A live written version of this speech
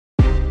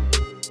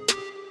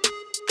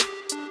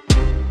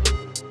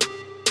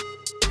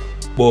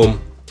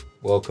Boom.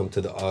 Welcome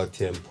to the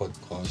RTM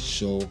Podcast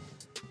Show,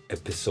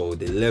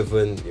 episode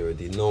 11. You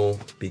already know,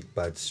 Big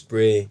Bad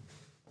Spray,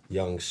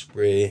 Young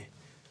Spray,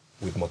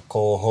 with my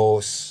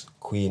co-host,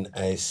 Queen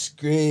Ice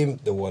Cream,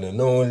 the one and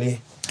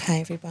only. Hi,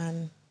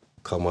 everyone.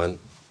 Come on,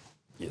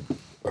 you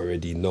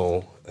already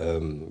know.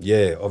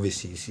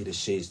 Obviously you see the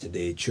shades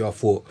today. True, I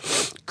thought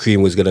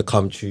Cream was going to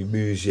come to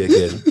bougie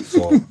again.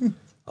 So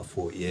I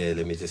thought,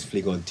 let me just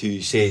fling on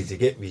 2 shades, you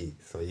get me?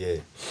 So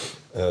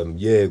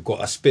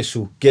got a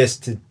special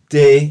guest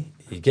today.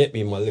 You get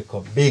me, my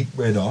little big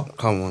brother.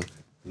 Come on.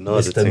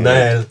 Mr.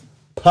 Nile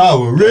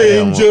Power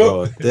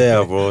Ranger.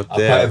 Bro. I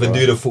can't even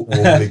do the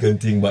football hooligan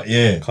thing, but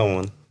Come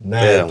on.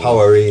 Nile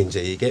Power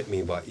Ranger, you get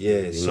me? But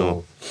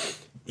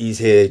he's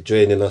here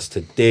joining us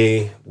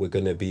today. We're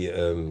going to be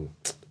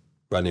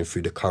running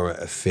through the current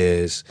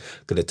affairs.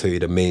 Going to tell you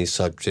the main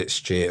subject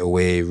straight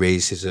away,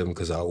 racism,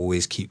 because I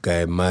always keep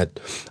going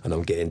mad and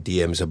I'm getting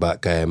DMs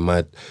about going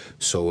mad.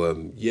 So,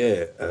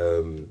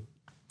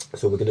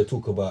 so we're going to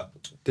talk about,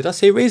 did I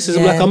say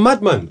racism like a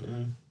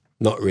madman?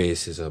 Not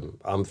racism.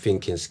 I'm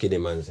thinking skinny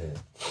man's hair.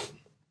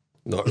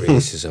 Not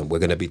racism. We're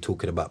going to be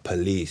talking about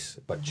police.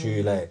 But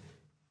true, like,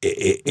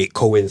 it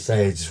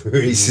coincides,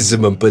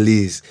 racism and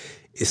police.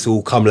 It's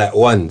all come like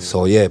one.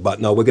 So, but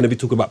no, we're going to be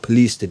talking about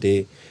police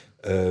today.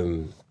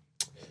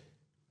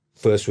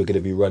 First, we're going to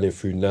be running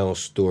through Niall's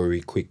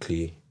story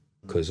quickly,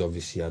 because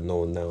obviously I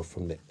know now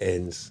from the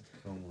ends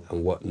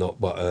and whatnot.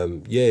 But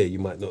you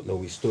might not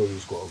know his story.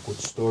 He's got a good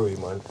story,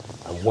 man,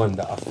 and one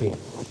that I think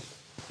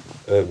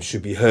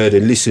should be heard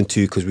and listened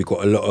to, because we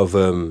got a lot of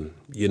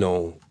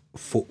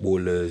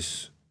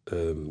footballers,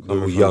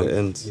 young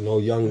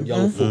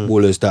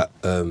footballers that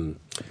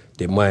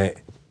they might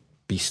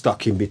be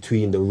stuck in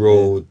between the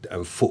road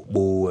and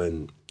football,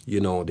 and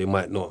they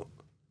might not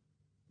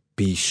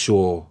be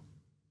sure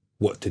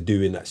what to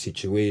do in that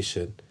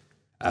situation.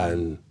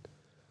 And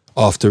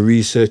after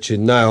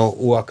researching now,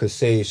 all I can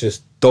say is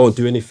just don't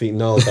do anything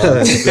now.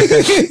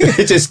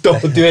 Just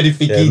don't do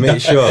anything.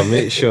 Make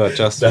sure.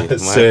 Trust me.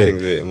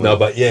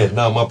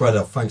 My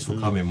brother, thanks for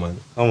coming, man.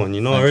 Come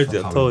on, already.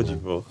 I told you,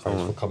 bro.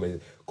 Thanks for coming.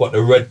 Got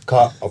the red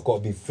cup. I've got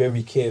to be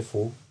very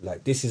careful.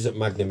 Like, this isn't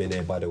Magnum in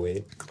there, by the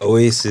way.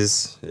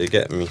 Oasis, you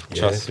get me.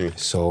 Trust me.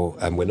 So,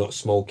 and we're not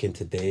smoking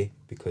today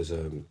because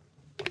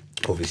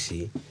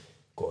obviously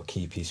got to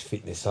keep his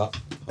fitness up.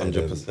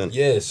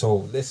 100%. So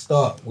let's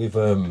start with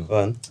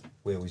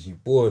where was you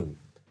born?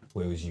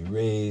 Where was you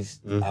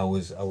raised? How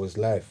was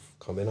life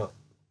coming up?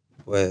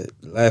 Well,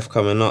 life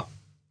coming up,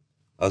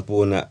 I was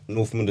born at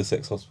North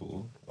Middlesex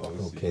Hospital.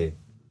 Obviously. Okay.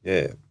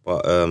 Yeah,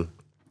 but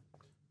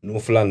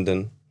North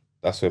London,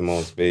 that's where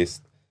mom's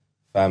based.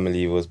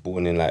 Family was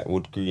born in like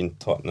Wood Green,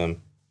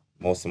 Tottenham.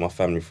 Most of my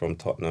family from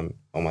Tottenham.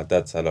 On my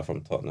dad's side are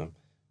from Tottenham.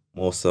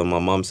 Most of my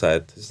mum's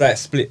side, it's like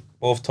split,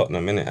 both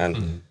Tottenham,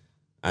 innit?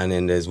 And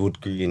then there's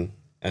Wood Green,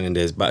 and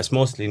then but it's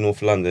mostly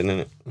North London,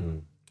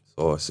 innit?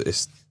 So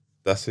it's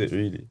that's it,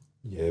 really.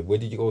 Yeah, where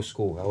did you go to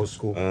school? How was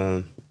school?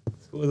 School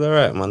was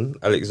alright, man.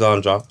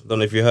 Alexandra. I don't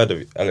know if you heard of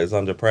it.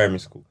 Alexandra Primary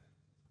School.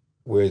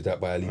 Where is that,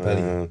 by Ali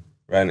Pali?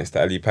 Right next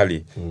to Ali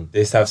Pali. They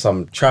used to have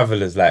some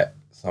travellers, like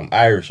some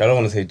Irish. I don't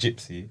want to say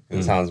gypsy,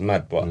 because it sounds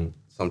mad, but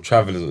some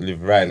travellers that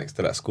live right next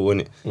to that school,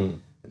 innit?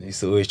 And they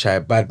used to always try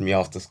to bad me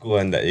after school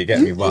and that, you get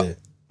me? But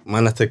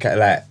man had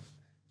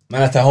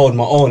to hold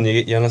my own,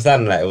 you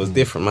understand? Like, it was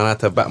different. Man, I had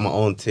to back my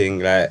own thing,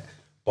 like,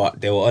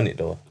 but they were on it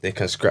though. They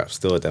can scrap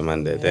still, them,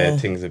 and their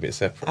things a bit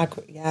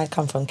separate. I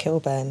come from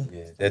Kilburn.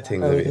 Yeah, their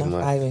things a bit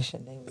mad. Irish,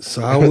 and they were...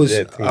 So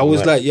how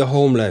was like your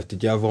home life?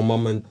 Did you have a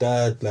mum and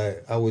dad?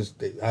 Like,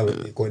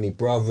 got any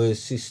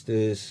brothers,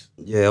 sisters?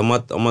 Yeah, on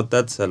my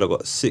dad's side, I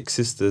got 6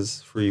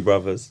 sisters, 3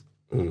 brothers.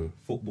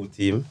 Football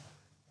team.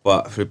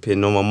 But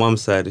flipping on my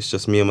mum's side, it's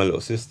just me and my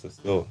little sister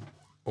still.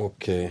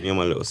 Okay. Me and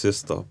my little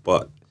sister,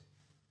 but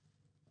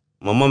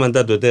my mum and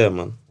dad were there,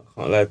 man. I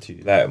can't lie to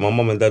you. Like, my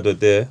mum and dad were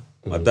there.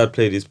 My dad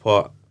played his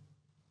part,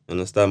 you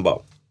understand?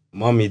 But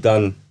mummy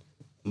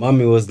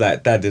was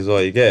like dad as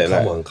well, you get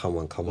it? Come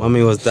on.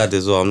 Mummy was dad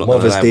as well, I'm not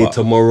Mother's gonna lie. Day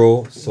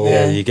tomorrow, so...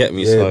 Yeah, you get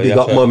me, yeah, so... Big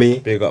up mummy.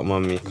 Big up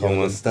mummy, come on.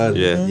 Understand?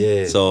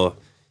 Yeah. So,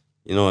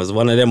 it's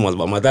one of them ones,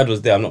 but my dad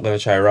was there, I'm not going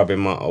to try to rub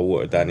him out or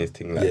water down his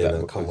thing like that.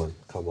 Man, come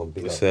on,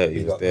 big up.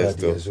 He was there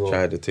still, as well.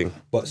 Try the thing.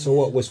 But so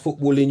what, was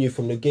football in you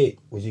from the gate?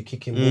 Was you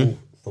kicking ball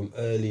from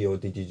early, or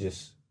did you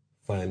just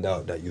find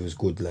out that you was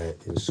good,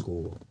 like, in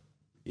school?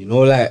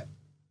 Like,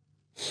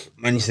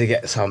 man used to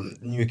get some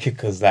new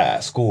kickers like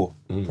at school,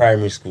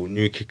 primary school,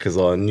 new kickers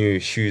or new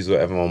shoes or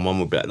whatever. My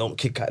mum would be like, don't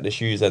kick out the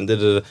shoes and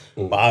da-da-da.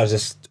 But I was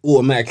just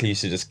automatically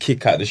used to just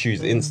kick out the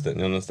shoes instant,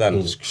 you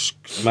understand? Just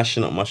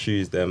smashing up my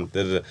shoes, them,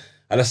 da-da-da.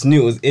 I just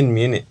knew it was in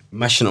me, innit?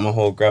 Mashing up my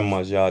whole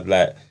grandma's yard,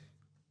 like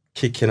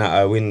kicking out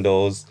her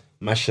windows,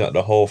 mashing up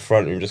the whole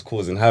front room, just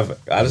causing havoc.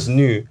 I just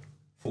knew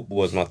football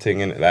was my thing,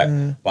 innit?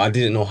 Like, but I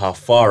didn't know how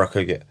far I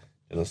could get.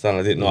 You understand?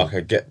 I didn't know I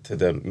could get to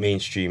the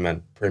mainstream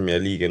and Premier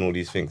League and all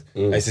these things. I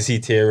used to see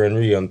Thierry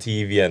Henry on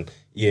TV and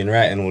Ian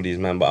Wright and all these,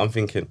 man. But I'm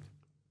thinking,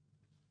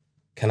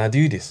 can I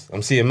do this?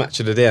 I'm seeing Match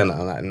of the Day and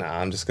I'm like, nah,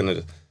 I'm just going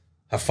to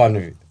have fun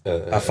with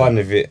it. Have fun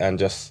with it and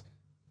just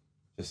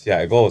just see how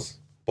it goes.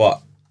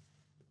 But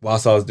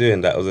whilst I was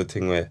doing that, it was a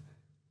thing where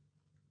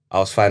I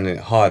was finding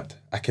it hard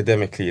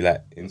academically,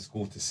 like in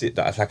school, to sit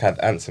down. It's like I had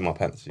ants in my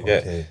pants. You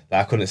get?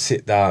 Like I couldn't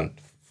sit down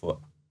for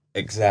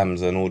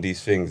exams and all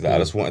these things. Like I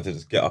just wanted to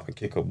just get up and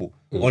kick a ball.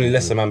 Only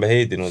lesson man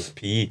behaved in was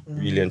PE,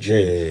 really and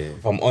truly.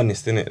 If I'm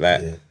honest, innit?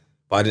 Like,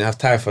 but I didn't have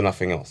time for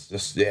nothing else.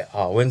 Just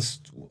when's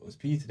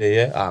PE today?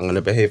 Yeah, I'm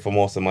gonna behave for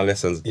most of my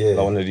lessons. I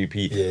want to do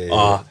PE.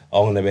 I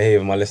want to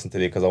behave in my lesson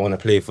today because I want to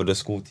play for the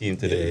school team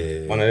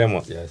today. One of them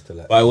ones.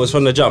 But it was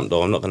from the jump,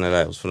 though. I'm not gonna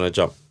lie, it was from the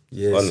jump.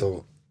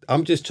 So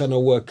I'm just trying to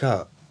work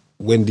out,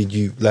 when did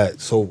you, like,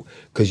 so,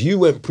 because you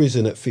went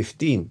prison at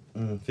 15.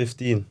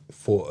 15.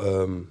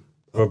 For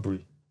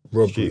robbery.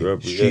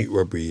 Street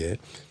robbery, yeah.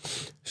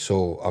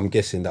 So I'm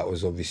guessing that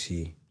was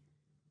obviously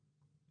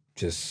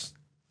just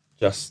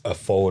a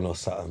phone or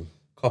something.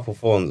 Couple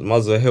phones.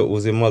 Muzzle Hill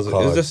was in Muzzle.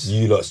 It was just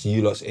you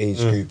lot's age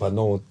group. I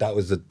know that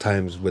was the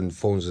times when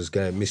phones was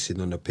going missing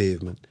on the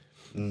pavement.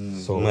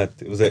 So mad.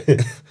 It was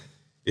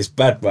it's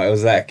bad, but it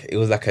was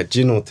like a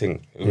general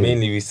thing.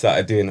 Mainly we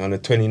started doing on the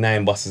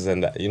 29 buses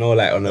and that. You know,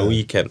 like on the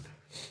weekend.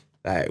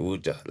 Like we'll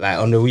just, like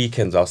on the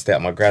weekends I'll stay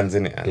at my grand's,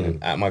 innit,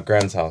 and at my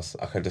grand's house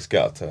I could just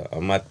get up to a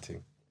mad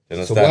thing. You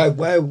understand?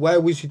 So why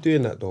was you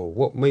doing that though?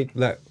 What made,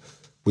 like,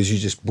 was you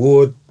just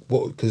bored?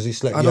 What? Because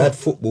it's like you had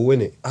football,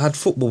 innit? I had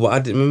football, but I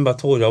didn't remember. I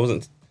told you I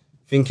wasn't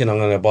thinking I'm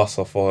gonna bust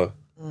off or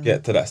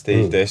get to that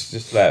stage. There, it's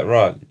just like,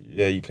 right,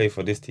 yeah, you play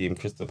for this team,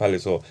 Crystal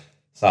Palace or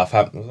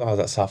Southampton. I was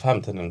at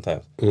Southampton them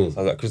times. So I was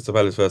at Crystal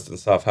Palace first and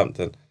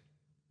Southampton.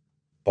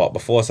 But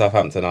before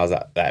Southampton, I was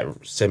at like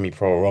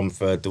semi-pro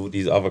Romford, all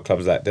these other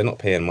clubs. Like, they're not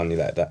paying money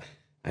like that.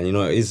 And you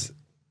know,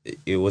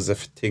 it was a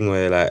thing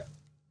where, like,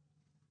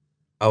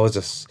 I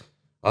was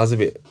a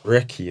bit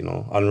wrecky, you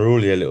know,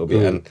 unruly a little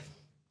bit, and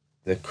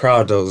the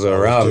crowd that was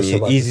around me I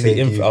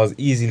was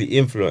easily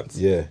influenced.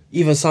 Yeah.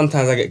 Even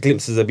sometimes I get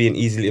glimpses of being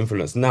easily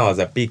influenced. Now as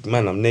a big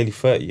man, I'm nearly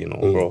 30, you know,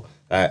 bro.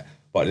 Like,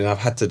 but then I've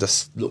had to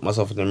just look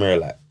myself in the mirror,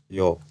 like,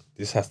 yo,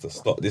 this has to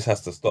stop. This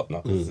has to stop now.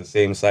 'Cause it's the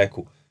same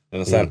cycle. You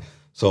understand?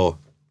 So,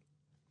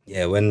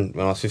 yeah, when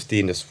I was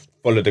 15, just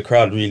followed the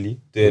crowd,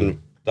 really.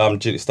 Then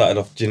started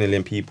off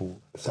ginning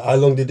people. So how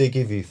long did they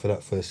give you for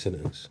that first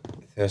sentence?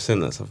 First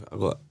sentence, I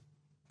got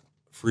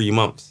 3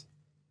 months.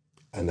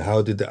 And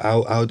how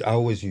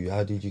was you?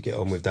 How did you get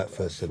on with that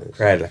first sentence?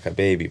 Cried like a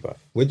baby, bro.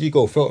 Where did you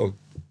go? Feltham?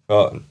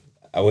 Feltham.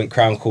 I went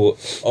Crown Court.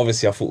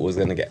 Obviously, I thought I was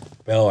going to get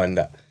bail and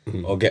that.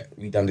 Or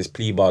we done this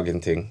plea bargain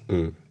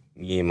thing.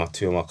 Me and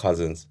two of my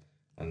cousins.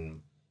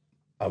 And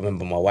I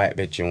remember my white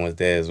bedroom was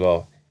there as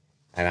well.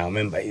 And I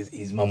remember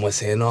his mum was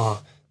saying,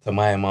 to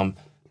my mum,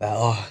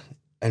 like,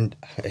 and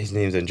his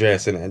name's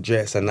Andreas, and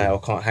Andreas and I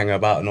can't hang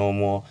about no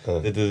more.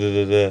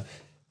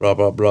 Blah,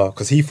 blah, blah.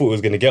 Because he thought he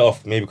was going to get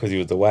off, maybe because he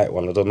was the white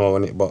one, I don't know,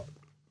 but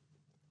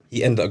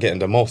he ended up getting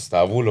the most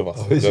out of all of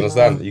us. Do you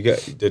understand? You get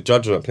the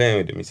judge was playing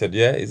with him. He said,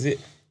 yeah, is it?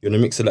 You're going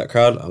to mix with that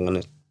crowd? I'm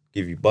going to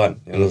give you bun.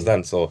 You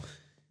understand? So it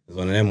was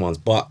one of them ones.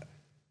 But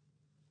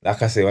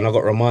like I say, when I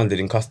got remanded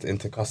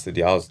into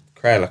custody, I was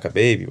crying like a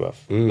baby, bruv.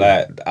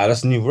 Like, I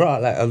just knew, bro.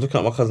 Like, I was looking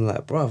at my cousin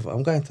like, bruv,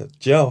 I'm going to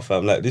jail,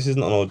 fam. Like, this is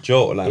not no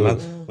joke. Like,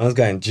 man's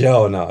going to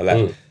jail now.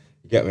 Like,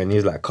 you get me? And he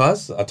was like,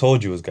 cuz, I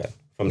told you it was going.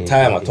 From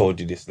time I told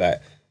you this,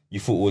 like, you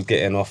thought we was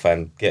getting off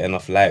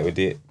light with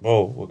it.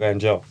 Bro, we're going to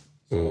jail.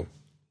 So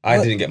I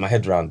didn't get my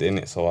head around it,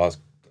 innit? So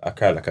I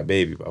cried like a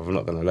baby, but I'm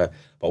not going to lie.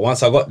 But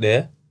once I got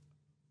there,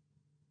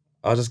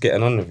 I was just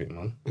getting on with it,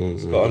 man.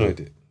 Just got on with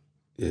it.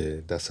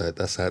 Yeah, that's what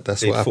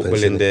happens.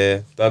 Football in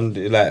there. Done,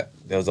 like,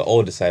 there was an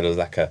older side, there was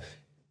like a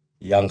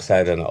young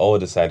side and an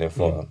older side in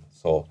front.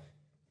 So,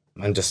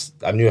 man,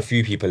 I knew a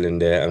few people in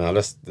there, and I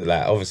just,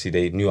 like, obviously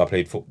they knew I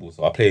played football.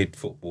 So I played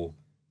football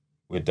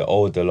with the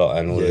older lot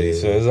and all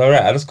these. So it was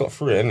alright. I just got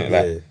through it, innit?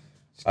 Like,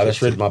 I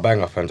just read my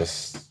bang up and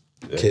just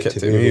kept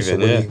it moving.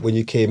 So when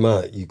you came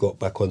out, you got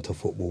back onto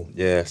football.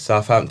 Yeah,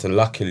 Southampton,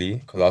 luckily,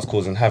 because I was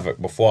causing havoc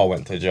before I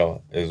went to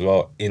jail as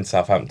well in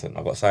Southampton.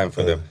 I got signed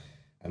for them,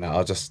 and I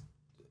was just,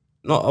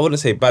 I wouldn't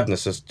say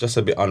badness, just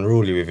a bit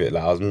unruly with it.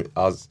 Like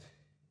I was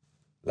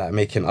like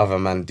making other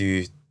men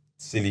do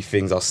silly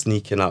things. I was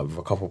sneaking out with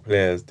a couple of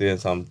players, doing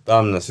some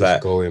dumbness, just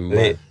like going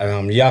late. And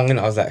I'm young, and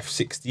I was like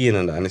 16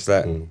 and that, and it's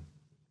like,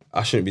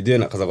 I shouldn't be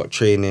doing that because I got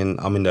training.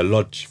 I'm in the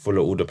lodge full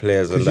of all the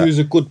players. And you was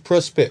a good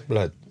prospect,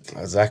 blood.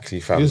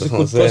 Exactly, fam. You was a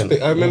good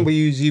prospect. I remember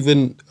you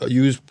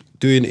was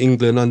doing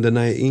England under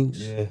 19s.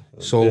 Yeah.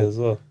 So as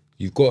well.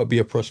 You've got to be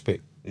a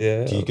prospect.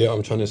 Yeah. Do you get what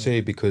I'm trying to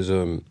say? Because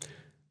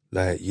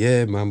like,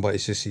 yeah, man, but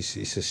it's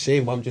a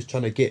shame. I'm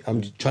trying to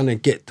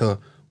get to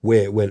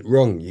where it went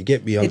wrong. You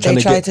get me? I'm trying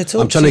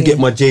to get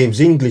my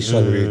James English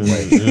on.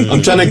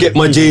 I'm trying to get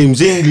my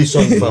James English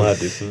on.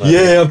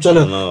 Yeah, I'm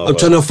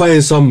trying to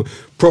find some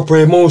proper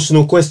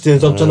emotional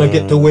questions. I'm trying to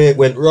get to where it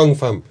went wrong,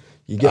 fam.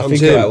 You get what I'm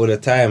saying? I think all the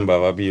time,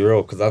 bruv, I'll be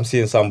real, because I'm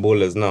seeing some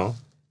ballers now.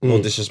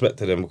 No disrespect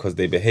to them, because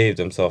they behave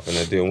themselves and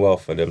they're doing well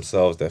for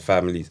themselves, their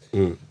families.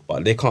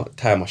 But they can't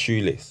tie my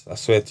shoelace, I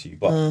swear to you.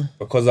 But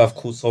because I've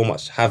caused so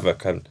much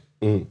havoc and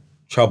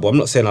trouble, I'm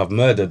not saying I've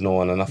murdered no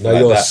one or nothing like that.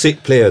 You're a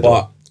sick player,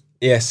 but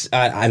Yes,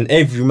 and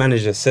every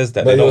manager says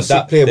that. But you're a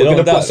sick player. We're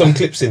going to put some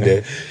clips in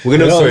there. We're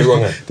going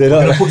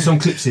to put some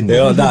clips in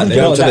there.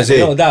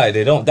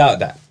 They don't doubt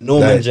that. No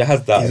manager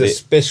has that.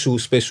 He's a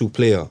special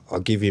player.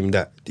 I'll give him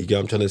that. Do you get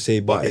what I'm trying to say?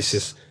 But it's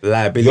just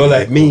liability. You're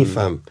like me,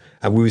 fam.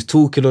 And we was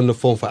talking on the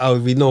phone for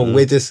hours. We know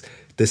we're just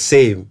the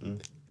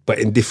same, but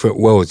in different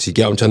worlds. You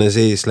get what I'm trying to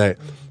say? It's like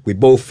we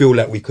both feel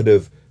like we could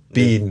have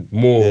been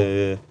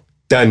more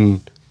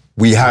than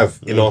we have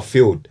in our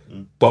field,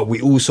 but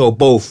we also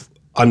both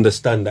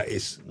understand that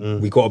it's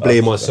we got to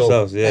blame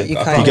ourselves. Yeah. You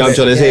get what I'm trying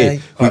to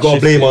say? We got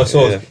to blame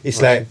ourselves. Yeah.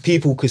 It's like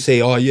people could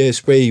say, "Oh yeah,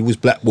 Spray was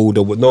blackballed,"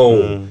 or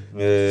no,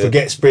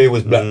 forget Spray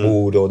was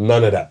blackballed or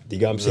none of that. Do you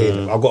get what I'm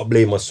saying? I got to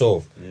blame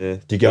myself. Yeah.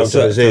 Do you get what I'm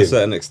trying to say? To a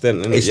certain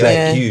extent, it's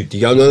like you. Do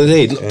you get what I'm trying to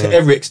say? Not to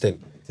every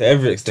extent. To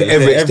every extent.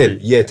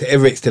 To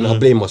every extent, I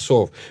blame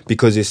myself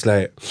because it's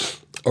like,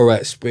 all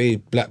right, Spray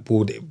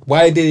blackballed.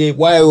 Why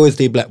always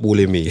they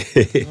blackballing me?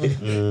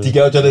 Do you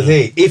get what I'm trying to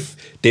say? If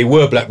they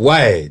were black,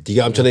 why? Do you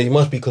get what I'm trying to say? It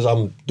must be because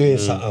I'm doing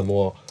something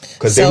or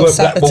because they were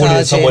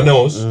blackballing someone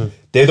else.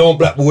 They don't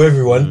blackball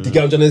everyone. Do you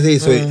get what I'm trying to say?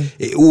 So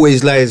it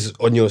always lies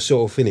on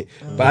yourself, innit?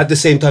 But at the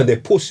same time, they're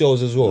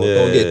pussies as well.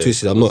 Don't get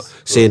twisted. I'm not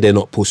saying they're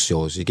not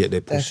pussies. You get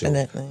their pussies.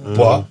 Definitely.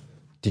 But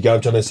do you get what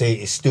I'm trying to say?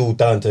 It's still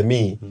down to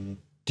me.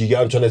 Do you get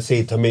what I'm trying to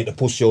say? To make the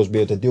pussies be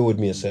able to deal with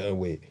me a certain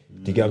way.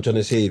 Do you get what I'm trying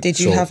to say? Did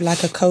you have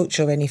like a coach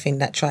or anything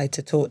that tried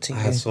to talk to you?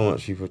 I had so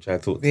much people try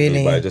to talk to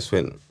me, but I just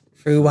went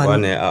through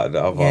one ear out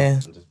the other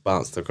and just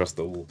bounced across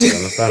the wall. You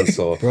understand?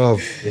 So, bro,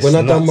 when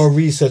I done my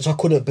research, I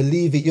couldn't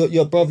believe it.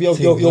 You're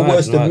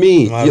worse than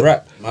me.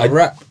 My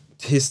rap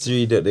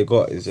history that they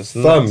got is just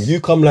fam. nuts.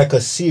 You come like a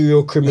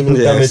serial criminal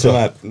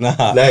damager.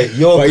 Nah, like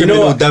your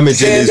criminal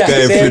damaging is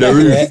going through the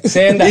roof.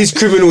 Saying that, his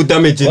criminal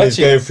damaging is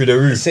going through the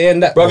roof. Saying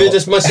that, bro, you're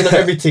just messing up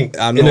everything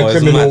in a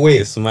criminal way.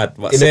 It's mad.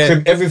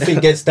 Everything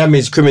gets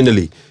damaged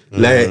criminally.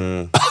 Like,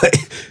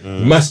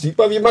 you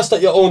messed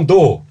up your own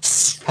door.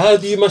 How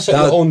do you mess up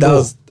your own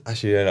door?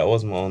 Actually, that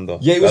was my own door.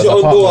 Yeah, it was your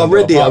own door. I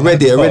read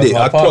it.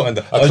 I clocked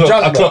the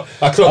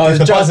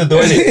buzzer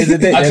door,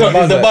 innit? I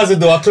clocked the buzzer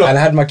door. And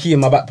I had my key in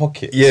my back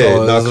pocket. Yeah,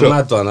 so it was a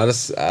mad one.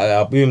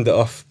 I boomed it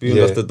off.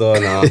 Off the door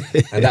now.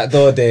 And that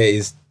door there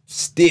is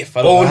stiff.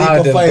 I don't know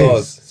how them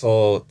doors.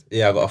 So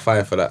yeah, I got a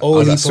fine for that. I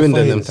was at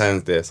Swindon them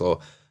times there, so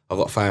I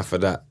got fined for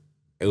that.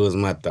 It was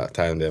mad that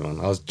time there, man.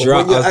 I was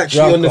drunk. When you're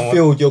actually on the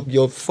field,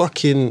 you're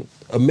fucking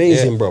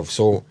amazing, bruv.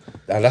 So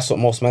and that's what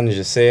most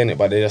managers say, innit?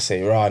 But they just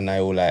say, "Rah,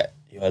 now like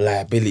you're a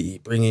liability,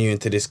 bringing you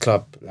into this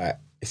club. Like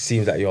it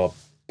seems like you're a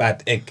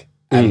bad egg,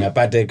 and a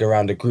bad egg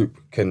around the group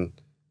can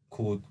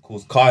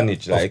cause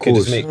carnage. Like it could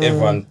just make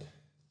everyone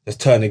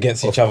just turn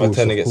against each other,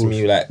 turn against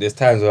me. Like there's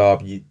times where I'll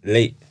be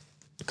late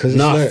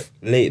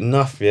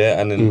enough,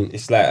 yeah, and then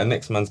it's like a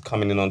next man's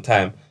coming in on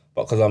time,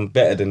 but because I'm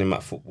better than him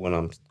at football and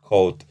I'm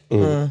cold,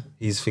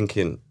 he's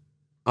thinking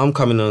I'm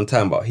coming in on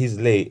time, but he's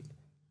late,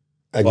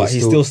 and but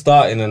he's still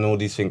starting and all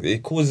these things.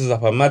 It causes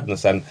up a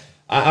madness, and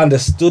I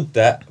understood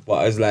that,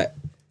 but it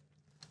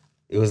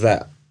was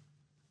like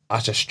I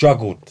just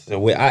struggled.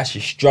 I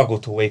actually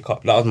struggled to wake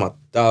up. That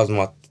was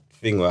my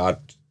thing where I'd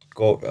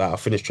go, I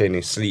finish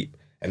training, sleep,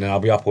 and then I'll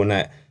be up all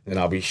night. Then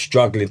I'll be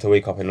struggling to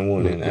wake up in the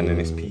morning, and then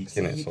it's peak,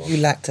 innit? So you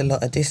lacked a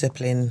lot of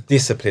discipline.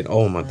 Discipline,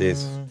 oh my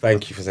days.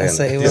 Thank you for saying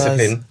that.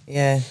 Discipline.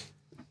 Yeah.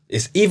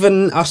 It's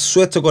even, I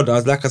swear to God,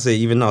 like I say,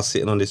 even now,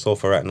 sitting on this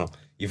sofa right now,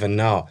 even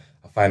now,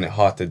 I find it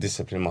hard to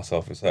discipline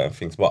myself with certain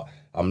things. But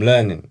I'm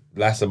learning.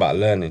 Life's about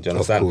learning, do you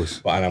understand? Of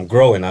course. And I'm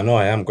growing. I know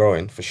I am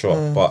growing, for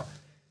sure. But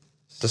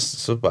it's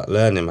just about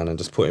learning, man, and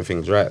just putting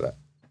things right. Like.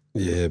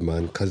 Yeah,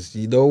 man, because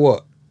you know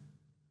what?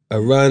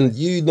 Around,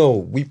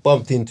 we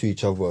bumped into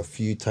each other a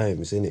few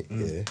times, innit?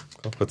 Yeah.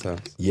 Couple of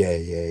times.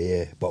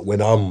 Yeah. But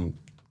when I'm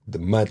the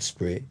mad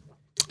Spray,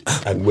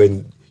 and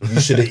when you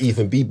shouldn't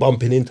even be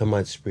bumping into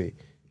mad Spray,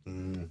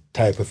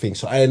 type of thing.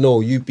 So I know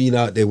you've been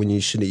out there when you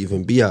shouldn't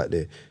even be out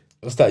there.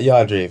 What's that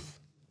yard rave?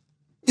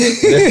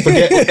 Let's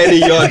forget any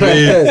yard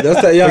rave.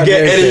 That's that yard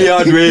forget rave. Any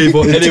yard rave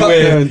or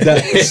anywhere.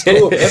 That's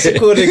cool. That's it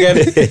called again.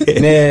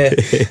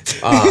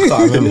 I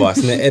can't remember.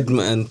 It's near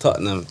Edmonton,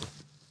 Tottenham.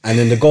 And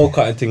then the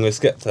goal-cutting thing with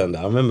Skepta,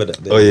 I remember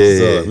that. Oh, yeah,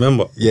 so, yeah.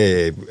 Remember?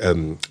 Yeah.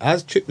 I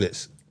was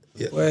triplets.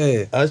 Yeah.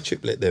 Wait. I was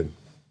triplet them.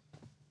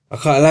 I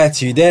can't lie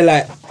to you. They're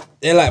like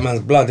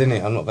man's blood,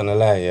 innit? I'm not going to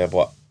lie, yeah,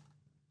 but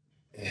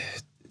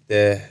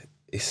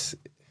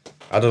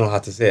I don't know how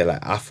to say it.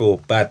 Like, I feel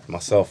bad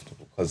myself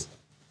because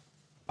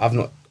I've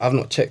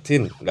not checked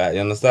in. Like,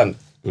 you understand?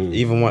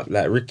 Even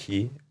like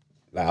Ricky,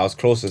 like I was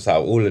closest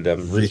out of all of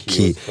them.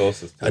 Ricky was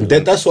closest to and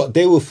that's what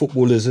they were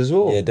footballers as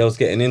well. Yeah, they was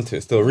getting into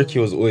it. Still, Ricky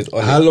was always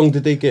on. How long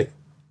did they get?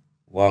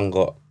 One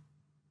got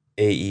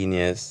 18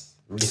 years.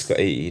 Reece got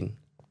 18.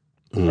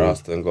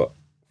 Ralston got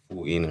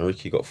 14 and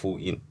Ricky got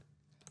 14.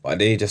 But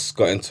they just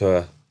got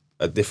into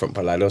a different,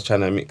 but like they was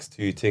trying to mix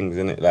two things,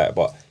 innit? Like,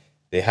 but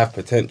they have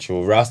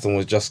potential. Ralston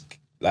was just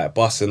like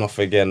busting off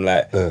again,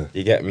 like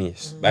you get me,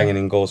 banging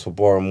in goals for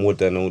Boreham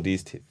Wood and all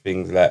these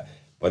things, like.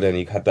 But then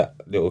he had that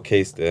little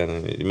case there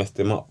and it messed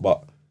him up.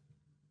 But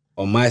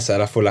on my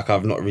side, I feel like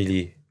I've not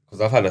really, because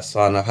I've had a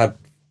son, I've had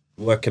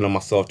working on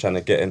myself, trying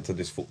to get into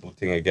this football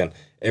thing again.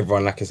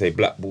 Everyone, like I say,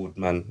 blackballed,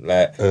 man.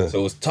 Like, so it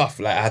was tough.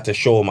 Like, I had to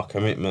show my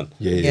commitment.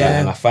 Yeah.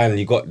 And I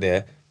finally got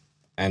there,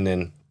 and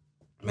then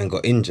man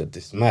got injured.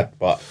 It's mad,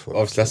 but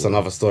obviously that's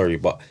another story.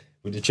 But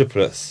with the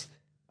triplets,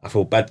 I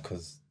feel bad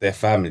because they're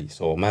family,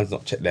 so man's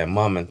not checked their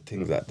mum and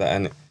things like that,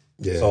 innit?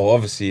 Yeah. So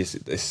obviously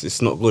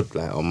it's not good,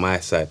 like, on my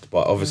side,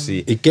 but obviously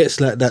It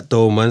gets like that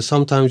though, man.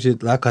 Sometimes,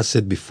 like I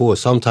said before,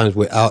 sometimes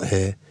we're out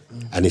here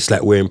and it's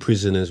like we're in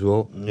prison as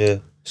well. yeah.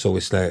 So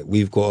it's like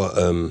we've got,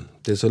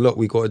 there's a lot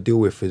we got to deal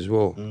with as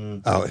well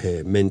out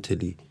here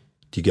mentally.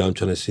 Do you get what I'm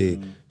trying to say?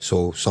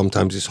 So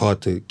sometimes it's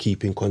hard to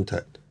keep in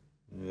contact.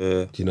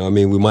 Yeah. Do you know what I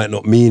mean? We might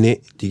not mean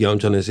it. Do you get what I'm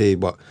trying to say?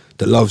 But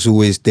the love's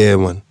always there,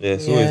 man. Yeah,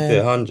 it's always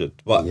there, 100.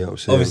 But You know what I'm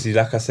saying? obviously,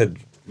 like I said,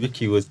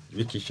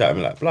 Ricky shouted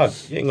me like, blood,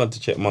 you ain't got to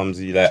check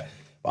mumsy. Like,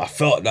 but I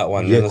felt that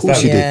one, Yeah, you of course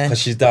understand? you did. Because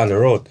she's down the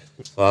road.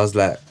 So I was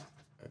like,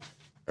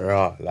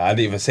 rah. Like, I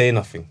didn't even say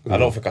nothing. I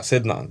don't think I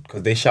said nothing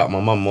because they shout my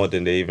mum more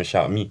than they even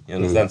shout me. You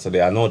understand? So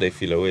I know they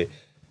feel away.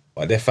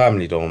 But they're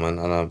family though, man.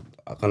 And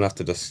I'm gonna have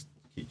to just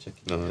keep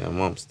checking on their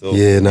mum still.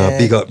 Yeah, nah, Yeah,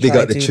 big up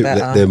try the to do triplet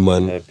better. them,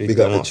 man. Yeah, big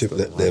up the up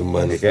triplet still, them,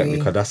 man. You get me?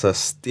 Because that's a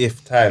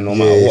stiff time, no Yeah,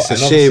 matter what. it's a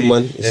And shame,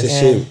 man. obviously, It's a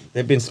shame.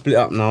 They've been split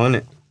up now,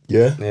 innit?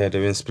 Yeah? Yeah,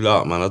 they've been split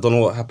up, man. I don't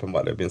know what happened,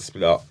 but they've been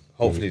split up.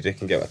 Hopefully they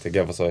can get back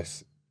together. So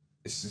it's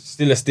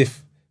still a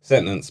stiff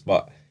sentence,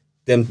 but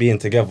them being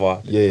together,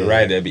 Yeah. the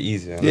ride will be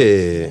easier.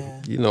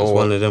 Yeah, you know It's what?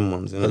 one of them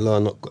ones, you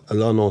know?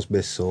 Allah knows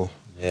best, so...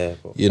 Yeah,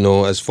 but You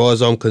know, as far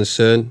as I'm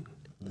concerned,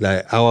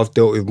 like how I've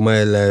dealt with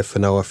my life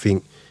and how I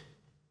think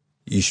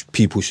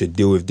people should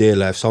deal with their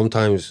life.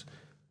 Sometimes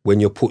when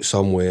you're put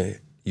somewhere,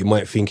 you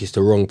might think it's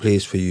the wrong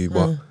place for you,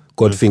 but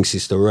God thinks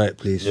it's the right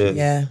place for you.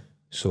 Yeah.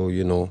 So,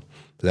 you know,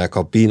 like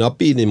I've been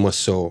in my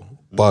cell,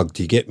 bugged,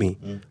 you get me?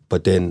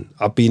 But then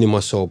I've been in my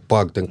cell,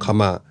 bugged and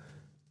come out.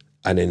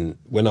 And then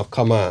when I've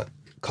come out,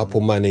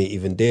 couple man ain't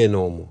even there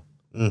no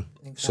more.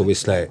 So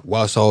it's like,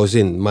 whilst I was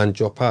in, man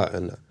drop out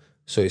and that.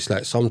 So it's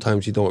like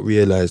sometimes you don't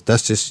realise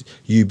that's just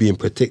you being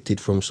protected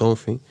from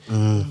something.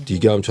 Do you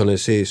get what I'm trying to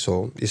say?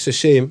 So it's a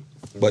shame,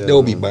 but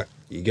they'll be back.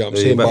 You get what I'm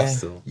They'll saying? be back But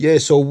still. yeah,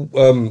 so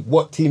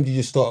what team did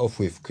you start off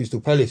with?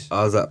 Crystal Palace?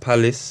 I was at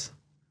Palace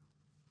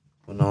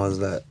when I was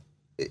like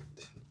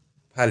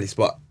Palace,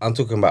 but I'm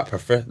talking about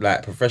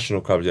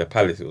professional clubs. Yeah,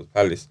 Palace. It was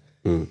Palace.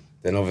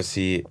 Then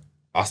obviously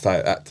I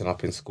started acting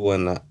up in school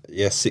and that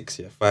year 6,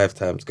 year 5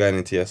 times going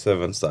into year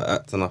 7. Started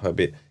acting up a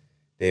bit.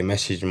 They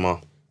messaged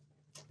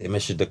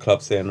the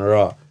club saying,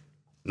 "Rah,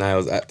 now I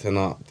was acting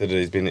up.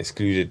 He's been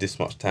excluded this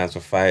much times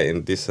for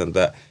fighting this and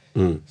that."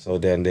 So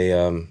then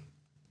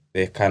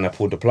they kind of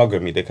pulled the plug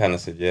on me. They kind of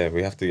said, "Yeah,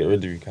 we have to get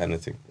rid of you," kind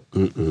of thing.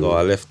 So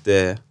I left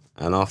there,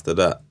 and after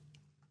that,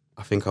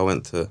 I think I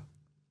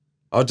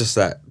was just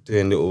like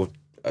doing little.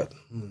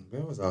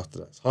 Where was I after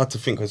that? It's hard to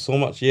think because so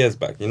much years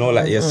back, you know,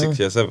 like year 6,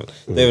 year 7.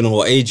 They don't even know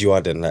what age you are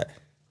then. Like,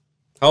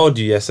 how old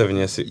are you? Year 7,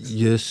 year 6,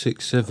 Year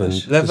 6, 7.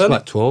 11? It's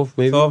like 12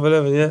 maybe. 12,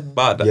 11, yeah,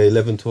 about that. Yeah,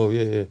 11, 12,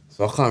 yeah.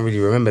 So I can't really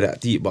remember that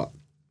deep, but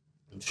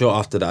I'm sure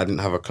after that I didn't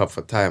have a club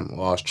for time,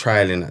 or I was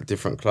trialing at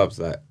different clubs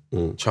like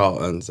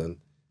Charlton's and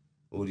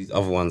all these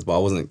other ones, but I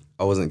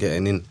wasn't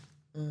getting in.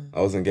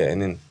 I wasn't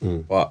getting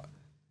in. But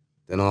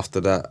then after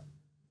that,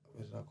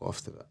 where did I go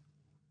after that?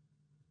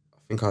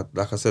 I think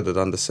like I said, I'd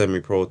done the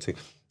semi-pro thing.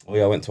 Oh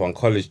yeah, I went to one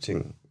college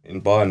thing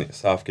in Barnet,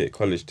 Southgate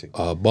College thing.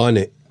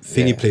 Barnet.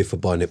 Finny played for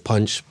Barnet.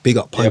 Punch. Big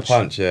up Punch.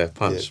 Punch.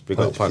 Big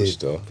up Punch played-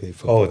 though. played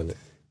for Cold. Barnet.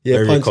 Yeah,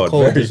 Very Punch cold,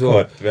 cold very as well.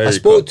 cold, very I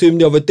spoke cold. to him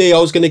the other day. I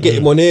was going to get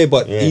him on here,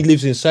 but Yeah. he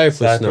lives in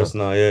Cyprus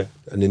now. Yeah.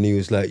 And then he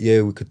was like,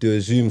 yeah, we could do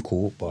a Zoom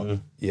call. But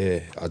yeah,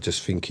 I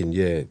just thinking,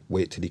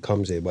 wait till he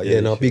comes here. But yeah,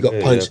 now big up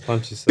Punch.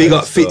 Punch is Big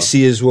up size,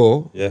 Fitzy as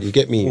well. Yeah. You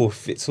get me? Oh,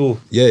 Fitzall.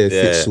 Yeah,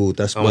 Fitzall.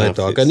 That's Come my on,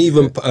 dog. Fitz, And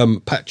even yeah.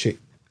 Patrick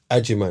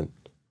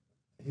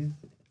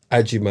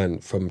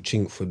Ajiman from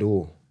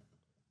Chinkford.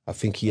 I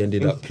think he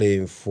ended up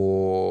playing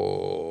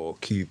for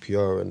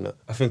QPR and that.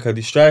 I think I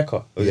did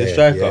striker. Was he Yeah,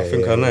 striker? yeah, I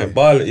think yeah, I know. yeah.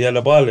 Barlet,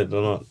 the Barlet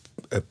or not?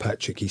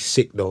 Patrick, he's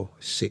sick though.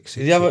 Sick.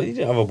 He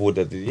didn't have a board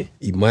there, did he?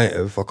 He might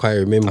have. I can't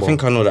remember. I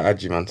think I know the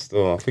Adji man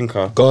still. I think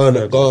I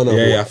Ghana.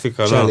 Yeah, I think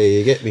I know. Charlie,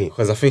 you get me?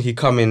 Because I think he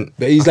come in.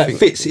 But he's I like think-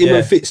 Fitz. Him yeah.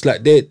 and Fitz,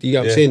 like they. You know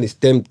what I'm Yeah. saying? It's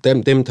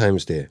them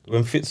times there.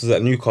 When Fitz was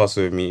at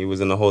Newcastle with me, he was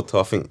in the hotel.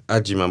 I think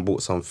Adji man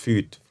bought some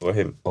food for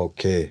him.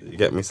 Okay. You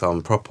get me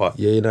some proper.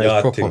 Yeah, you know, it's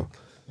yard proper. thing.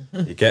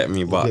 You get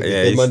me, but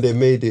yeah, They, man, they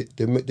made it.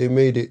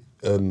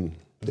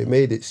 They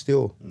made it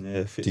still.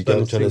 yeah. Fitz, Do you get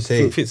what I'm trying to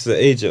say? Fitz is an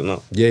agent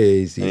now. Yeah,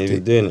 he's And he's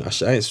doing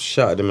it. I ain't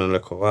shouted him in a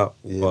little while.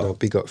 yeah. but No,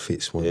 big up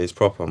Fitz, man. yeah, he's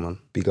proper, man.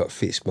 Big up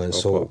Fitz, man.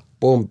 Proper. So,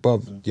 boom,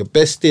 bruv. Your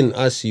best stint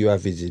I see you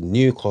have is in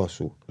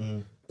Newcastle.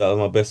 That was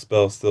my best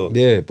spell still.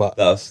 Yeah, but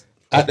That was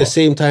at the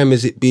same time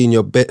as it being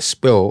your best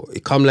spell,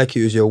 it come like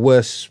it was your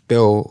worst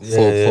spell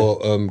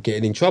for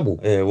getting in trouble.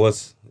 Yeah, it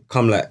was.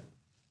 Come like,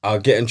 I'll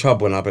get in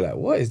trouble and I'll be like,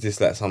 what is this?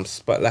 Like some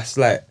spot. That's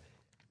like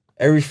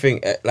everything.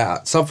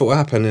 Like something will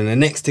happen and the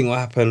next thing will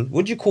happen.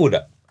 What do you call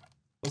that?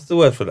 What's the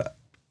word for that?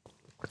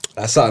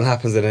 Like something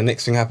happens and the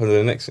next thing happens and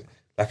the next thing.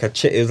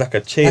 like it was like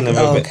a chain of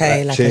events.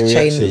 Okay, like chain a chain,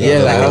 reaction, yeah,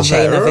 yeah, like I a was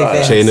chain like, of right.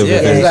 events. Chain of Yeah,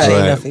 events, like-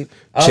 right. chain of-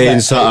 I was Chain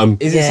like,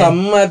 something. Is it Yeah.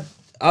 some mad?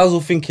 I was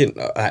all thinking,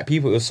 like,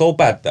 people, it was so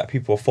bad that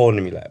people were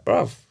phoning me, like,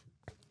 bruv,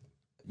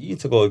 you need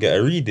to go get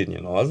a reading,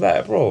 you know. I was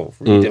like, bro,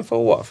 reading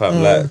for what,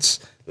 fam?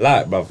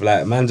 Like, bruv,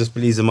 like, man just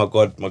believes in my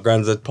God. My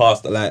granddad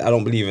passed, like, I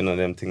don't believe in all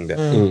them thing there.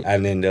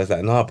 And then they was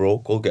like, nah, bro,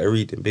 go get a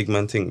reading, big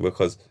man thing,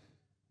 because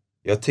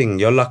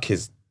your luck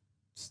is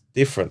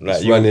different. Like,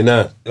 It's running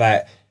out.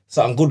 like,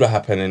 something good will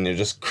happen and you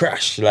just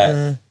crash.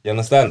 Like, you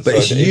understand? But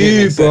it's it you, didn't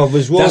make bruv, sense.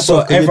 as well, That's bruv,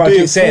 what 'cause you're everyone doing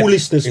keeps saying.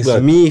 foolishness, It's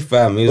blood. me,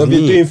 fam. It's Bruv, me.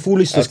 you're doing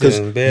foolishness because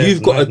That's doing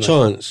you've got madness. a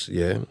chance,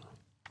 yeah.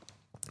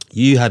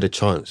 You had a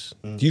chance.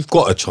 You've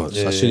got a chance.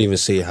 I shouldn't even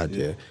say had,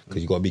 yeah,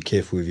 because you got to be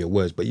careful with your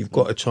words. But you've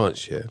got a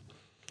chance, yeah,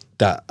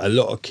 that a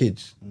lot of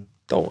kids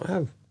don't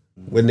have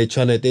when they're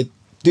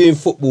doing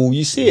football.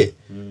 You see it.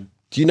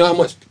 Do you know how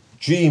much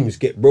dreams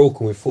get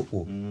broken with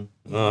football?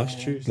 No,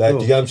 it's true. Like,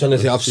 do you know what I'm trying to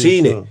say? I've true,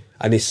 seen still. it,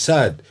 and it's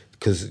sad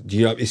because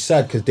it's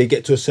sad because they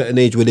get to a certain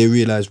age where they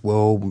realize,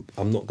 well,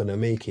 I'm not gonna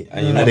make it,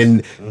 and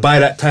then by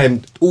that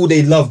time, all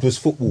they loved was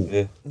football.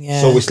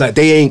 Yeah. So it's like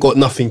they ain't got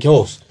nothing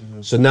else.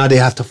 So now they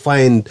have to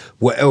find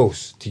what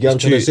else. Do you get what I'm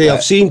trying to say? Like,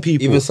 I've seen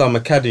people. even some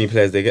academy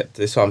players, they get.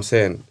 That's what I'm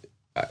saying.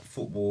 Like,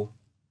 football,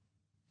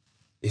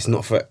 it's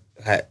not for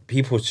like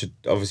people should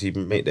obviously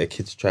make their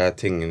kids try a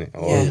thing in it,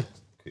 or Yeah.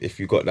 if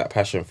you got that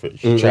passion for it, you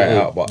should try it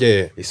out. But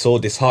Yeah. it's so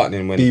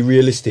disheartening when be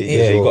realistic.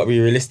 yeah, you got to be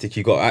realistic.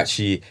 You got to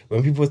actually,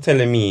 when people were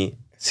telling me,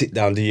 sit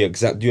down, do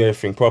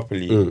everything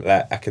properly,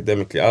 like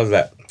academically, I was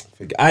like,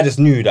 I just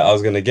knew that I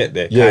was going to get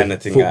there, kind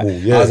of thing. football,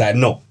 Like, yeah. I was like,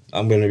 no,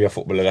 I'm going to be a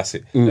footballer, that's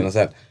it. You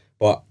understand?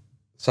 But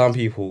some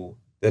people,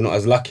 they're not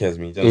as lucky as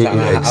me. Do you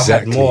understand? I've had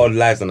exactly. more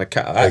lives than a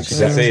cat. I actually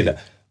can say Exactly.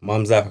 that.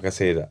 Mum's life, I can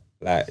say that.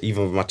 Like,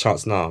 even with my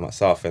chance now, I'm at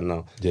Southend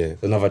now. Yeah.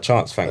 There's another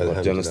chance, thank God. Do you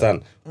Alhamdulillah.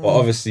 understand? But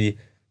obviously,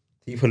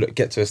 people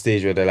get to a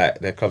stage where they're like,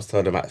 their clubs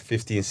tell them at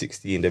 15,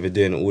 16, they've been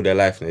doing it all their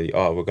life, and they're like,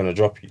 oh, we're going to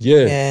drop you.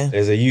 Yeah. Yeah.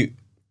 There's a youth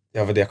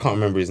the other day, I can't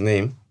remember his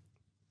name,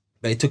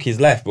 but he took his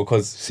life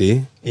because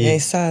See. Yeah,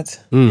 it's sad.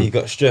 he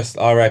got stressed.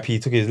 RIP, he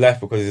took his life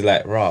because he's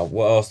like, rah,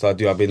 what else do I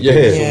do? I've been doing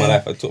Yeah. this all Yeah. my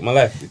life. I took my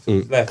life. He took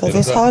his life. Because You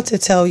it's know? hard to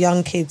tell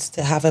young kids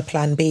to have a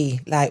plan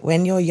B. Like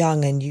when you're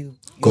young and you've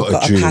Got a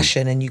got a dream.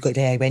 passion and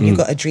when you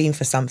got a dream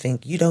for something,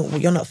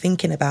 you're not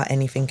thinking about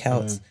anything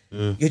else.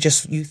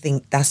 You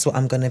think that's what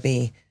I'm gonna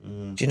be.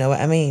 Do you know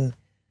what I mean?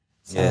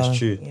 Yeah, it's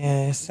true.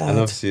 Yeah, it's sad. And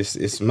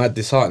obviously, it's mad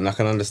disheartening. I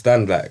can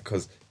understand that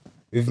because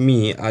with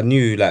me, I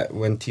knew like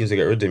when teams would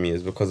get rid of me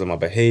is because of my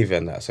behaviour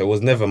and that. So it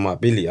was never my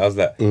Billy. I was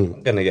like,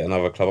 I'm gonna get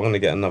another club. I'm gonna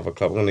get another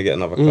club. I'm gonna get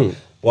another club.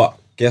 But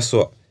guess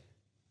what?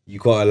 You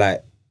gotta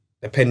like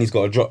the penny's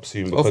gotta drop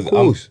soon because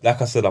course.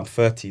 like I said, I'm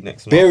 30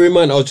 next month. Bear in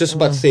mind, I was just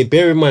about to say,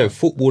 bear in mind,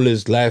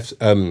 footballers' lives,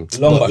 Long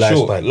not but lifespan.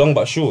 short. Long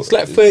but short. It's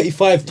like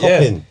 35 top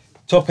end.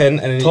 Top end,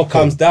 and then Top it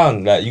comes end.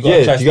 down. Like you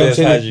gotta try to do you stay get as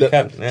what high I'm as you saying?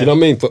 can. Do you know what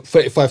I mean? For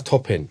 35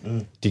 top end.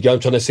 Do you get what I'm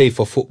trying to say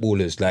for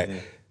footballers? Like,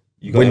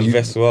 You gotta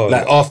invest well.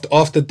 Like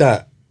after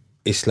that,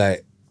 it's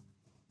like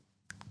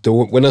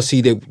when I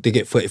see they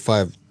get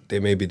 35, they're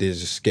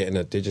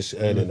just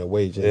earning a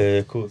wage. innit? yeah,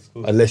 of course.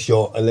 Unless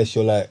you're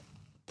like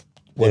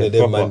one Yeah, of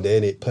them proper. man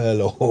there, innit?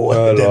 Pearl or one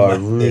of Pearl them or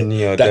man there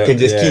Rooney or that them, can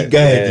just yeah, keep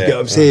going. yeah, you get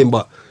what I'm saying?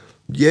 But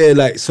yeah,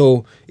 like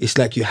so, it's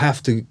like you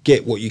have to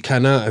get what you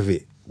can out of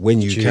it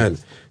when you can.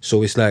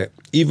 So it's like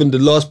even the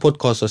last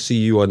podcast I see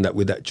you on that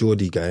with that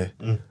Geordie guy.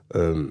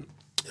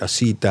 I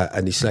see that,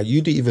 and it's like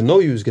you didn't even know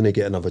you was gonna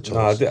get another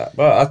chance.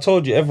 But I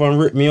told you, everyone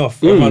ripped me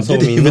off. Everyone told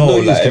didn't me even no. know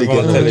you was Like gonna get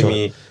everyone another telling chance.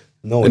 me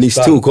no. And it's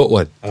he still done. got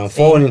one. And I'm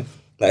phoning.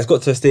 Like it's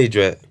got to a stage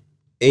where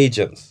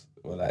agents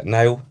were like,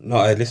 "Niall,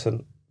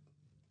 listen,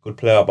 good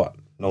player, but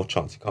no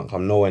chance. You can't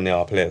come nowhere near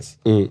our players."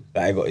 Like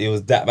it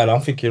was that bad.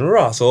 I'm thinking,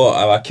 right. So what,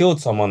 have I killed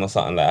someone or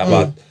something? Like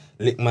have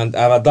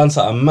I done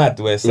something mad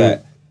where it's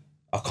like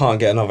I can't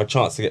get another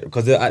chance to get?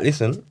 Because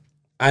listen,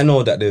 I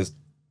know that there's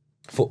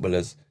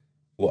footballers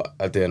what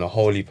are doing a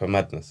whole heap of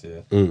madness,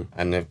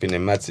 and they've been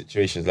in mad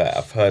situations. Like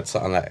I've heard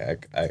something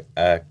like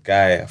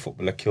a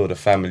footballer killed a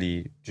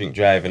family drink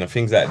driving and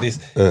things like this.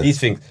 These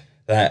things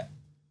that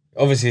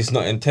obviously it's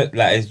not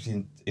his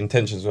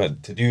intentions were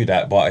to do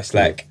that, but it's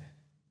like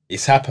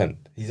it's happened.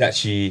 He's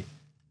actually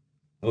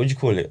what do you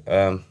call it?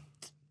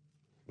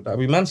 Would that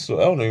be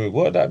manslaughter? I don't know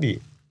what would that be.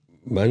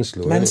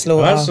 Manslaughter.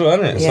 Manslaughter.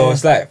 Manslaughter, isn't it? Yeah. So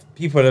it's like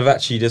people have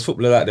actually there's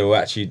footballers out there who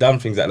actually done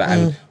things like that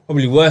and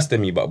probably worse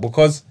than me, but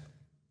because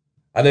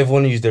I don't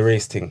want to use the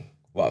race thing,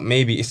 but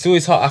maybe it's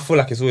always hard. I feel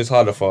like it's always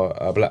harder for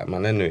a black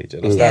man anyway. Do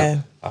you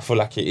understand? I feel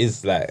like it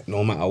is like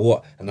no matter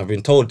what, and I've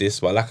been told this,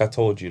 but like I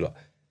told you, like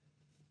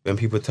when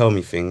people tell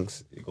me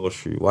things, it goes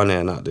through one ear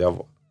and out the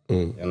other.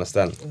 You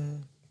understand?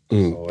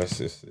 So it's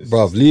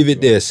Bruv, leave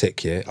it there a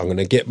sec, yeah? I'm going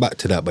to get back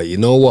to that, but you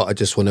know what I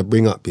just want to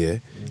bring up, yeah?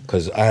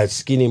 Because I had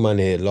Skinny Man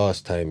here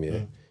last time, yeah?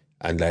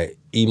 And like,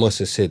 he must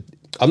have said,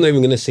 I'm not even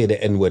going to say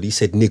the N-word, he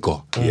said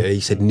nigger, yeah? He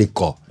said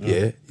nigger,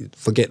 yeah?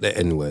 Forget the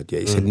N-word, yeah?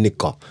 He said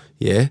nigger,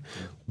 yeah?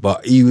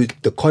 But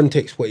the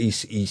context what he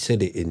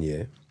said it in,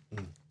 yeah?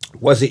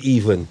 Was it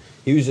even,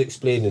 he was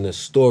explaining a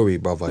story,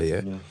 brother,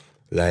 yeah?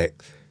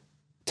 Like,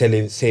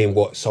 saying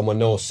what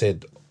someone else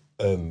said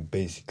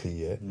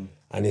basically, yeah.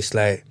 And it's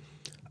like,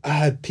 I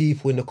had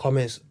people in the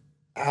comments,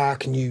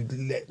 can you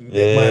let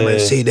my man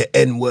say the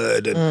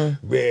N-word and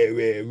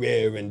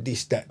rare and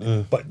this, that.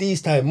 But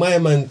this time, my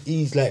man,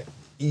 he's like,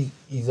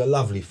 he's a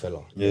lovely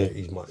fella. Yeah.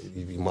 He's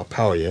my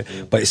pal, yeah.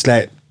 But it's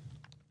like,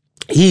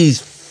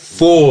 he's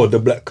for the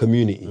black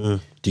community.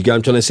 Do you get what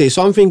I'm trying to say?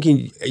 So I'm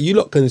thinking, you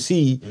lot can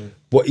see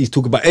what he's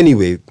talking about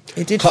anyway.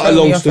 Cut a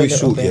long story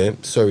short, yeah.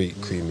 Sorry,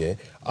 Cream, yeah.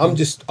 I'm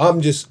just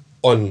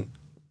on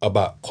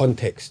about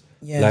context.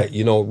 Yeah. Like,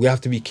 you know, we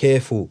have to be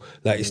careful.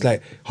 Like, it's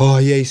like, oh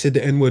yeah, he said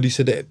the N-word, he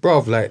said that.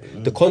 Bruv,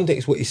 like, the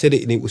context, what he said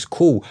it, and it was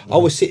cool. I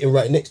was sitting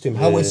right next to him.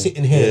 How we're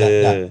sitting here like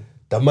that.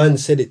 The man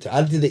said it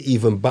I didn't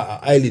even bat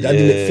an eyelid. I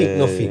didn't think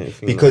nothing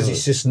because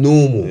it's just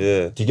normal.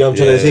 Yeah. Do you get what I'm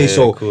trying to say?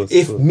 So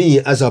if me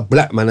as a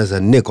black man, as a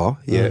nigger,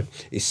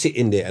 is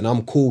sitting there and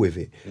I'm cool with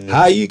it,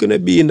 how are you going to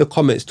be in the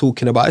comments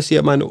talking about, I see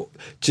a man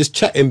just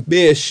chatting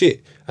bare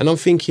shit and I'm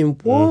thinking,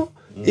 what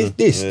is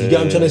this? Do you get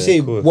what I'm trying to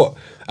say? What?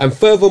 And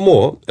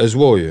furthermore, as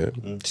well,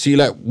 see,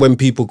 like when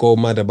people go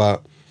mad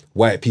about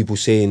white people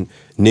saying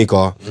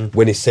nigger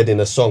when it's said in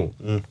a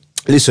song.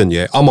 Listen,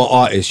 yeah, I'm an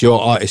artist, you're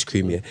an artist,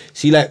 Cream, yeah.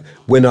 See, like,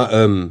 when I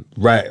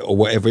write or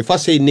whatever, if I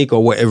say nigga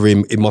or whatever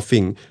in my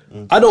thing,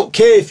 I don't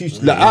care if you,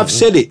 like, I've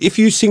said it. If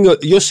you sing,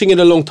 you're singing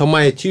along to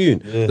my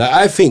tune. Like,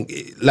 I think,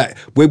 like,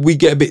 when we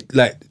get a bit,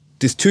 like,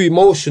 it's too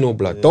emotional,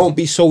 blood. Don't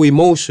be so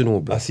emotional,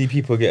 blood. I see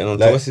people getting on,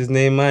 like, what's his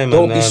name, man?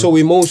 Don't be so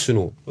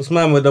emotional. What's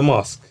man with the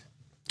mask?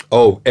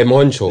 Oh, M.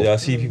 Honcho. Yeah, I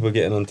see people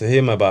getting onto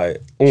him about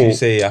it. You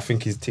say, I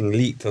think his thing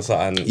leaked or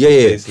something.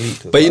 Yeah.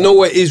 But you know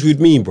what it is with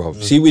me, bro?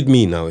 See, with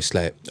me now, it's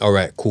like, all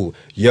right, cool.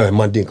 Yeah,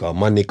 my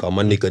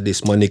nigga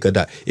this, my nigga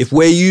that. If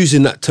we're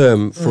using that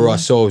term for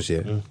ourselves,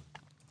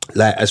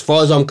 like, as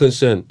far as I'm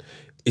concerned,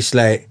 it's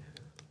like,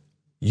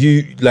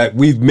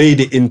 we've made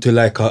it into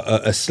like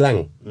a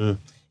slang.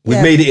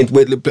 We've made it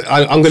into,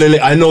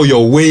 I know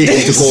you're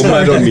waiting to go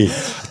mad on me.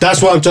 That's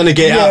what I'm trying to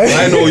get out.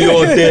 I know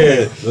you're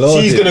there.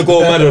 She's going to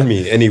go mad on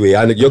me. Anyway,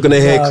 you're going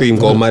to hear Cream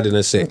go mad in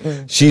a sec.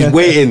 She's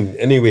waiting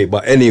anyway.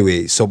 But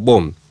anyway, so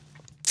boom.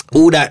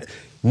 All that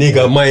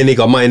nigga, my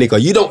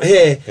nigga. You don't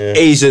hear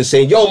Asians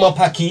saying, yo, my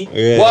packy.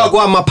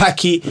 Wagwan, my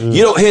packy.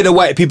 You don't hear the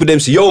white people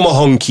them say, yo, my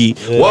honky.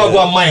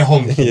 Wagwan, my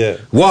honky.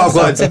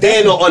 Wagwan.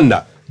 They're not on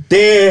that.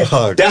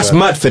 That's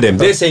mad for them.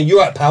 They're saying, you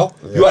right, pal?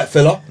 You right,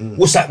 fella?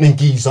 What's happening,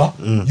 geezer?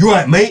 You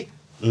right, mate?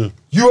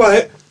 You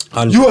right?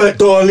 You right,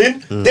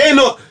 darling? They're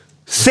not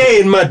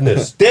saying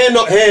madness. They're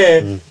not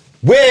here.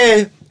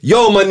 We're,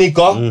 yo, my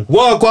nigga,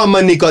 wagwan,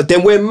 my nigga.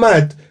 Then we're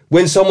mad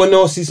when someone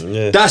else is.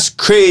 That's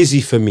crazy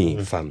for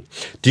me, fam.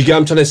 Do you get what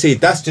I'm trying to say?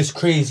 That's just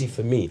crazy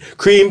for me.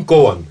 Cream,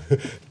 go on.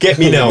 Get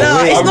me now.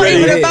 No, it's not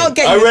even about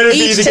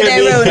getting each to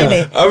their own,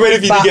 innit? I'm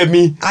ready for you to get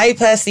me. I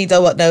personally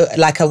don't want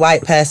like a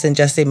white person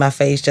just in my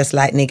face, just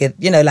like nigga,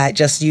 you know, like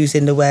just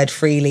using the word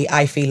freely.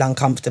 I feel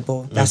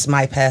uncomfortable. That's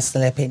my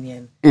personal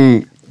opinion.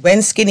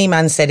 When Skinny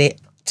Man said it,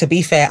 to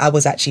be fair, I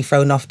was actually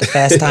thrown off the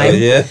first time.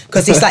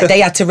 Because it's like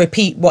they had to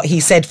repeat what he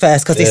said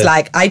first. Because it's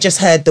like, I just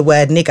heard the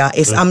word nigger.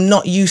 I'm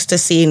not used to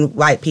seeing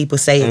white people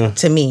say it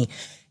to me.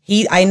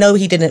 I know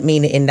he didn't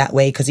mean it in that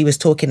way because he was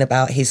talking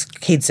about his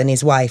kids and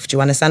his wife. Do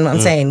you understand what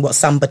I'm saying? What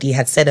somebody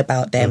had said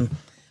about them.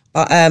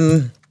 But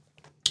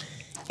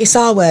it's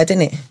our word,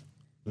 innit?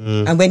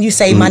 And when you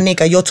say my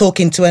nigga, you're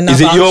talking to another.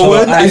 Is it your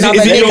word? Is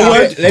it your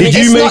word? Did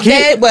you make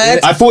it? Word.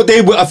 I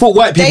thought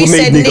white people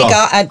made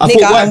nigga.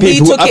 And we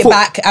took it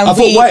back and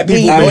we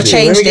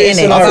changed it,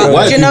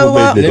 innit? Do you know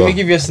what? Let me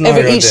give you a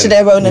scenario. Each to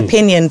their own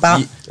opinion,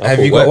 but have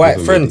you got white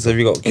friends? Have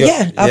you got?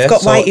 Yeah, I've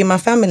got white in my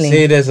family.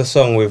 Say there's a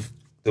song with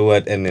the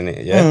word N in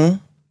it, yeah.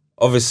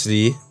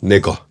 Obviously,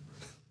 nigga.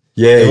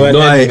 Yeah, no,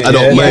 I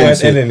don't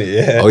mind.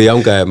 Oh yeah,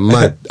 I'm going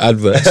mad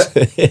adverts.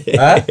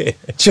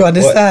 Do you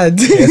understand?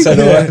 So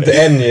the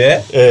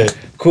N,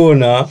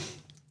 corner,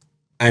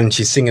 and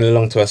she's singing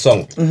along to a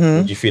song.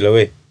 Would you feel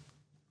away,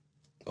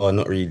 or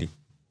not really?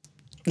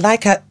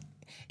 Like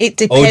it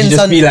depends. Or would you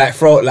just be like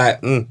throw it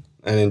like and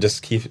then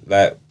just keep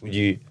like? Would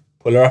you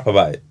pull her up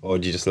about it, or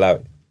would you just allow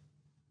it?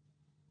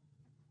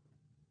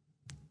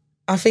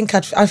 I think I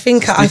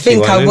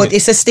would.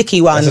 It's a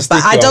sticky one,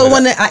 but I don't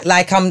want to act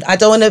like I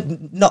don't want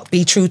to not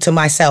be true to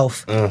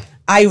myself.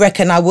 I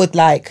reckon I would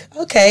like.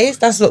 Okay,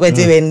 that's what we're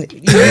doing. You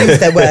use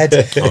the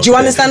word. Do you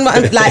understand what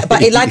I'm like?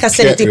 But like I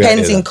said, it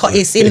depends.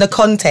 It's in the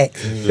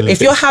context. If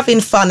you're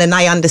having fun and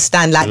I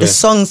understand, like the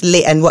song's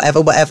lit and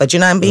whatever. Do you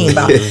know what I mean?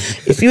 But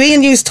if you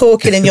and you's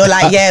talking and you're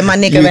like, yeah, my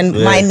nigga and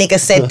my nigga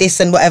said this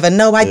and whatever.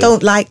 No, I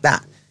don't like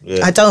that.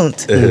 I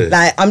don't.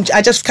 Like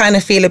I just kind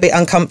of feel a bit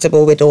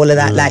uncomfortable with all of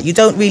that. Like you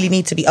don't really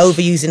need to be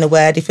overusing a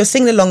word. If you're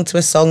singing along to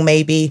a song,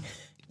 maybe,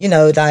 you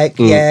know, like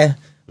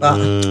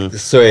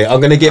Sorry,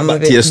 I'm gonna get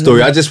back to your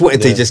story. I just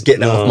wanted to just get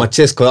that off my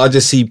chest because I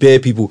just see bare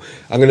people.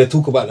 I'm gonna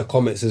talk about the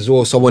comments as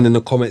well. Someone in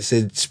the comments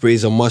said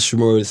sprays a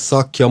mushroom or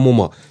suck your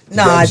mama.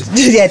 Nah,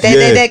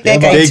 they're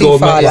going too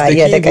far. Like,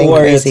 they're going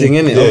crazy. Thing,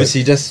 innit?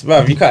 Obviously, just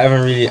bruv, you can't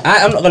even really.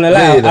 I'm not gonna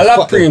lie. I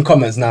love preying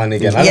comments now and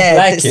again.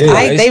 I just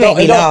like it. They make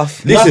me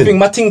laugh. Listen,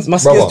 my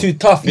skill's too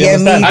tough. You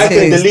understand? I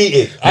can delete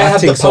it. I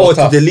have the power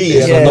to delete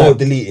it. I don't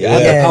delete it. I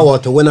have the power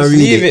to when I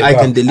read it, I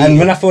can delete it. And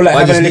when I feel like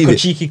having a little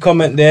cheeky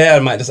comment there, I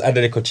might just add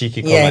a little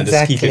cheeky comment.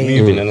 Just keep it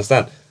moving.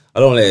 Understand? I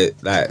don't let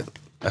it like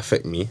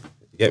affect me.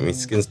 You get me?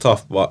 Skin's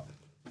tough, but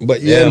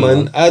yeah,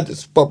 man.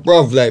 But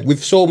bruv, like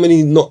with so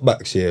many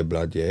knockbacks here,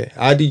 blood. Yeah,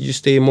 how did you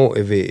stay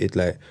motivated?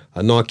 Like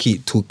I know I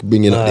keep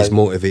bringing up this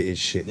motivated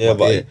shit. Yeah,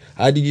 but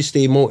how did you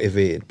stay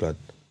motivated, blood?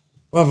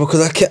 Well,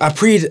 because I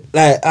prayed,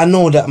 like I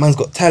know that man's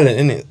got talent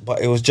in it,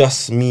 but it was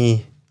just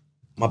me,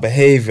 my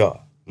behavior,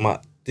 my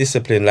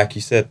discipline. Like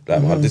you said,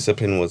 like my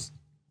discipline was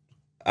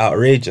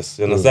outrageous.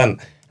 You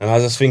understand? And I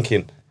was just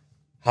thinking,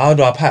 how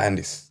do I pattern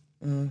this?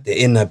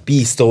 The inner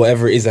beast or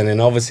whatever it is. And then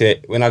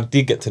obviously when I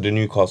did get to the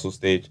Newcastle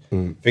stage,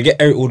 forget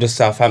all the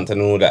Southampton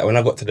and all that, when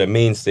I got to the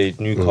main stage,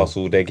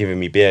 Newcastle, they're giving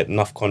me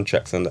enough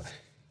contracts, and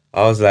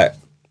I was like,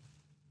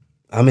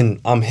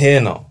 I'm here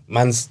now.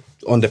 Man's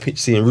on the pitch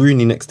seeing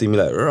Rooney next to me,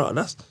 like, right,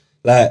 that's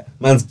like,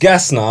 man's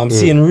gas now. I'm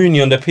seeing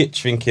Rooney on the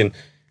pitch thinking,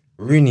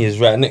 Rooney is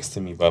right next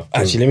to me, bruv.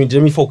 Actually,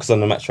 let me focus on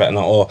the match right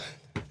now. Or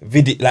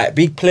like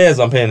big players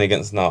I'm playing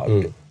against now.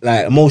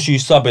 Like most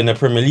used sub in the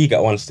Premier League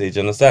at one stage,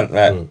 you understand?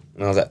 Like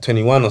when I was at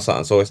 21 or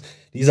something. So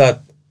these are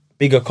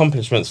big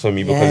accomplishments for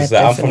me because it's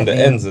like, I'm from the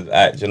ends of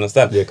that, do you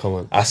understand? Yeah, come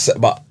on.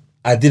 But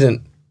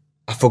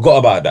I forgot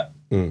about that.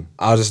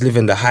 I was just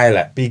living the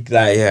highlight, big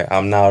like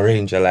I'm now a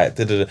Ranger, like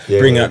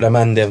bringing up the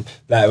man them,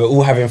 like we're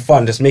all having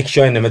fun, just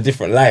showing them a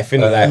different life,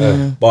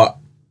 innit? But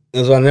it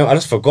was one of them, I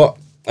just forgot.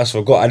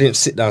 I didn't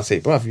sit down and say,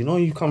 bruv,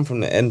 you come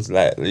from the ends,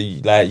 like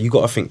you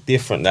got to think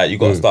different, like you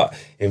got to start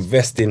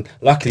investing.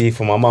 Luckily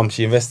for my mum,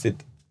 she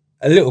invested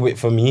a little bit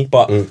for me,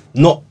 but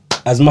not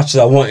as much as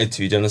I wanted to,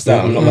 do you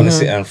understand? I'm not going to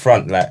sit in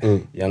front, like,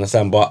 you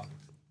understand? But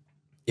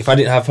if I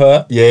didn't have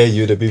her,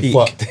 you'd have been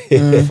fucked.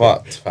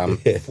 Fucked, fam.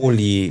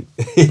 Fully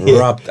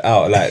rubbed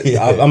out, like,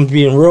 I'm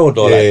being real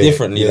though, like,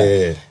 differently,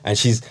 like, and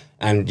she's,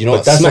 and you know,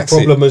 but that's a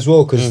problem as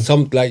well, because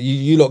some, like,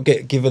 you lot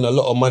get given a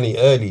lot of money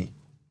early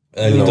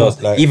does.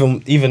 Like,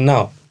 even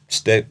now,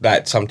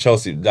 like some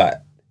Chelsea, like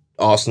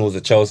Arsenal's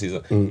or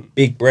Chelsea's,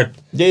 big bread.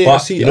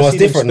 But you know what's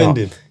different now?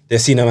 They've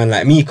seen a man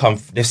like me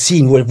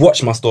we've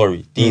watched my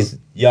story. These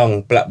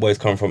young black boys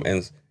come from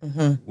ends,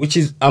 which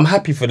is, I'm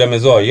happy for them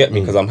as well. You get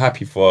me? Because I'm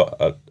happy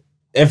for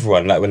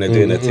everyone. Like when they're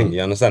doing their thing, you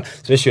understand?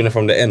 Especially when they're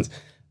from the ends.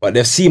 But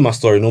they've seen my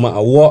story. No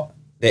matter what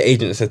their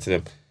agent said to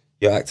them,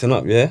 "You're acting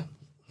up, yeah?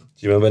 Do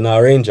you remember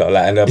now Ranger?"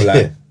 Like, and they'll be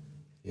like,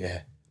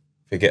 "Yeah.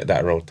 Forget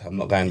that road. I'm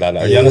not going down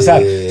that road." You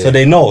understand? Yeah. So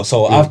they know.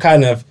 So I've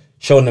kind of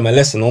shown them a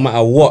lesson. No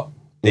matter what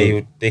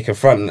they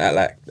confront and act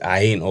like I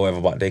ain't or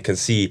whatever, but they can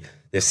see,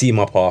 they see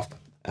my path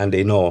and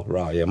they know,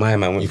 right, yeah, my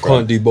man went. You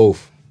can't do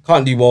both.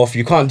 Can't do both.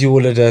 You can't do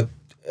all of the,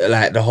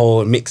 like, the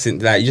whole mixing.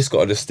 Like, you just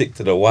got to just stick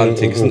to the one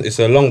thing. It's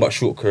a long but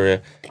short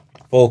career.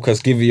 Focus,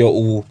 give it your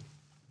all.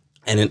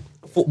 And then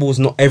football's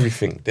not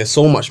everything. There's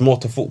so much more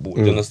to football.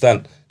 Do you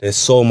understand? There's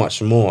so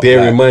much more.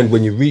 Bear in mind,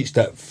 when you reach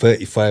that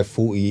 35,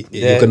 40,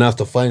 you're going to have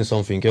to find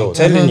something else.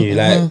 I'm telling you,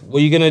 like, what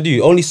are you going to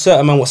do? Only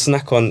certain man will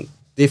snack on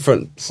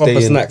different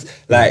proper snacks.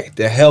 Like,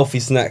 the healthy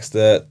snacks,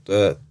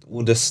 the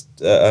all this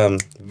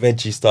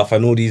veggie stuff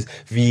and all these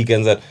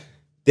vegans. And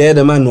they're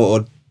the man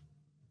what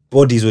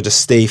bodies would just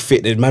stay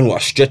fit. The man what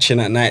are stretching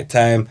at night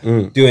time,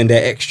 doing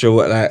their extra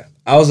work. Like,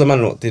 I was a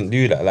man what didn't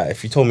do that. Like,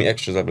 if you told me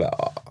extras, I'd be like,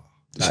 oh,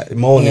 like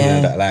moaning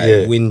and that, like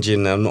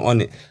whinging. I'm not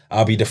on it.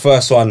 I'll be the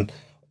first one,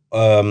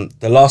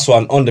 the last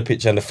one on the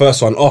pitch and the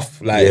first one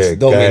off. Like, it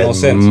don't make no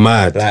sense.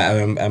 Mad.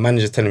 Like, a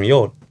manager's telling me,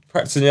 yo,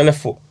 practicing your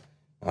left foot.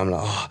 I'm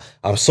like,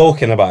 I'm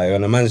soaking about it,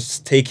 and the man's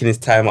just taking his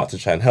time out to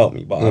try and help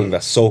me, but I'm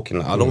just soaking.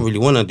 Like, I don't really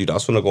want to do that. I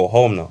just want to go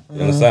home now.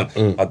 You understand?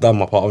 I've done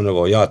my part. I want to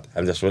go yard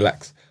and just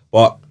relax.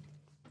 But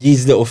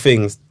these little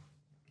things,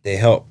 they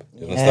help.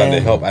 You understand? They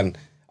help, and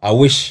I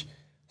wish,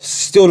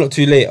 still not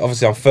too late.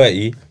 Obviously, I'm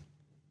 30.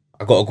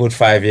 I got a good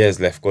 5 years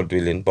left, God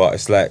willing. But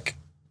it's like,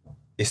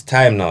 it's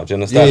time now. Do you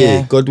understand?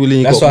 Yeah. God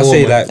willing. That's what I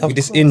say. Like, with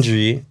this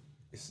injury,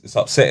 it's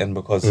upsetting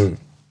because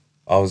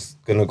I was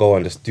gonna go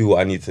and just do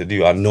what I need to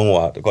do. I know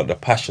I got the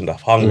passion, the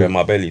hunger in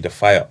my belly, the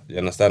fire. You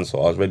understand? So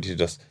I was ready to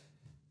just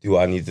do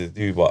what I need to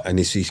do. But and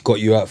he's got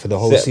you out for the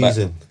whole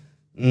season.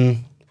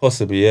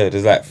 Possibly, yeah.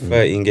 There's like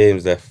 13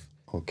 games left.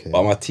 Okay.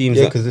 But my team's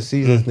because the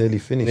season's nearly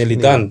finished. Nearly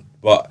done.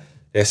 But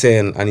they're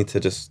saying I need to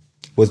just.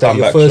 Was that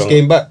your first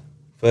game back?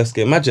 First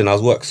game. Imagine I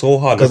was worked so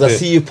hard. Because I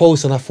see you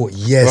post and I thought,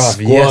 yes,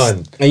 bruv, yes.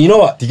 On. And you know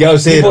what?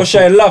 People are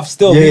showing love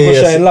still. People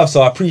showing love.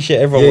 So I appreciate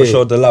everyone who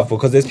showed the love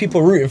because there's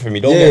people rooting for me.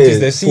 Don't get this.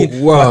 They've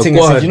seen my thing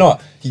and said, you know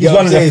what? He's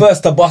one of the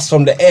first to bust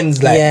from the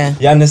ends. Like,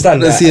 you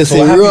understand? I see, I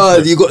say,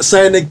 Rod, you got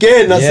signed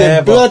again. I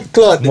said, blood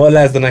clot. More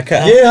lies than I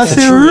can. Yeah, I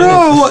said,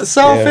 Rod, what,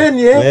 South End,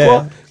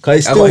 yeah. I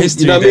got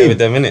history there with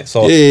them, innit?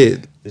 So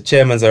the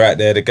chairmans are right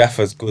there. The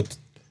gaffer's good.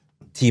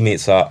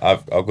 Teammates are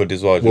good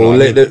as well. Well,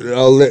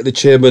 I'll let the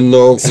chairman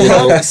know.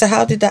 So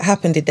how did that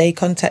happen? Did they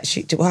contact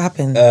you? What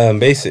happened?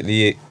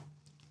 Basically,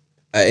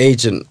 an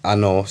agent I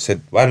know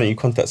said, "Why don't you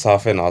contact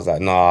Southend?" I was like,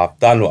 "Nah, I've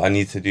done what I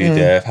need to do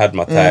there. I've had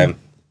my time.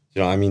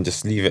 You know what I mean?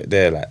 Just leave it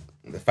there. Like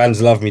the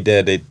fans love me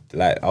there. They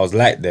like I was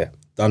liked there.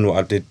 Done what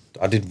I did.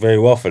 I did very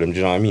well for them. Do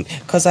you know what I mean?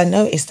 Because I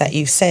noticed that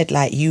you said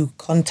like you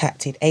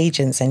contacted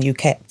agents and you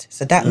kept.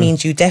 So that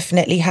means you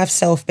definitely have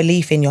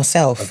self-belief in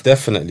yourself.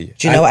 Definitely.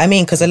 Do you know what I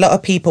mean? Because a lot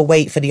of people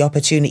wait for the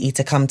opportunity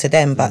to come to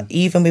them. But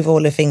even with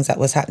all the things that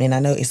was happening, I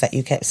noticed that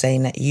you kept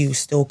saying that you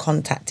still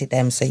contacted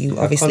them. So you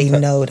obviously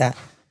know that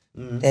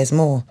there's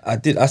more. I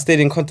did. I stayed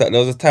in contact. There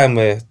was a time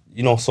where,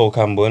 you know, Sol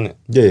Campbell, innit?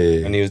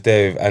 Yeah. And he was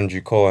there with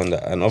Andrew Cole and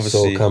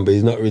obviously... Sol Campbell,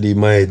 he's not really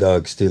my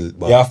dog still.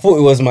 But yeah, I thought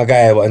he was my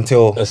guy, but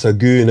until... That's a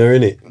gooner,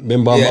 innit?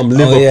 Remember, I'm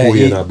Liverpool,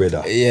 you know,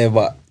 brother. Yeah,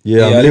 but...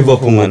 Yeah, I'm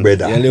Liverpool, man.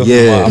 Brother.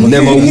 Yeah, I'm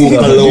never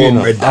walk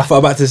alone, brother. I thought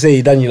about to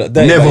say, Daniel, like,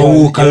 never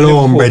walk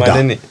alone,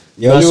 brother.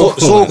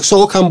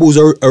 Sol Campbell's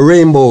a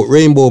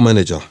rainbow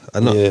manager. I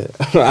know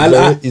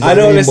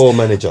rainbow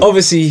manager.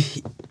 Obviously,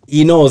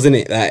 he knows,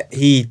 innit? Like,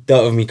 he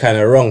dealt with me kind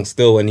of wrong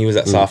still when he was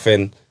at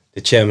Southend. The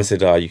chairman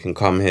said, you can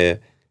come here,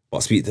 but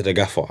speak to the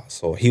gaffer.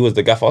 So he was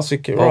the gaffer. I was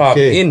thinking, right,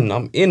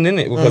 I'm in,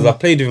 innit? Because I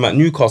played with him at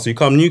Newcastle. You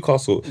come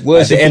Newcastle.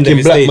 Where's the end of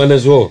his black man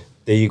as well?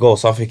 There you go.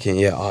 So I'm thinking,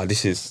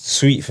 this is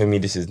sweet for me.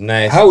 This is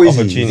nice. How is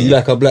he? Is he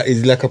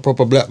like a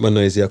proper black man,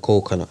 or is he a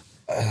coconut?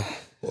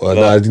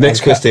 The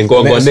next question. Go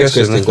on. Next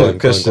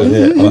question.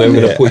 Yeah. I'm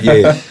gonna put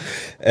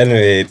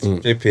Anyway,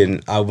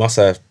 flipping. I must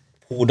have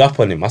pulled up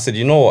on him. I said,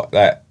 you know what?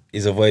 Like,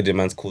 he's avoiding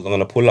man's calls. I'm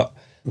gonna pull up.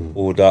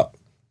 Pulled up.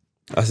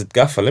 I said,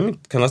 Gaffer,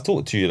 can I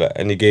talk to you? Like,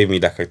 and he gave me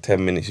like a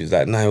 10 minutes. He was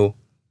like, no,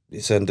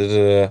 listen,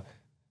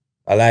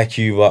 I like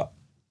you, but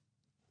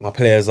my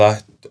players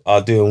are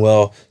doing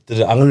well.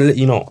 I'm gonna let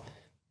you know.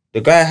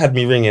 The guy had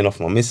me ringing off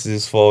my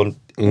missus' phone,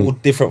 all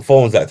different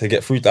phones like to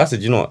get through. I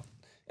said, you know what?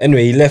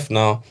 Anyway, he left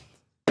now.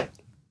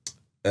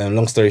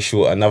 Long story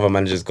short, another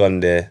manager's gone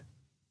there,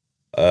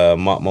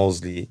 Mark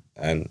Mosley,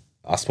 and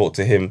I spoke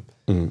to him.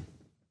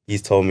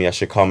 He's told me I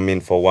should come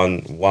in for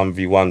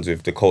 1v1s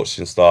with the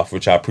coaching staff,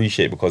 which I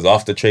appreciate because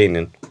after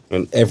training,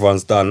 when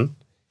everyone's done,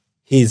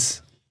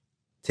 he's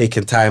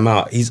taken time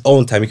out, his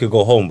own time. He could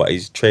go home, but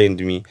he's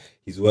trained me.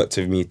 He's worked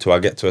with me till I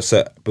get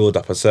to build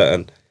up a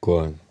certain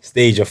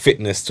stage of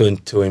fitness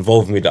to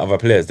involve me with the other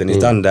players. Then he's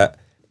done that,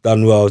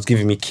 done well. He's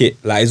giving me kit.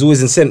 Like, there's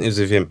always incentives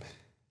with him,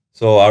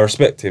 so I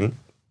respect him.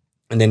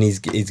 And then he's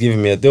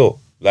giving me a deal.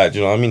 Like, do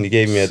you know what I mean? He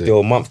gave me a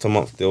deal,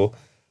 month-to-month deal,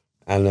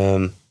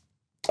 and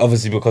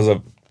obviously because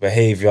of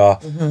behaviour,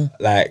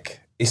 like,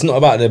 it's not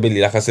about the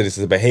ability. Like I said, it's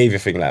a behaviour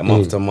thing, like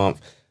month to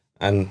month.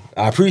 And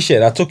I appreciate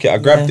it. I took it, I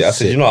grabbed it. I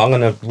said, you know what, I'm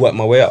going to work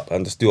my way up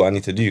and just do what I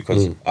need to do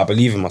because I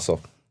believe in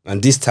myself.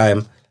 And this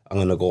time, I'm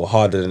going to go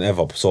harder than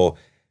ever. So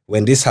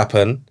when this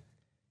happened,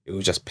 it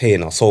was just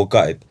pain. I was so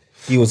gutted.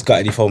 He was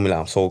gutted. He told me, like,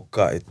 I'm so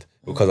gutted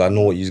because I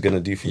know what he's going to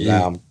do for me.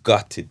 Like, I'm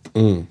gutted.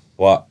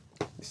 But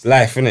it's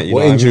life, innit? You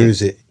what know injury what I mean?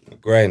 is it?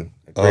 Grain.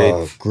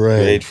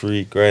 Grade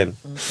 3 grain.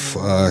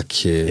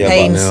 Fuck it. Yeah,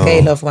 pain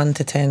scale of 1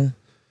 to 10.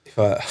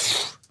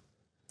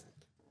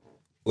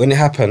 When it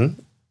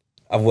happened,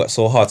 I've worked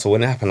so hard. So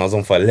when it happened, I was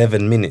on for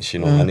 11 minutes, you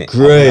know, and it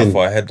Grain.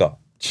 for a head up.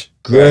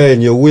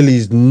 Grain, your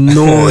willy's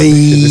noise.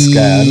 This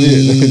guy, I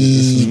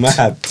knew it.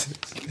 Mad.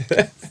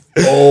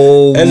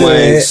 Oh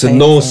anyway, so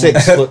no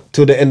sex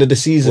till the end of the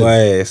season. Why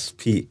it's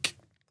peak.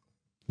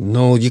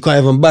 No, you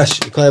can't even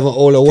bash. You can't even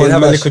all at one. You can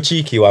have bash. a little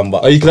cheeky one,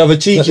 but you can have a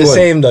cheeky not the one.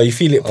 same though. You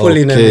feel it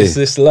pulling and it's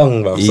this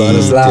long, bro. So I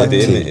just allowed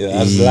it, innit?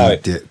 I just allow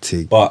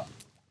it. But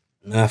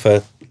man, I have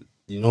a,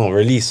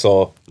 release.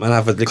 So man, I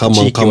have a little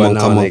cheeky one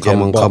now and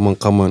again.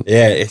 Come on.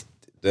 Yeah,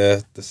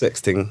 the sex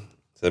thing,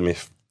 to me,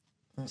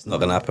 it's not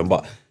gonna happen.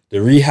 But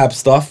the rehab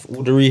stuff,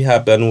 all the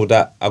rehab and all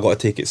that, I gotta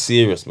take it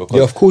serious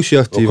because of course you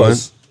have to, man.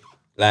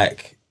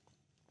 Like,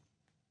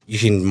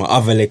 my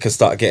other leg can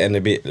start getting a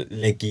bit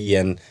leggy,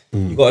 and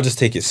you gotta just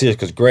take it serious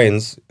because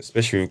grains,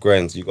 especially with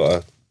grains, you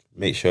gotta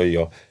make sure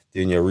you're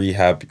doing your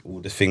rehab,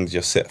 all the things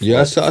you're set for.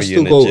 Yeah, I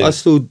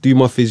still do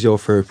my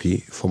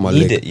physiotherapy for my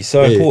leg. It's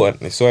so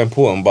important. It's so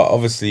important. But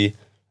obviously,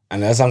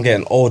 and as I'm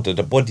getting older,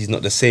 the body's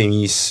not the same.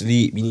 You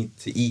sleep, you need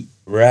to eat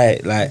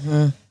right. Like,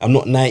 I'm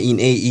not 19,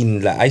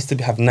 18. Like, I used to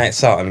have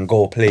nights out and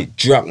go play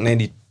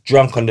nearly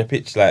drunk on the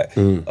pitch, like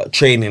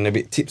training a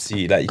bit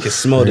tipsy. Like, you can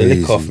smell the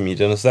liquor off me.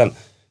 Do you understand?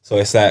 So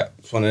it's like,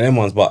 it's one of them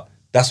ones. But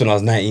that's when I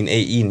was 19,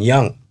 18,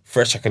 young,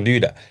 fresh. I can do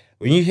that.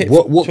 When you hit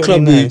what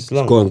club?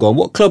 Go on.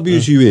 What club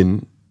was you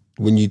in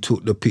when you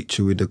took the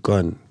picture with the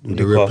gun, with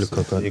the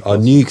replica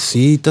gun?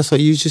 See, that's what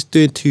you was just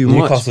doing too much.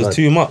 Newcastle was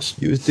too much.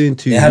 You was doing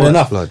too much. They had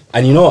enough. Blood.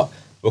 And you know what?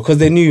 Because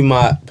they knew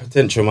my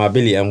potential, my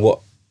ability, and what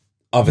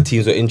other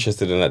teams were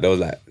interested in, that they was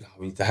like,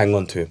 we need to hang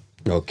on to him.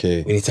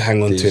 Okay. We need to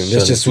hang on to him.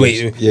 Let's just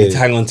wait. We need to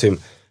hang on to him.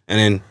 And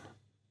then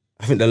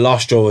I think the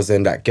last straw was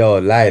then that girl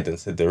lied and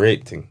said the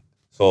rape thing.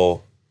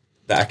 So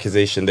the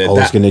accusation there. I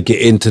was gonna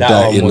get into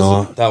that,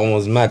 That one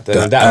was mad.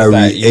 That was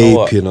like,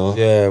 ape, you know.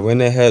 Yeah, when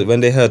they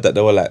heard that,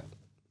 they were like,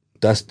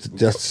 That's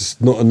just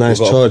not a nice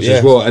charge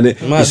as well, and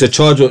it's a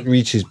charge that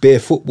reaches bare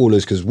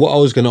footballers. Because what I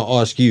was gonna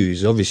ask you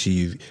is,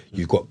 obviously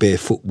you've got bare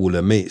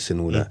footballer mates and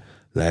all that.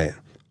 Like,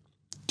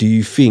 do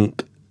you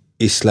think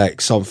it's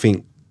like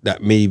something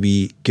that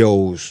maybe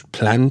girls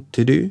plan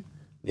to do?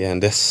 Yeah,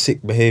 and that's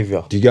sick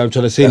behaviour. Do you get what I'm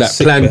trying to say? Like,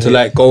 plan to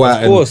like go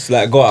out, of course, and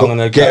like go out. I'm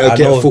gonna get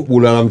a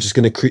footballer, and I'm just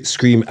gonna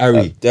scream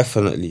Harry.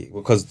 Definitely,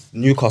 because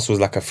Newcastle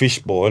is like a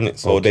fishbowl, isn't it?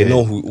 So they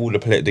know who all the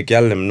players. The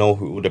gal them know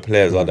who all the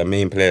players are. The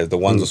main players, the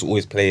ones that's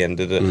always playing.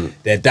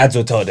 Their dads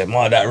will tell them,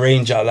 "Oh, that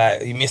Ranger,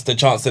 like he missed a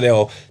chance today,"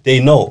 or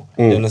they know.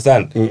 You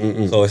understand?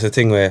 So it's a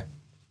thing where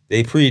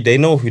they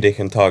know who they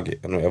can target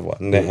and whatever.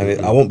 And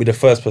I won't be the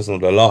first person or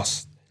the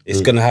last.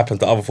 It's gonna happen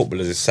to other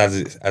footballers. As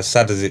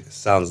sad as it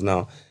sounds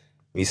now,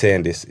 me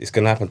saying this, it's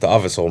gonna happen to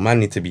others. So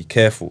man need to be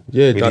careful.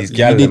 Yeah, with these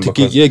you need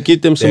to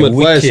give them some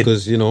advice,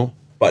 because you know.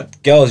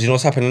 But girls, you know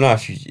what's happening now?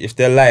 If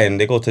they're lying,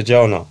 they go to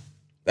jail now.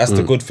 That's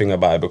the good thing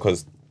about it,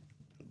 because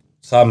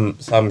some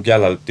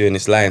gal are doing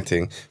this lying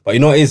thing. But you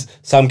know what it is?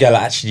 Some gal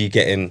are actually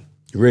getting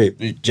raped.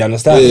 Do you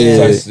understand?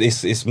 Yeah. So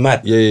it's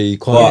mad. Yeah, you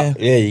can't.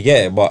 But, you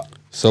get it. But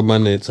some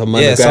man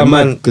going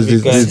mad, because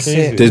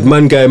there's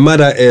man going mad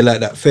out here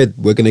like that Fed.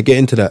 We're gonna get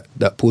into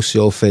that pussy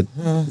old Fed.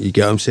 You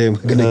get what I'm saying?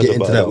 We're gonna get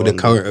into that with the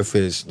current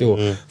affairs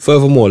still.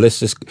 Furthermore, let's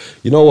just,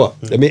 you know what?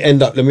 Let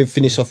me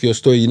finish off your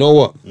story. You know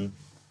what?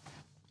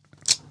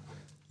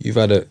 You've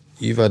had a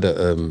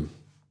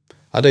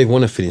I don't even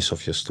want to finish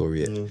off your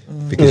story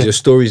yet, because your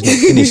story's not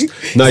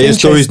finished. No, your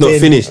story's not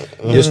finished.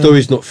 Your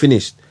story's not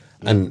finished,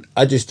 and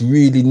I just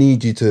really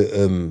need you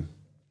to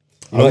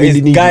I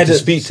really need you to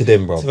speak to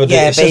them, bro.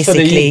 Yeah,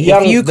 basically,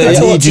 if you could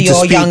talk to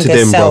your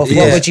younger self,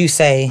 what would you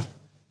say?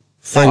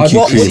 Thank you,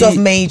 what would have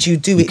made you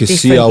do it differently? You can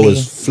see I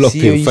was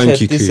flopping.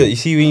 Thank you, Cream. You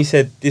see when you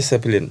said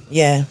discipline?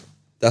 Yeah.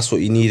 That's what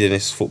you need in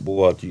this football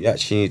world. You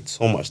actually need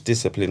so much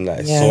discipline. Like,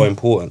 it's so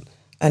important.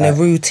 And a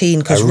routine,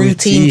 because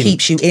routine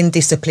keeps you in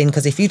discipline.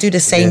 Because if you do the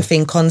same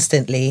thing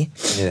constantly,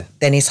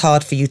 then it's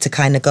hard for you to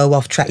kind of go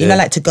off track. You know,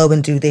 like to go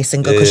and do this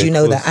and go, because you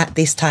know that at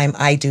this time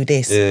I do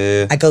this.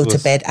 I go to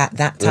bed at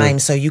that time,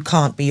 so you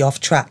can't be off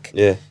track.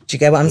 Yeah. Do you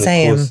get what I'm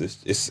saying?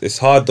 It's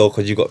hard though,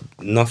 because you got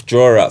enough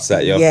draw outs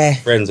that your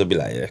friends will be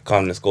like,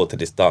 come, let's go to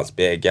this dance,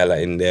 be a gala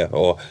in there,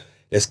 or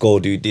let's go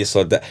do this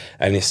or that.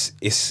 And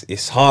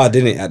it's hard,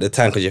 isn't it, at the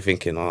time, because you're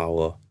thinking,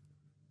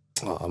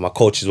 my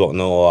coaches won't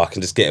know, or I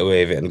can just get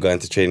away with it and go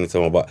into training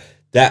tomorrow. But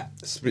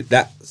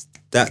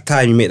that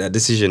time you make that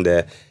decision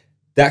there,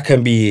 that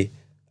can be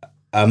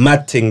a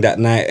mad thing that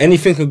night.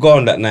 Anything could go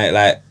on that night.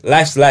 Like,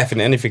 life's life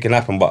and anything can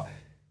happen, but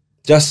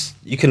just,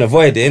 you can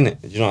avoid it,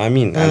 innit? Do you know what I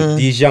mean? And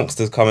these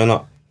youngsters coming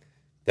up,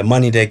 the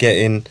money they're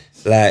getting,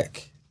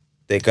 like,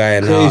 they're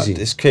going out.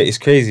 It's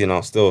crazy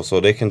now still. So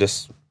they can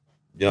just,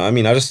 you know what I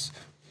mean? I just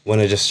want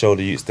to just show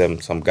the youths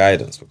them some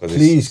guidance, because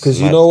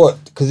because you know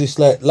what? Because it's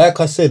like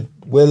I said,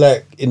 we're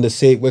like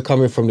we're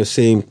coming from the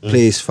same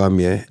place, fam,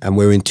 yeah, and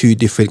we're in two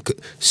different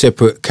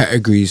separate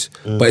categories.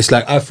 But it's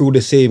like I feel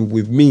the same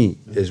with me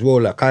as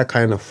well. Like, I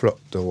kind of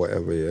flopped or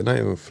whatever, yeah, not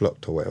even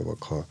flopped or whatever.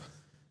 Car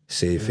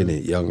safe in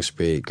it, young,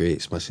 spray,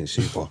 great, smashing,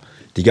 super.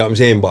 Do you get what I'm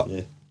saying? But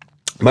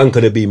man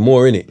could have been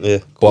more in it. Yeah,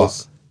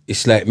 but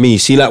it's like me.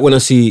 See, like when I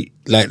see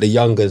like the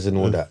youngers and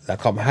all that,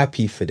 like I'm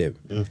happy for them,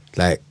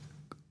 like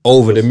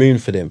over the moon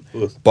for them.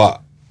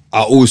 But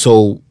I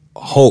also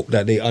hope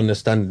that they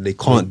understand that they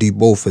can't do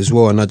both as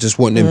well, and I just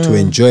want them to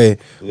enjoy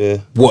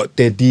what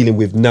they're dealing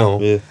with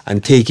now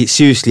and take it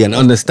seriously and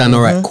understand.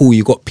 All right, cool,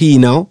 you got P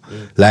now,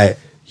 like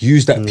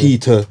use that P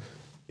to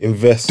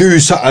invest, do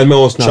something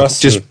else now.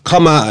 Just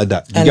come out of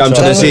that. You and get what I'm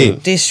trying to say?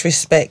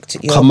 Disrespect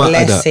your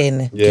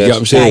blessing. You get what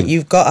I'm saying? Like,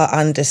 you've got to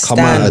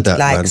understand. That,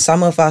 like, man.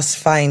 Some of us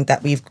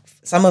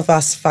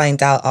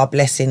find out our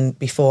blessing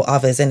before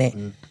others,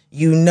 innit?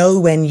 You know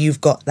when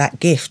you've got that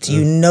gift.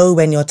 You know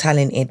when you're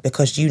talented,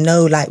 because you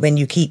know, like, when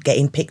you keep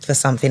getting picked for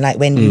something, like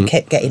when you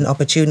kept getting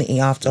opportunity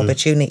after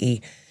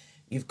opportunity.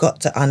 You've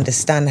got to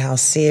understand how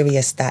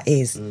serious that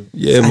is.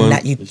 Yeah, and man.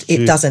 that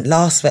it doesn't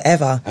last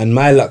forever. And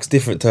my luck's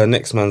different to the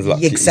next man's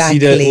luck. Exactly.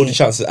 You see all the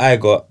chances I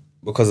got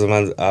because of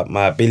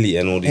my ability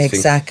and all these things.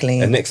 Exactly.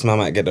 The next man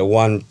might get the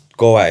one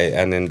go at it,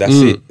 and then that's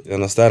it. You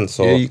understand?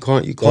 So yeah, you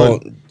can't.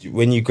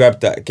 When you grab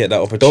that, get that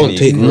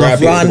opportunity,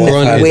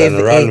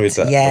 run with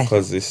that. Yeah.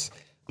 Because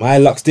my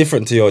luck's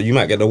different to yours. You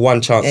might get the one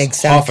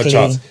chance, half a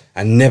chance,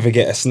 and never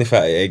get a sniff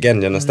at it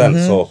again. You understand?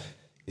 So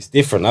it's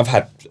different.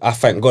 I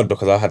thank God,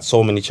 because I've had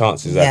so many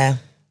chances that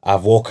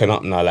I've woken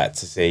up now, like,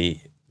 to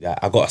say,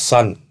 I got a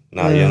son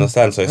now. You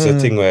understand? So it's a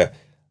thing where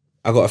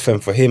I got to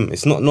fend for him.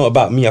 It's not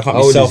about me. I can't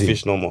be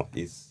selfish no more.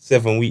 He's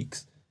 7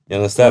 weeks. You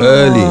understand?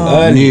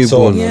 Early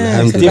newborn. So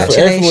it's different.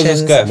 Everything was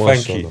just going,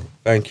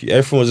 thank you.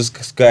 Everything was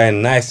just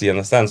going nicely. You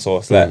understand? So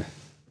it's like,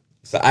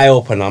 it's an eye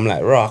opener. I'm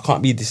like, I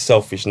can't be this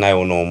selfish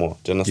now no more.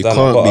 Do you understand?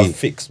 I've got to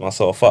fix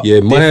myself up.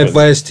 Yeah, my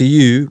advice to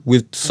you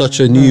with such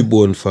a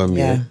newborn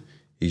family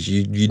is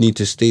you need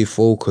to stay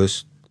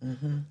focused,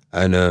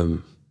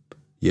 and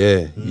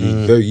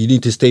you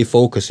need to stay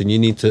focused, and you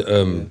need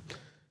to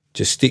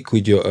just stick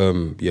with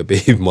your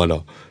baby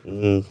mother.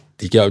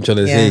 Do you get what I'm trying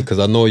to say? Because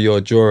I know you're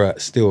a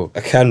Jorat still. I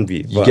can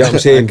be. You get what I'm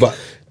saying? But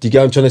do you get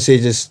what I'm trying to say?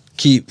 Just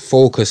keep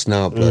focused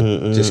now,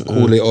 blood. Just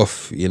cool it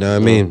off. You know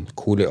what I mean?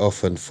 Cool it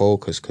off and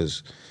focus,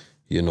 because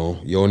you know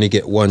you only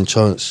get one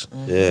chance.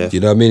 Yeah. Do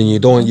you know what I mean? And you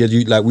don't.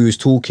 You like we was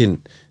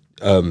talking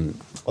on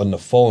the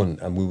phone,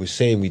 and we were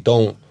saying we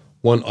don't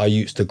want our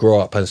youths to grow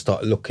up and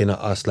start looking at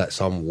us like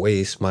some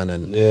waste, man.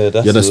 And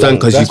that's you understand?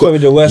 Because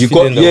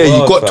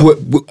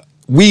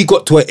we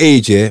got to an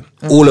age,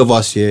 all of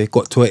us,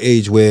 got to an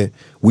age where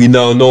we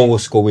now know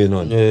what's going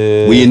on.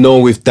 We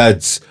know if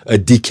dad's a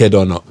dickhead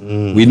or not.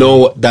 We know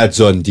what dad's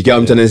on. Do you get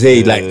what I'm trying to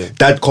say? Like,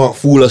 dad can't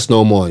fool us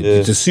no more.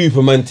 The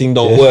Superman thing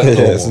don't work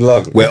no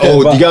more. We're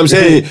old. Do you get what I'm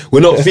saying?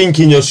 We're not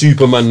thinking you're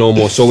Superman no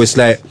more. So it's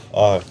like,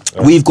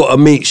 we've got to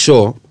make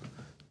sure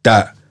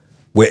that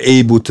we're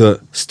able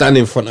to stand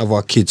in front of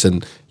our kids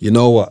and, you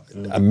know what,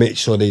 and make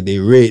sure they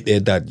rate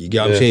their dad. You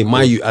get what I'm saying?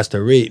 My youth has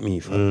to rate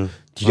me, fam.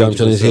 Do you get what I'm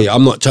trying to say?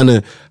 I'm not trying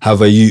to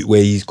have a youth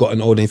where he's got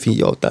an old and think,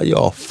 yo, dad, you're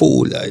a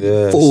fool, like,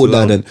 fool,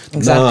 dad.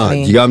 And nah, do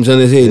you get what I'm trying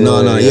to say?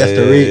 No, he has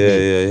to rate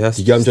me.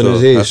 Do you get what I'm trying to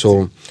say?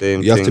 So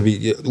you have to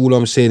be, all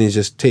I'm saying is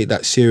just take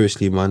that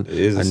seriously, man.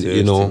 And,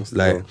 you know,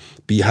 like,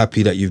 be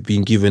happy that you've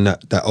been given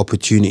that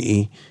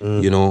opportunity,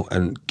 you know,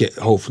 and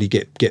hopefully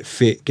get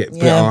fit, get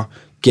better.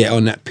 Get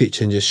on that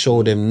pitch and just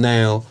show them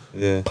now.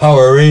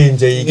 Power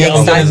Ranger, you get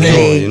what I'm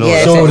saying?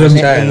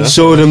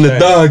 Show them the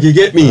dog, you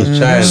get me?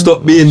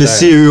 Stop being the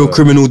serial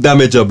criminal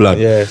damager,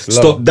 blood.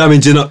 Stop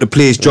damaging up the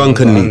place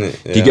drunkenly.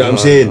 Do you get what I'm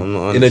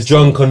saying? In a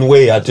drunken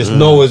way. I just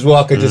know as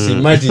well. I can just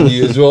imagine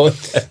you as well.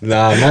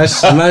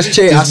 Man's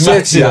changed. I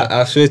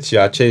swear to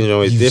you, I changed my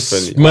ways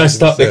differently.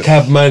 Smashed up the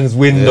cabman's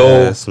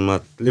window. Yes,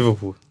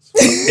 Liverpool.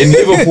 In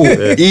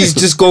Liverpool. He's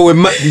just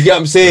going mad. You get what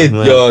I'm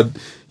saying?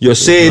 You're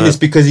saying this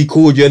because he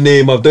called your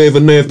name. I don't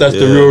even know if that's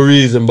the real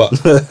reason, but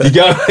you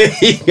get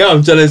what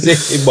I'm trying to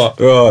say. But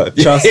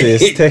trust me,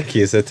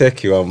 it's a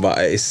techie one, but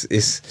it's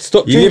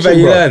stop you drinking, live and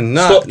you bro. learn.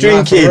 Stop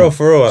drinking.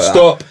 For real.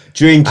 Stop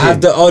drinking. I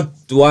have the odd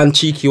one,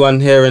 cheeky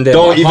one here and there.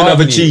 Don't even have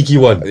a cheeky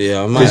one.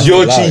 Because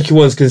your cheeky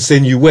ones can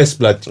send you west,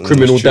 blood.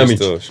 Criminal damage.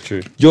 It's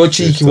true. Your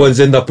cheeky ones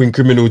end up in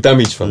criminal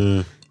damage,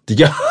 fam. Do you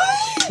get?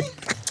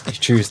 It's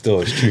true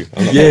still, it's true.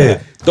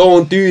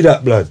 Don't do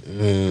that, blood.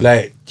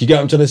 Like, do you get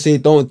what I'm trying to say?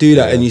 Don't do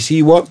that. And you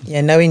see what?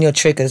 Yeah, knowing your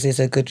triggers is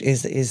good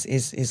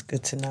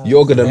to know.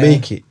 You're gonna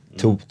make it.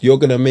 You're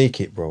gonna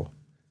make it, bro.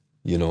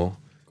 You know?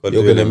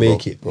 You're gonna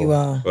make it, bro. You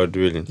are. God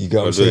willing. You get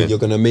what I'm saying? You're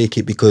gonna make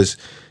it because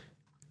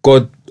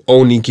God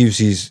only gives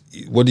his,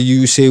 what do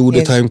you say all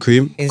the time,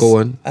 Cream? Go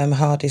on.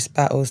 Hardest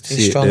battles to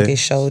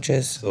strongest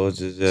soldiers.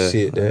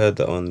 See it there. I heard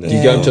that one there. Do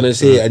you get what I'm trying to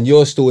say? And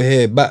you're still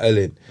here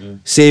battling.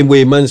 Same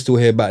way man's still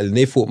here battling.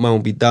 They thought man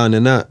would be down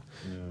and that.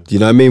 Do you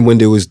know what I mean? When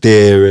they was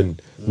there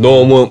and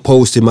no one weren't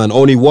posting, man.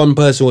 Only one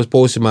person was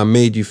posting, man,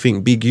 made you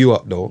think big you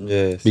up though.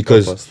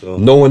 Because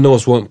no one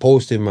else weren't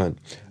posting, man.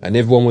 And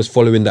everyone was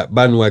following that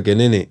bandwagon,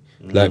 innit?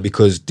 Like,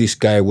 because this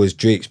guy was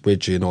Drake's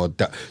bridging or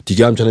that. Do you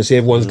get what I'm trying to say?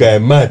 Everyone's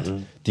going mad.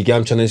 Do you get what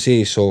I'm trying to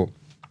say? So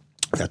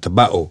you have to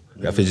battle.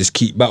 You have to just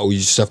keep battle. You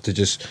just have to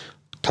just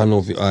turn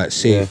off your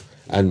safe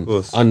and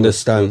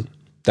understand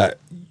that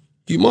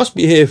you must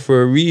be here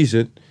for a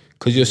reason,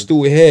 because you're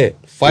still here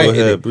fighting,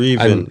 here,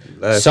 breathing,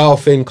 and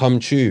Southend come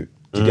true.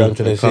 Do you get what I'm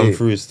trying to say? Come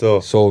through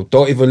still. So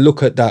don't even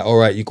look at that. All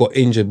right, you got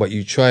injured, but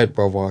you tried,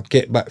 brother.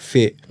 Get back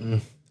fit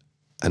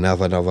and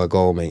have another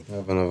goal, mate.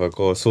 Have another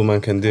goal. That's all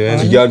man can do.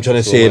 Do you get what I'm trying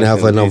to say? And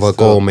have another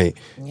goal, mate.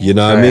 You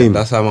know what I mean?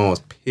 That's how man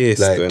was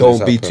pissed. Like,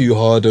 don't be too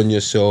hard on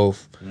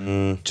yourself.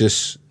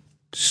 Just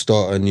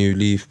start a new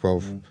leaf, bro.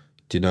 Do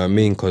you know what I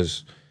mean?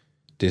 Because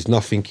there's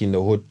nothing in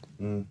the hood.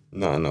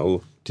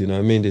 No. Do you know what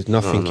I mean? There's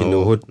nothing in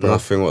the hood, bro.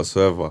 Nothing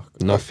whatsoever.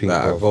 Nothing,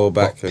 like, bro. I go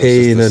back and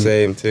pain it's just the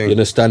same thing. You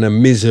understand?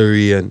 And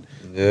misery and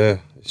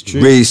it's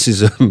true.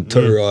 Racism,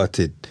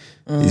 terrorated.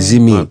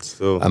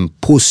 Zimmy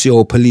and pussy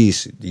or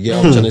police. You get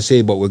what I'm trying to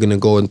say? But we're gonna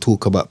go and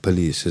talk about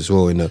police as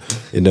well in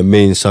the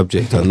main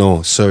subject. I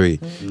know, sorry.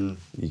 You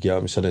get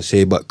what I'm trying to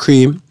say? But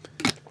Cream,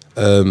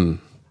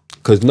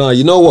 because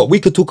you know what? We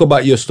could talk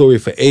about your story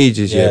for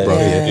ages,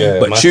 bro.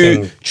 But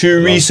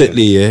true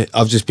recently,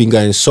 I've just been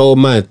going so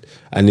mad,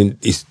 and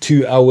it's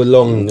 2 hour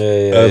long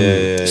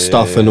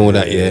stuff and all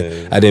that,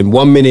 And then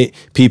 1 minute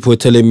people are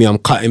telling me I'm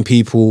cutting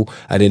people,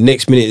 and then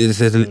next minute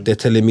they're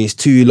telling me it's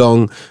too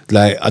long.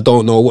 Like, I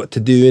don't know what to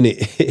do, innit?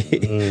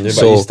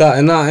 But you're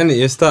starting out, innit?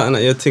 You're starting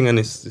at your thing, and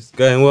it's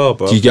going well,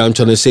 bro. Do you get what I'm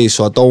trying to say?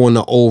 So I don't want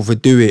to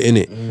overdo it,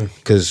 innit?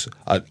 Because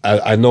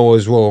I know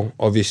as well,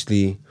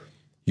 obviously,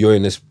 you're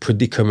in this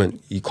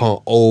predicament. You can't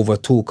over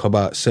talk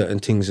about certain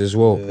things as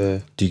well.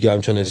 Do you get what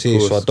I'm trying to say?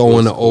 So I don't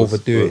want to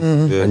overdo it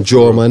and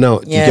draw a man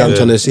out. Do you get what I'm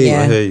trying to say?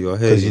 I hear you.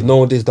 Because you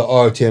know there's the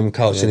RTM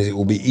couch and it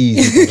will be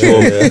easy to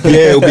draw.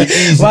 It'll be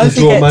easy to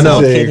draw a man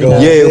out. It'll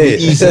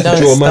be easy to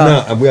draw a man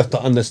out, and we have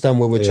to understand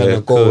where we're trying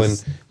to go.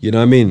 And you know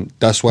what I mean?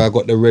 That's why I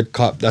got the red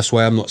cup. That's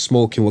why I'm not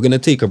smoking. We're gonna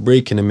take a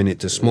break in a minute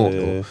to smoke.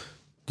 Though.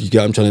 You get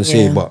what I'm trying to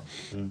say? But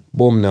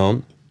boom,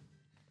 now.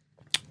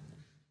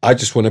 I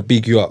just want to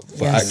big you up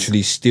for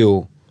actually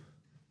still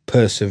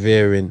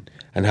persevering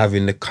and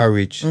having the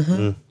courage,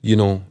 you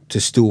know, to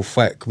still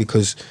fight,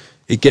 because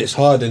it gets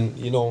hard, and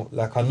you know,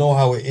 like I know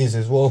how it is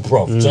as well,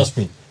 bro. Trust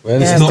me. Well,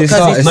 Yeah, it's not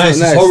because nice.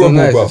 It's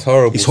horrible, bro. It's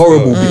horrible. It's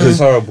horrible because it's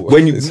horrible.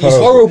 when you, it's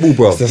horrible,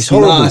 bro. It's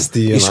horrible.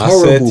 Nasty, you It's know, I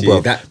horrible, swear to you,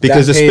 bro. that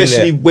Because pain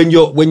especially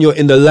there. when you're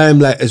in the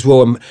limelight as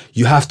well,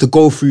 you have to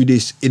go through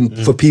this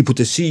for people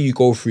to see you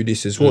go through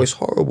this as well. It's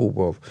horrible,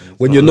 bro.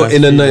 When you're not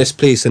in a nice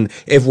place and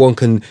everyone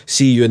can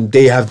see you, and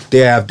they have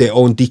their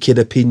own dickhead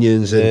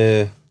opinions,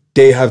 and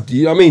they have,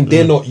 you know what I mean?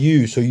 They're not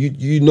you, so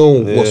you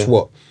know what's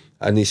what,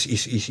 and it's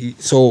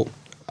so.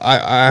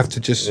 I have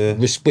to just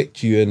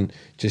respect you and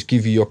just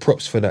give you your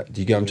props for that. Do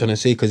you get what I'm trying to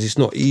say? Because it's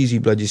not easy,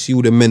 blood. You see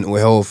all the mental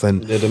health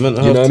and the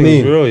mental you know health what I mean?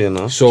 is real, you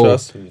know. So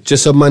Trust me.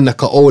 just a man that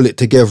can hold it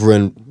together,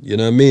 and you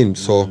know what I mean.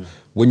 So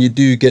when you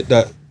do get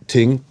that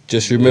thing,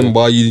 just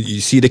remember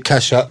you see the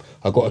Cash App.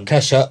 I got a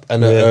Cash App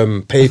and a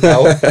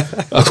PayPal.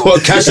 I got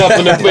a Cash App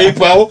and a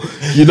PayPal.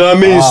 You know what I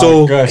mean?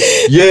 So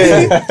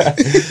yeah.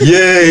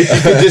 If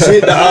you could just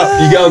hit that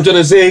up, you get what I'm trying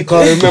to say?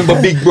 Because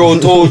remember, Big Bro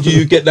told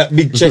you get that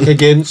big check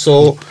again.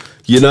 So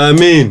you know what I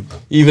mean?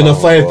 Even a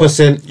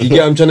 5%. You get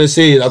what I'm trying to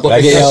say? I got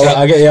the Cash App.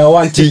 I get you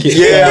one ticket.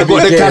 Yeah, I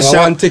got the Cash App.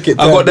 One ticket.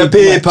 I got the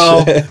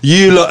PayPal.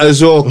 You lot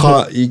as well,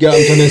 cut. You get what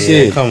I'm trying to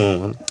say? Come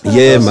on, man.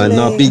 Yeah, man.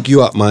 Now big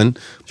you up, man.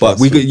 But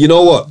you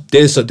know what?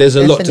 There's a lot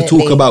to talk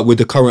Definitely. about with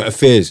the current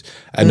affairs,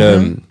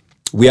 and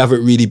we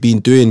haven't really been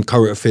doing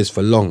current affairs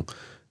for long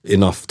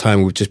enough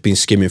time. We've just been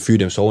skimming through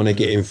them. So I want to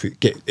get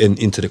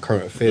into the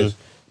current affairs.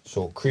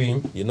 So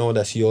Cream, you know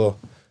that's your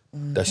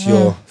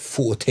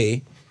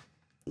forte.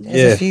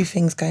 There's a few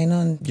things going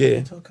on.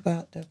 Yeah. Talk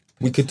about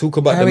We could talk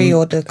about Harry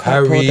or the cop or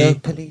Harry, the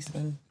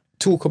policeman.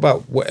 talk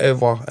about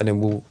whatever, and then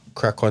we'll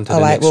crack on to All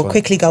the right, next we'll one.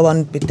 quickly go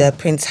on with the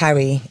Prince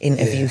Harry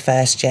interview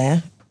first,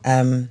 yeah.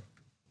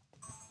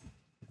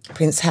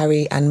 Prince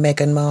Harry and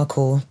Meghan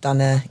Markle done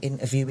an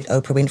interview with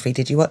Oprah Winfrey.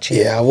 Did you watch it?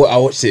 Yeah, I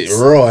watched it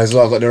raw as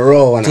well. I got the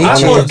raw one. Did I'm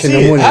you? o'clock in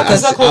the morning. I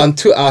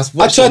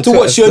I tried to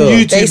watch it on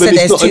YouTube. They said and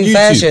it's there's not on two YouTube.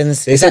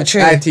 versions. They Is said that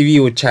true?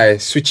 ITV would try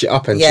switch it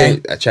up and Yeah.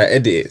 try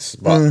edit it,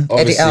 but Edit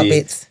obviously out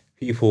bits.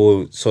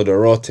 people saw the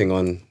raw thing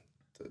on.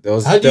 There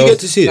was How do you get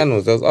to see it?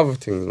 channels, there was other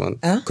things, man.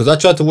 Because I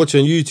tried to watch it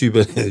on YouTube,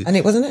 and And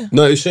it wasn't it?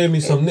 no, it's showing me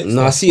some next.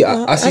 No, I see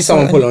I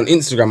someone saw put it on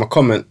Instagram, a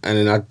comment, and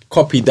then I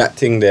copied that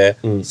thing there,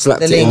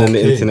 slapped The it in link.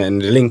 the internet,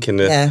 and the link in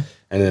the, Yeah.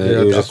 and then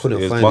Yeah, it was I just couldn't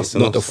it was find it. busting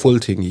Not off. the full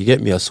thing. You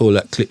get me? I saw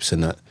like clips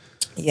and that.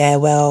 Yeah,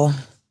 well,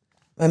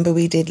 remember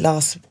we did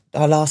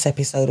our last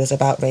episode was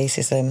about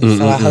racism.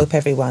 So I hope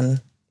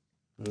everyone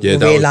Yeah,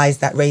 that realise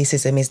that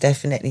racism is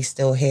definitely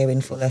still here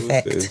in full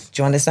effect. is.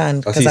 Do you understand?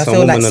 I Because see I some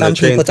feel like woman on some the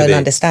train people don't today.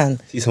 understand.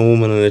 See some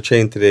woman on the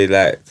train today,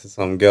 like to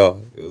some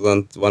girl. It was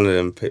on one of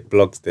them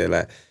blogs there,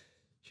 like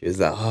she was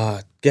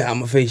like, get out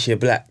my face, you're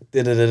black.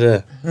 Da, da, da,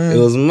 da. It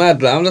was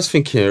mad. Like I'm just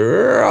thinking,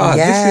 rah,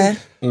 Yeah. this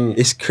is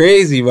it's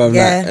crazy, man.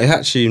 Yeah. Like, it's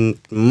actually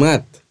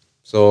mad.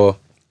 So,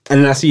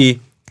 and then I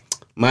see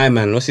my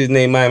man. What's his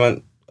name? My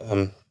man.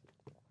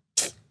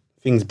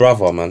 Thing's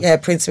brother, man. Yeah,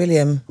 Prince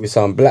William. With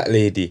some black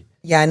lady.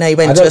 Yeah, I know he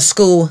went I to don't- a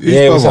school.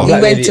 Yeah, with some He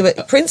black went lady. to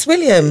it. Prince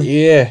William.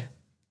 Yeah.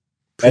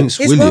 Prince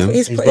His William. brother.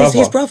 His His brother.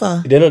 His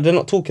brother. brother. They're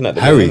not talking at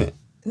the Harry. minute.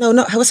 No,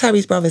 not what's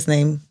Harry's brother's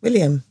name?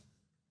 William.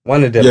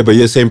 One of them. Yeah, but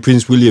you're saying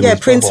Prince William. Yeah, his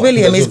Prince brother.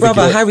 William, his That's what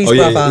brother, the girl- Harry's Oh,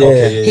 yeah, brother. yeah,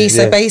 okay, He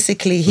so yeah.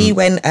 basically he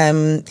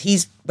went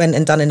he's went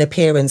and done an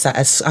appearance at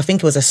I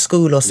think it was a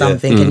school or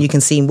something, and you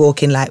can see him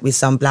walking like with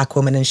some black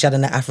woman and she had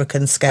an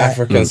African skirt.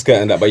 African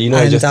skirt and that, but you know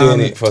And, he's just doing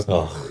um, it for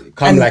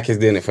and- like he's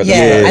doing it for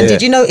Yeah, the and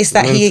did you notice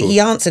that Mental. he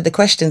answered the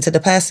question to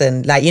the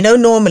person? Like, you know,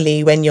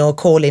 normally when you're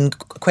calling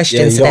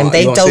questions you to them, don't- they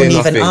you don't don't say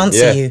even nothing.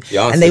 answer Yeah, you. you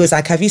answer And they it. was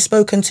like, have you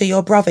spoken to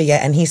your brother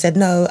yet? And he said,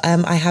 no,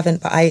 I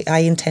haven't, but I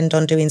intend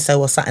on doing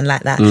so, or something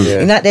like that. Yeah.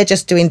 And that they're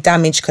just doing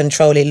damage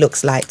control, it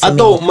looks like to I me.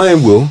 don't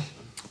mind Will.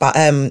 But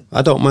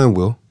I don't mind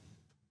Will.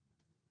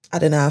 I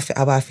don't know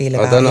how I feel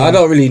about I don't know. him. I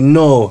don't really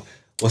know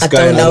what's I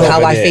going don't on. know how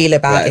over I there. feel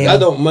about him. I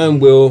don't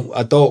mind Will.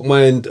 I don't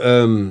mind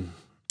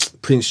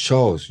Prince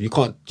Charles. You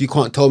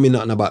can't tell me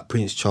nothing about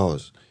Prince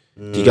Charles.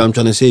 Do you get what I'm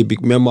trying to say?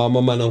 Remember,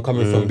 my man, I'm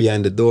coming from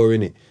behind the door,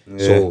 innit?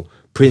 So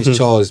Prince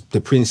Charles, the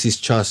Prince's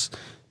Trust,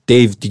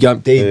 they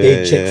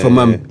check for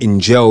man in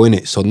jail,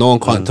 innit? So no one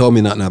can't tell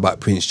me nothing about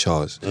Prince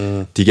Charles.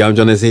 Do you get what I'm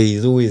trying to say?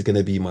 He's always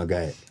gonna be my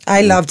guy.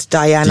 I loved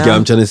Diana. Do you get what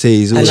I'm trying to say?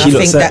 He's And always I She think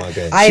looks that like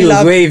my guy. I She was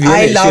loved, wavy, I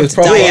innit? She loved was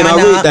probably- Diana. And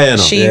I rate Diana.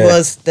 She Yeah.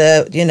 was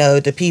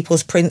the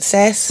people's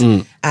princess,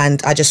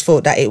 and I just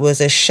thought that it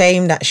was a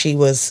shame that she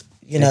was,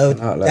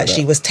 out like that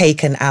she was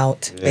taken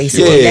out.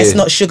 Basically, was. let's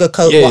not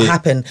sugarcoat Yeah. what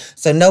happened.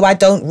 So no, I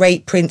don't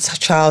rate Prince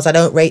Charles. I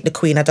don't rate the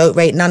Queen. I don't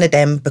rate none of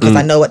them because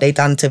I know what they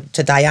done to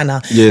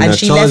Diana, Yeah, and no,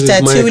 she Charles left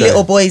her is my two guy.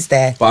 little boys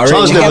there. But I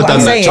Charles rate- You get never what I'm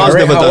done that. saying? Charles I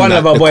rate never how done one that.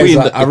 of our The boys,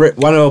 Queen-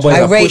 one of our boys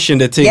I are rate, pushing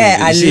the thing. yeah,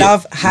 You I see it?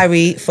 love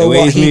Harry for The way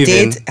what he's he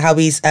moving. did, how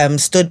he's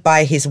stood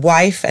by his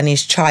wife and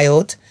his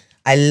child.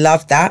 I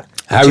love that.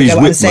 Do Harry's you get what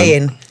I'm whip, man.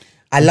 saying?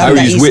 I love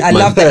Harry's whip, I man.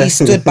 love that he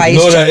stood by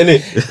his. Know that,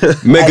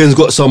 innit? Megan's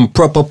got some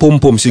proper pum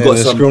pum. She's got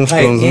some. Scrum,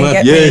 man.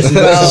 Yeah,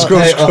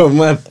 Scrum,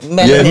 man.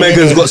 Yeah,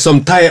 Megan's got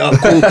some tight up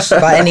conks.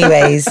 But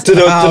anyways, to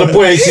the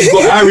point, she's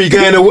got Harry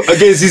going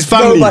against his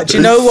family. No, but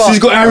you know what? She's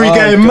got Harry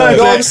going mad.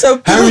 No, like, I'm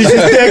so Harry's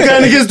just there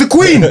going against the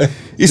Queen.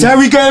 Is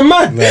Harry going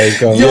mad?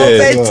 You're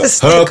meant to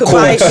stick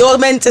by. You're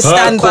meant to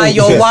stand by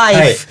your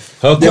wife.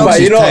 But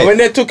you know when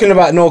they're talking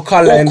about no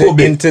colour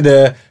into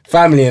the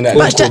family and that,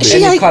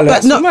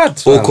 but not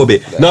mad. Or Kobe.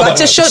 No, but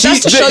to show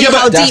you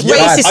how deep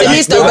racism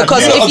is, though,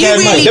 because if you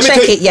really check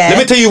it, let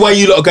me tell you why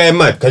you lot are going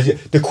mad. Because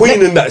the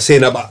Queen and that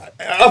saying about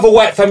other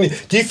white family.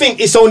 Do you think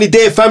it's only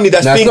their family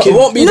that's thinking?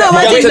 I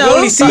didn't know.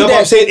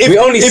 We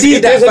only see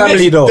that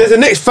family though. There's a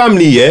next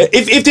family, yeah.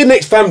 If the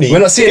next family, we're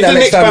not seeing that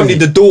next family,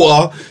 the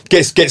daughter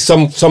gets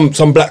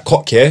some black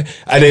cock, yeah,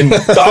 and then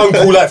the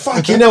uncle like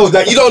fucking hell,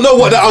 like you don't know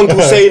what that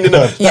uncle's saying, you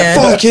know, like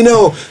fucking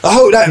hell. I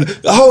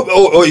hope,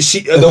 or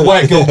she, the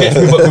white girl gets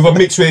with a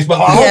mixed race, but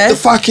I hope the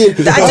fucking.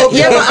 But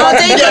are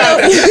they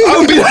gonna?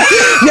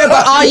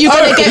 But are you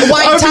gonna get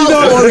wiped out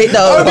for it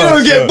though? I hope you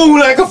don't get booed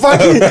like a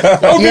fucking.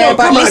 Yeah,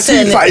 but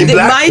listen,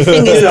 my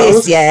thing is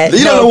this, yeah.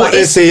 You don't know what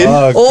they're saying.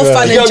 All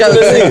fun and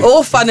jokes.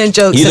 All fun and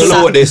jokes. You don't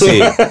know what they're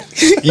saying.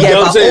 You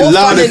know what I'm saying?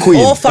 Louder Queen.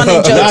 All fun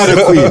and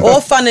jokes.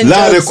 All fun and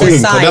jokes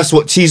aside. That's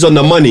what she's on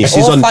the money.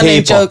 She's on paper. All fun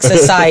and jokes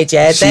aside,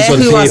 yeah. They're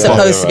who are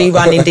supposed to be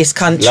running this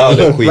country,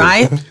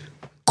 right?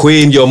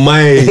 Queen, you're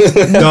mine.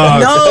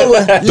 No,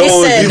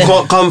 listen. You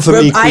can't come for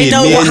me, Queen. I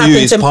know what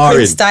happened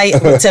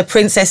to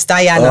Princess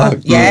Diana.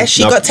 Yeah,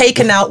 she got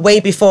taken out way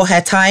before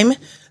her time.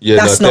 Yeah,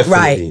 that's not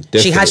right.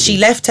 Definitely. She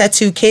left her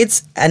 2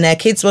 kids, and her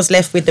kids was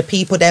left with the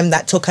people them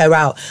that took her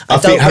out. I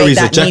think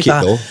Harry's a jacket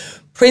though.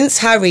 Prince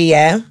Harry,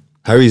 yeah.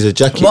 Harry's a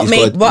jacket.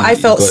 I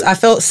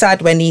felt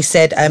sad when he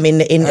said in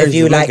the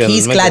interview, like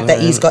he's glad that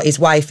he's got his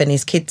wife and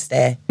his kids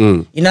there.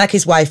 You know, like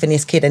his wife and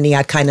his kid, and he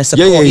had kind of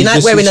support. You know,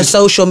 like we're in a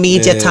social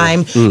media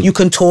time, you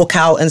can talk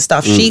out and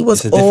stuff. She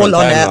was all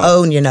on her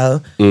own, you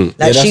know.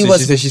 Like she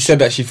said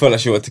that she felt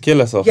like she wanted to kill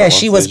herself. Yeah,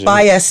 she was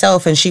by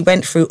herself, and she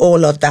went through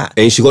all of that.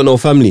 Ain't she got no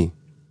family?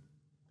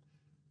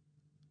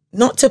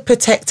 Not to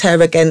protect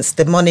her against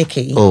the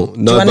monarchy. Oh,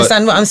 no, do you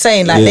understand what I'm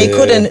saying? Like they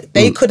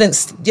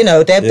couldn't, you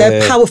know,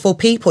 they're powerful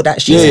people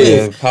that she's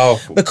with.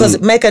 Powerful. Because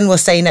Meghan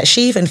was saying that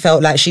she even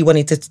felt like she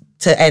wanted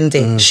to end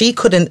it. She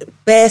couldn't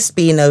bear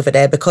being over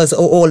there because of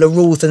all the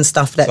rules and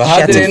stuff that so she had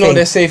had to to think. How do they know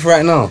they're safe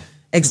right now?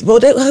 Well,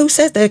 who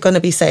says they're going to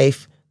be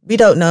safe? We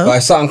don't know. But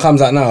if something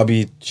comes out now, I'll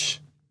be...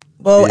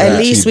 Well, at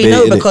least we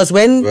know, because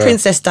when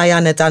Princess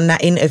Diana done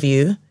that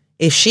interview,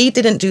 if she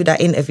didn't do that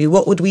interview,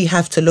 what would we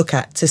have to look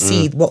at to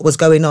see what was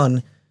going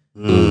on?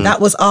 That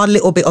was our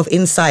little bit of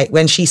insight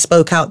when she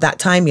spoke out that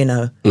time, you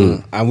know.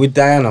 And with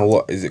Diana,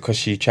 what is it? Because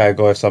she tried to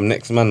go with some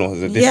next man, or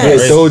is it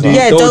different?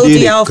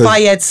 Dodi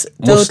Al-Fayed's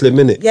Muslim,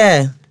 innit?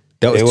 Yeah,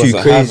 that was too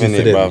crazy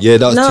for them. Yeah,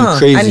 that was too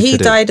crazy. And he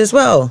died as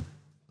well.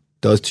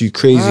 That was too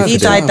crazy.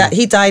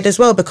 He died as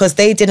well because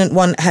they didn't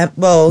want her.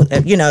 Well,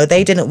 you know,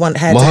 they didn't want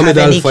her Mohammed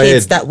to have any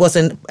kids that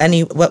wasn't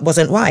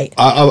white.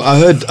 I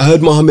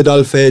heard Mohammed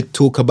Al-Fayed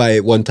talk about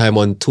it one time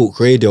on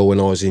Talk Radio when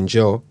I was in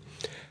jail,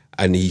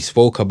 and he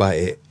spoke about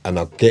it, and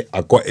I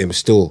got him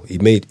still.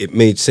 It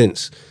made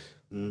sense.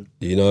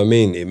 You know what I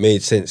mean? It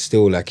made sense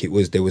still. Like there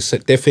was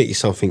definitely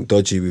something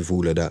dodgy with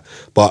all of that,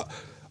 but.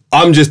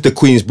 I'm just the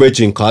Queen's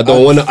bridging, cause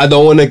I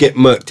don't wanna get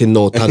murked in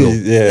no tunnel.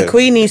 The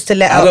Queen needs to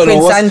let out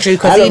Prince Andrew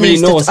because he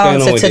needs to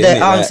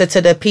answer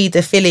to the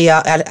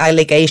paedophilia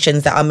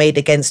allegations that are made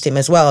against him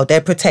as well.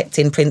 They're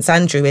protecting Prince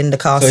Andrew in the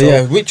castle.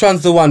 So which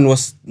one's the one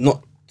was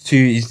not too?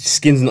 His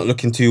skin's not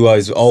looking too well.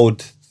 He's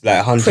old, like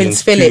 102.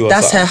 Prince Philip.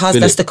 That's her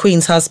husband. That's the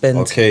Queen's husband.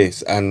 Okay,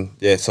 and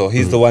so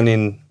he's the one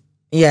in.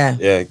 Yeah.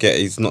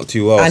 He's not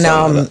too well.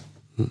 And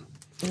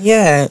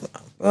yeah.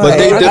 But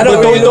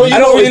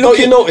don't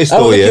you notice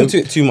though, yeah?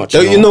 Too much.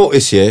 Don't you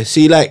notice, yeah?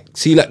 See like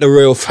the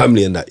royal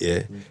family and that,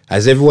 yeah?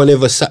 Has everyone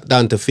ever sat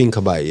down to think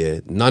about it, yeah?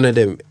 None of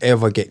them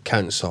ever get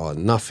cancer or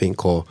nothing,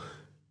 or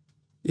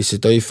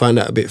don't you find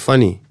that a bit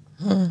funny?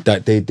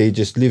 That they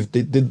just live,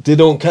 they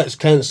don't catch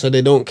cancer,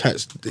 they don't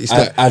catch.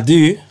 I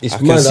do. It's I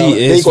can see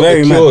it. It's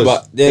very mad,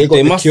 but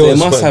they must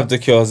have the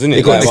cures, innit?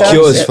 They got the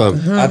cures, fam.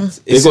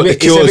 They got the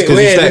cures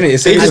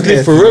because they just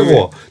live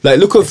forever. Like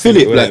look at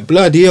Philip, like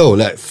bloody hell,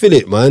 like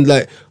Philip, man.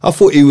 Like I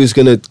thought he was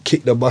gonna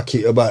kick the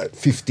bucket about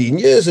 15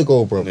 years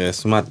ago, bro. Yeah,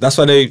 it's mad. That's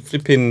why they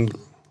flipping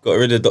got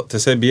rid of Dr.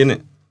 Sebi,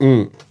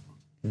 innit?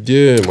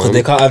 Yeah, man. Because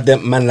they can't have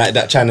them man like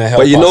that trying to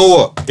help. But you know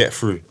what? Get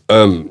through.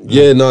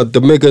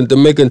 The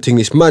Meghan thing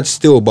is mad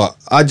still, but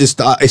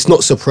it's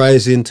not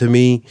surprising to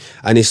me,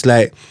 and it's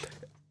like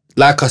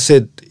I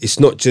said, it's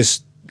not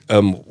just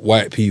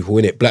white people,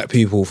 innit? Black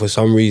people, for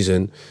some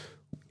reason,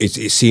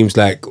 it seems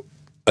like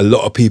a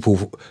lot of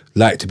people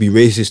like to be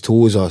racist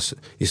towards us.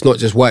 It's not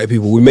just white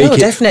people. We make it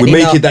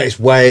that it's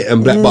white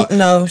and black, but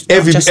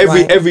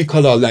every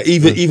color, like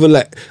even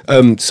like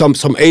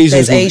some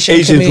Asians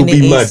will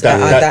be mad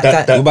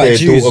that about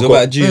Jews,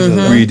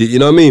 read it. You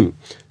know what I mean?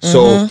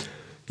 So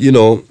you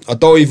know, I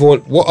don't even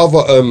want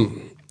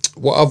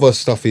what other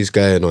stuff is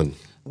going on.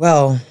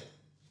 Well,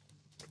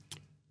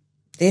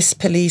 this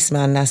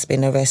policeman that's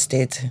been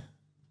arrested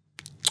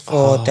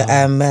for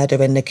the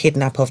murder and the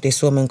kidnap of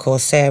this woman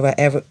called Sarah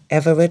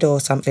Everard or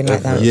something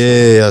like that.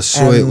 Yeah, I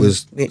saw it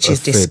was which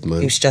is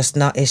man. It's just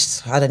not.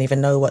 I don't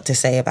even know what to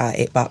say about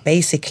it. But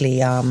basically,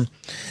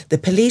 the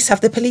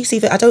police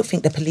even. I don't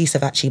think the police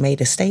have actually made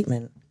a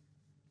statement.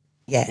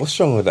 Yeah. What's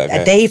wrong with that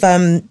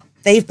guy?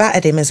 They've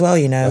battered him as well.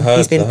 You know,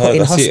 he's been put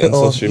in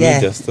hospital. On social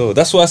media still.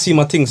 That's why I see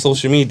my thing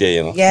social media.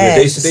 You know. Yeah.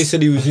 They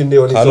said he was in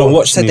there on his own. I don't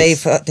watch So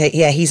news.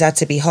 he's had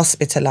to be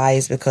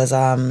hospitalised because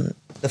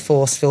the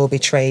force feel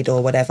betrayed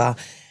or whatever.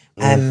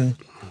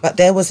 But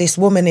there was this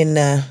woman in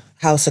the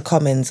House of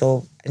Commons,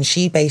 and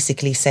she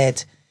basically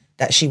said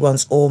that she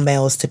wants all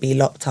males to be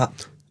locked up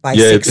by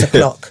 6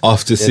 o'clock.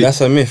 After 6. That's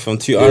a myth. I'm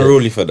too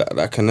unruly for that.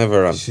 That can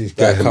never run.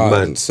 I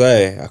can't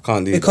say. I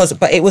can't do that.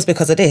 But it was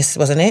because of this,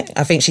 wasn't it?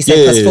 I think she said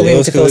because for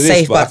women to feel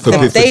safe. But for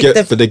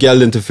the gal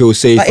to feel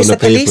safe but on it's the a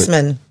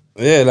policeman.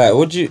 Yeah, like,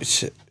 what do you...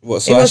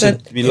 What, so It I was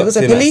should be it locked was a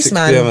in at 6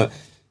 policeman. p.m.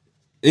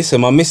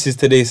 Listen, my missus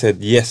today said,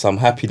 yes, I'm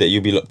happy that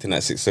you'll be locked in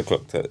at 6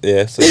 o'clock.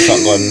 Yeah, so you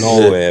can't go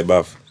nowhere,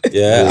 bruv.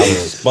 Yeah, I'm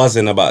just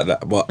buzzing about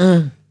that. But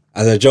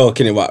as a joke,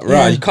 innit?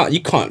 But you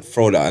can't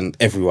throw that on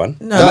everyone.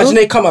 No. Imagine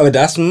they come out with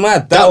that. That's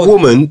mad. That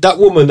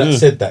woman that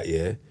said that,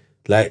 yeah,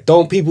 like,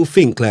 don't people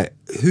think, like,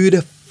 who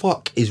the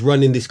fuck is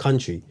running this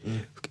country?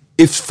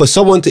 If for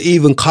someone to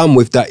even come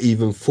with that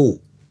even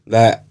thought,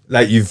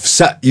 like you've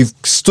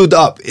stood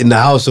up in the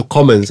House of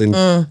Commons and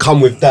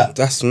come with that.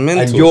 That's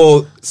mental. And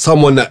you're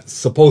someone that's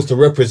supposed to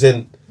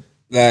represent.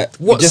 Like,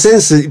 What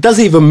sense? It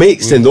doesn't even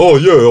make sense. Oh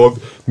yeah,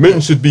 men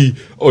should be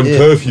on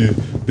curfew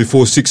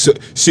before 6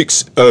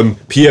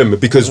 p.m.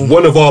 because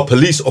one of our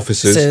police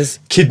officers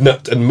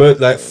kidnapped and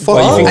murdered. Like, fuck.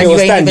 But you think And it you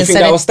was ain't stand? even You think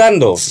said that it. was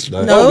stand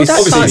though? No,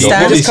 that can't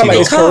stand. Just come out,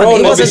 it's It corona.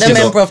 wasn't a Obviously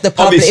member of the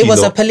public. Obviously It was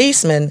a not.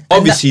 policeman.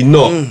 Obviously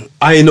not.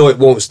 I know it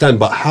won't stand,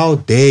 but how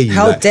dare you?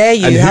 How dare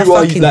you? And How who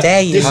are fucking like,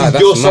 dare you? This is, That's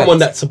you're mad. someone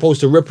that's supposed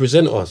to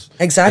represent us.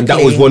 Exactly. And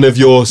that was one of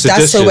your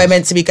suggestions. That's what we're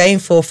meant to be going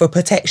for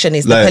protection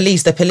is Like, the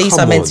police. The police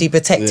come are meant on. to be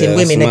protecting Yeah,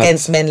 women that's mad.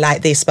 against men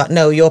like this. But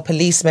no, your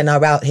policemen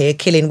are out here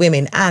killing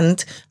women.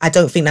 And I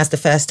don't think that's the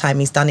first time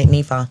he's done it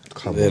neither.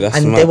 Yeah, that's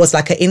And mad. there was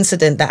like an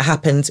incident that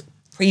happened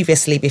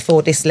previously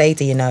before this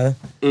lady, you know.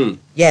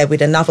 Yeah,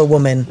 with another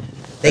woman.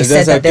 They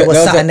said that there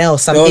was something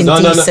else, some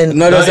indecent.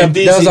 No, there was a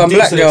black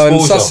indecent girl in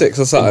exposure. Sussex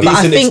or something. But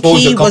I Indecent think exposure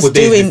he a couple was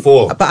days doing.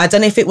 before. But I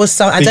don't know if it was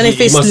some. I don't know if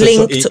He it's must have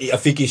linked. I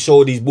think he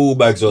showed his ball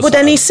bags or Well, something.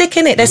 then he's sick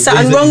in it. There's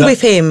something wrong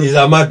with him. He's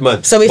a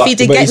madman. So if he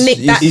did but get he's-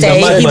 nicked that he's a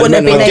day, madman. he wouldn't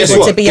have been But guess able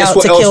what? to be Guess out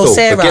what to else kill though?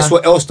 Sarah. But guess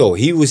what else though?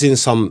 He was in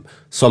some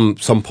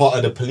part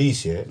of the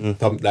police, yeah.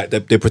 Like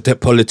they protect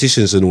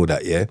politicians and all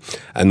that, yeah,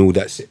 and all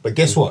that. But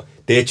guess what?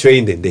 They're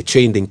trained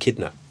in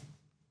kidnap.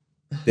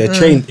 They're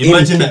trained in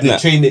Imagine that they're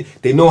kidnap. trained.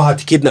 They know how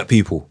to kidnap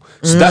people.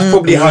 So that's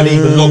probably how they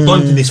even logged on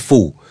to this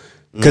fool.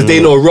 Because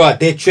they know, right?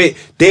 They're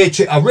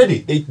already.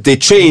 They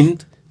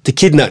trained to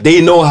kidnap.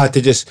 They know how to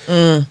just.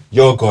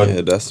 You're gone.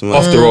 Yeah, that's mad.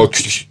 After all,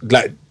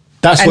 like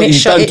that's And what it,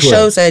 he's done to her.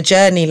 shows her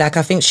journey. Like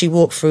I think she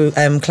walked through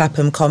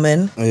Clapham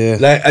Common. Yeah,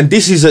 Like, and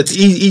this is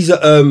he's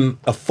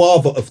a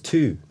father of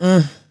two.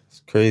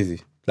 it's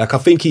crazy. Like I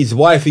think his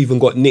wife even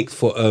got nicked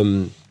for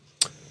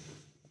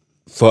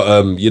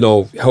you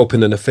know,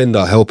 helping an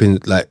offender,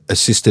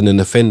 assisting an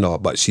offender,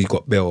 but she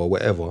got bail or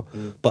whatever.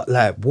 But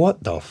like,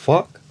 what the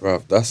fuck?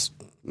 Bruv, that's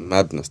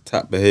madness,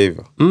 tap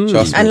behaviour.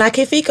 Trust me. And like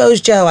if he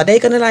goes jail, are they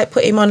gonna like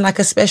put him on like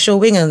a special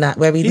wing and that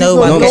where no not-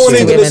 one no gets one to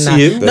ain't him gonna and see that?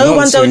 him. They're No not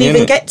one don't seeing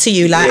even him. get to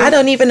you. Like I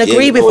don't even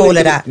agree Yeah, with no one all of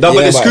ain't that. gonna- No, but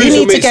Yeah, the but- screws You will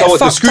need to make get someone.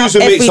 The fucked screws up will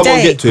make every someone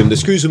day. get to him. The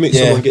screws will make Yeah,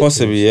 someone get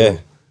possibly, to him. yeah.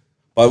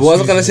 But what I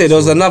was gonna say, there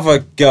was another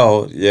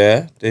girl,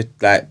 yeah. They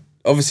like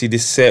obviously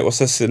this Sarah, what's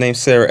her name?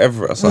 Sarah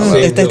Everett or something.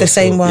 like that. They're the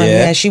same one.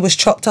 Yeah. Yeah, she was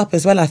chopped up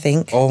as well. I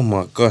think. Oh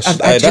my gosh! Do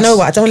you know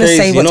what? I don't want to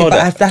say what,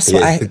 but that's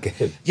what I.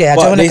 Yeah, I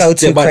don't want to go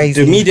too but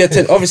crazy. The media,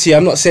 obviously,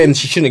 I'm not saying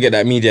she shouldn't get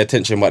that media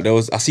attention, but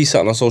I see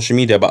something on social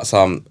media about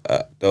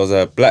there was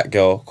a black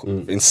girl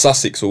in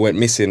Sussex who went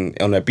missing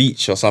on a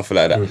beach or something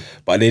like that,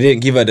 but they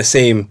didn't give her the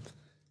same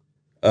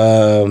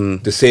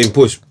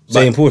push.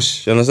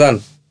 push. You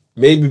understand?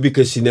 Maybe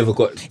because she never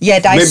got. Yeah,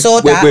 I saw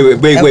that. Wait. A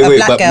black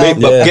girl,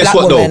 But a guess black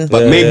what woman. though?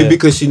 But Yeah. maybe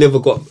because she never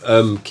got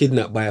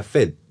kidnapped by a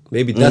Fed.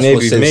 Maybe that's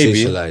what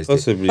sensationalized it.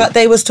 possibly. But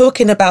they was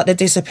talking about the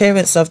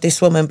disappearance of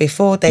this woman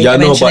before they Yeah, I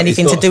know, mentioned but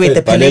anything it's to not do with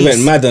the fair. But they went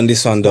police. mad on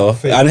this one though.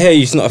 fair. And here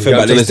it's not a You fair, know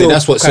but what they I'm saying? still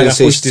That's what kind of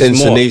pushed this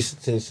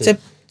more.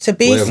 To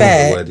be whatever the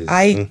fair, word is.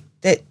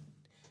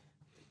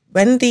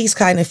 when these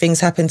kind of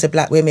things happen to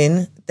black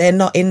women, they're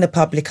not in the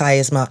public eye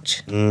as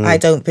much. I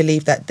don't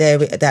believe that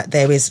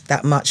there is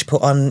that much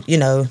put on. You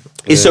know,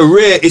 It's a I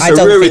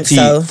don't think rarity.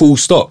 so. Full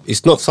stop.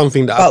 It's not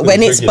something that. but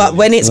when happens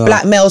it's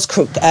black males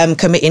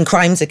committing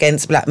crimes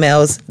against black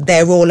males,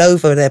 they're all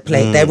over their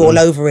plate. They're all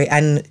over it,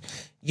 and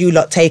you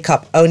lot take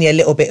up only a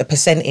little bit of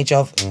percentage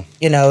of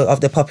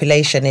of the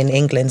population in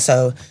England.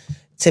 So,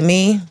 to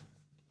me,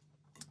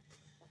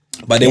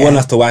 But they Yeah. want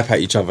us to wipe out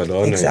each other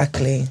though, innit?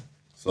 exactly.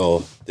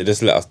 So they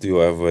just let us do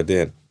whatever we're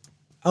doing.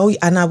 Oh,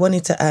 and I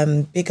wanted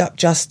to big up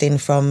Justin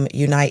from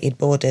United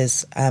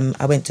Borders.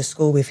 I went to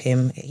school with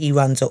him. He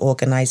runs an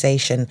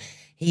organisation.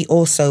 he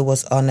also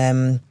was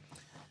on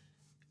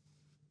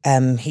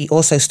he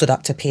also stood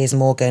up to Piers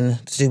Morgan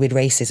to do with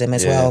racism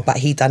as well, but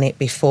he done it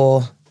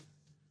before,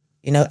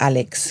 you know,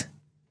 Alex.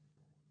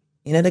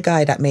 You know the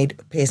guy that made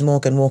Piers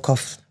Morgan walk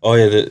off. Oh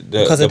yeah,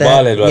 the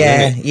Barley one.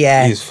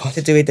 Yeah,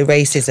 to do with the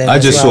racism. I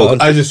just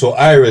saw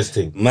Ira's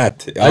thing.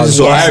 Mad. I just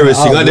saw Ira's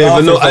thing. I didn't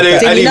even know. I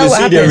didn't even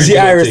see the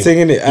original thing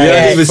in it. Yeah, I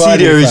didn't even see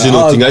the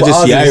original thing. I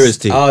just see Ira's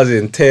thing. I was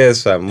in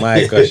tears, fam.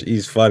 My gosh,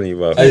 he's funny,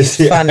 bro.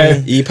 He's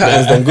funny. He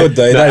patterns them good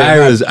though.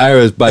 Ira's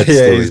bad story.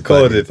 Yeah, he's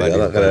cold. I'm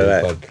not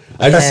gonna lie.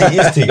 I just see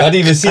his thing. I didn't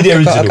even see the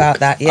original. About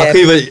that, yeah. I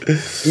couldn't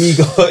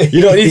even,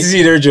 you don't need to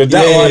see the original.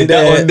 That one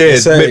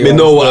there make me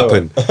know what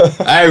happened.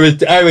 Ira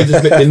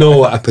just make me know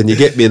what happened. You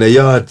get me in a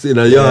yard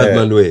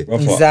man way.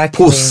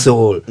 Exactly. Poor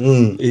soul.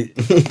 You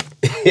went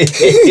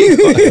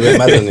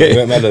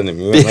mad on him.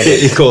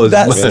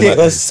 That skit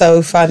was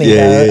so funny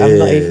though. I'm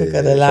not even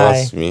gonna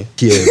lie. Trust me.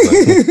 Yeah,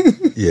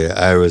 man. Yeah,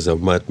 Ira's a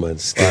madman.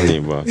 Funny,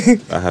 bro.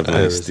 I had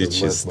my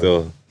stitches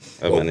still.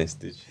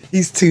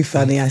 He's too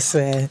funny, I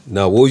swear.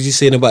 Now, what was you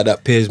saying about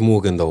that Piers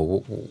Morgan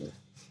though?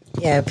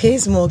 Yeah,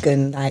 Piers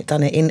Morgan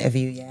done an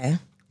interview. Yeah,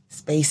 it's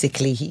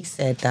basically he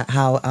said that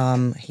how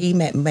he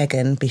met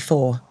Meghan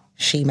before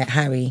she met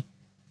Harry.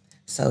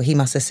 So he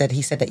must have said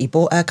that he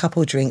bought her a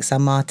couple drinks,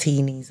 some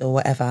martinis or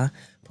whatever,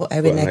 put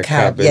her in a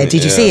cab. Yeah,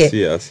 did you see it?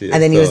 I see it.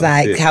 And then he was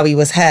like, how he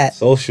was hurt.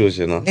 Socials,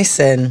 you know.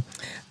 Listen,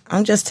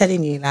 I'm just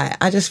telling you, like,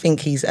 I just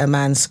think he's a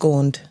man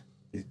scorned.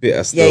 He's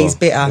bitter still. Yeah, he's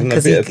bitter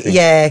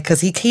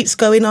because he keeps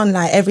going on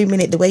like every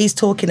minute. The way he's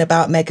talking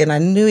about Meghan, I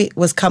knew it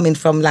was coming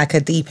from like a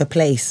deeper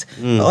place.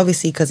 But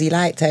obviously, because he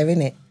liked her,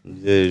 innit?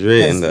 Yeah, he's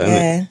rating that,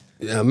 innit?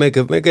 Yeah,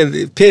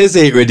 Meghan. Piers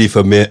ain't ready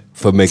for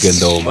Meghan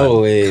though, man.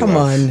 Oh wait, come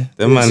on.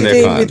 Them man,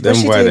 they can't.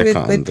 Them boy, they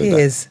can't. With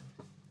Piers.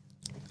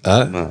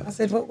 Huh? I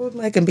said, what would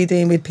Meghan be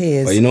doing with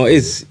Piers? But you know,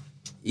 he's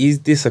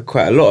this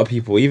quite a lot of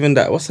people. Even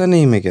that, what's her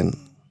name again?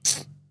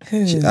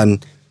 She done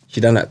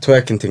that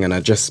twerking thing and I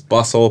just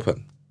bust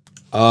open.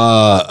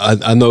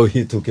 I know who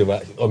you're talking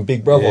about on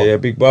Big Brother. Yeah,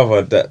 Big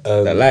Brother.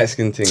 That light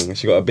skin thing.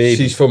 She got a baby.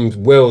 She's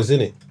from Wales,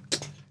 isn't it?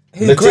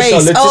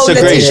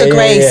 Letitia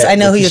Grace. I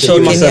know who you're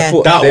talking. Yeah,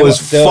 that was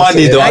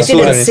funny though. I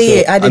didn't see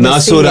it. I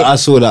saw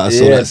that.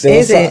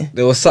 Is it?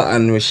 There was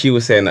something where she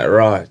was saying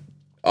that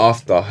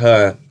after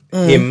her,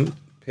 him,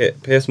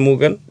 Piers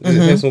Morgan,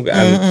 Piers Morgan,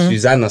 and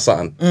Susanna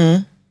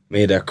something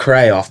made her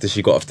cry after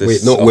she got off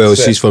this. Wait, not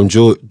Wales. She's from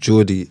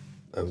Geordie.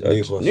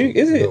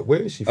 Is it? No,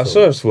 where is she from? I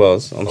saw it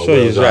Wales. I'm sure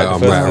you're right.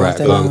 Right.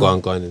 Go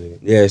on.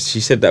 Yeah, she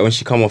said that when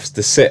she come off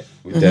the set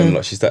with them,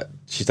 like she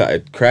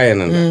started crying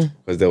and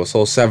because they were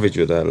so savage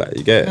with her. Like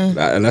you get it?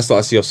 Like, and that's what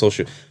I see on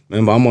social.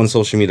 Remember, I'm on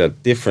social media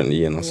differently,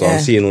 you know. So I'm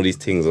seeing all these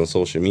things on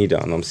social media,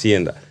 and I'm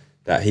seeing that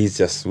he's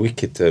just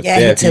wicked to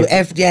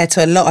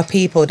to a lot of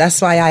people. That's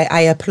why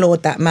I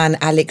applaud that man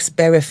Alex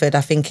Bereford,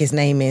 I think his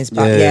name is.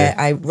 But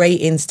I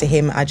ratings to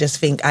him. I just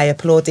think I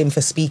applaud him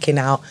for speaking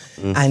out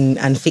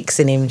and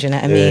fixing him. Do you know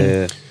what I mean?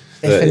 Yeah.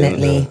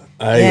 Definitely.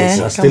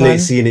 I still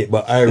ain't seen it,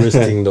 but Ira's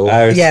thing though.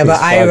 But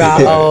Ira,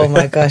 oh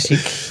my gosh,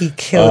 he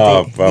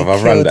killed it. Bro,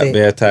 I've run that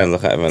bare times.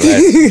 Look at my life.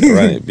 I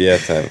ran it bare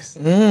times.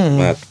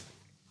 Mad.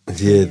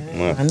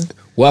 Yeah.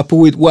 What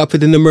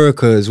happened in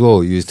America as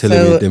well? You was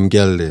telling me them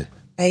girl there.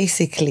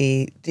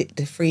 Basically,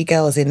 the three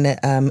girls in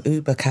the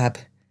Uber cab.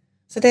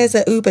 So there's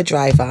an Uber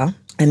driver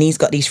and he's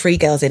got these three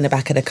girls in the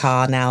back of the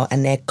car now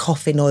and they're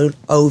coughing all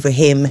over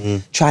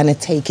him, trying to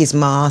take his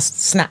mask,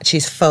 snatch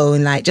his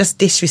phone, like just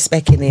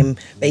disrespecting him,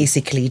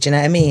 basically. Do you know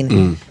what I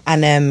mean?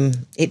 And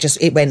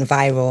it went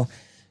viral.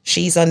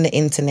 She's on the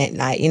internet,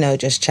 like, you know,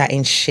 just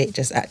chatting shit,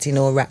 just acting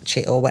all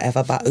ratchet or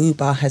whatever. But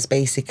Uber has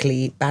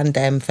basically banned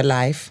them for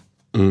life.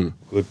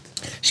 Good.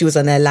 She was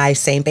on her live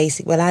saying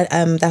basically,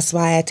 that's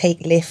why I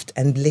take Lyft,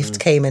 and Lyft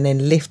came and then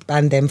Lyft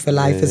banned them for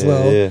life as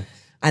well. Yeah.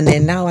 And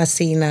then now I've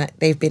seen that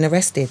they've been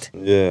arrested.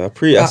 Yeah,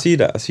 I see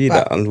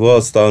that, and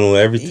World Star and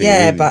everything.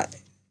 Yeah, really. but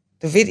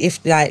the video,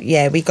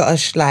 we got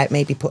to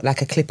maybe put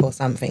like a clip or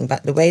something.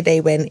 But the way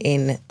they went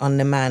in on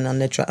the man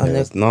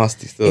it's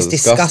nasty. Still, it's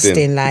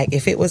disgusting. Like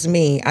if it was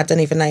me, I don't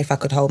even know if I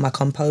could hold my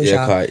composure.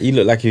 Yeah, he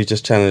looked like he was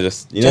just trying to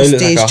he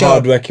looked like a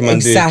hard-working man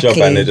doing his job,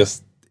 and they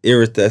just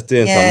irritated,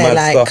 doing some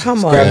mad stuff.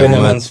 Come on, grabbing a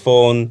man's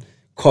phone,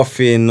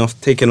 coughing off,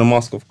 taking a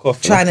mask off,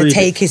 coughing, trying to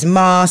take his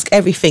mask,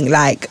 everything.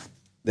 Like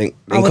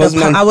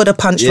I would have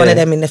punched one of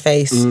them in the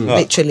face,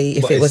 literally,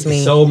 if it was me.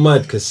 It's so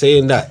mad because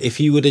saying that, if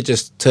he would have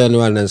just turned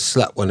around and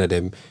slapped one of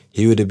them,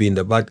 he would have been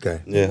the bad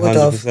guy. Yeah,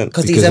 100%.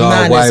 Because he's a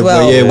man as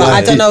well. But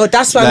I don't know.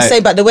 That's what I'm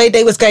saying. But the way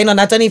they was going on,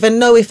 I don't even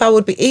know if I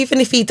would be.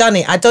 Even if he done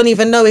it, I don't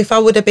even know if I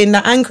would have been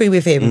that angry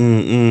with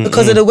him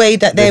because of the way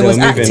that they was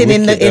acting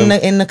in the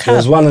cab. There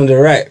was one on the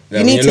right.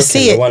 You need to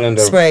see it,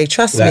 Spray.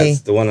 Trust me.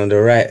 The one on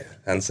the right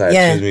hand side. She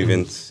was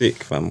moving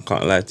sick, fam.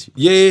 Can't lie to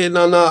you. Yeah,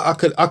 no.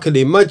 I could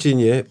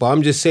imagine, but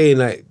I'm just saying,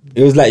 like,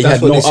 it was like that's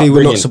what they say.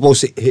 We're not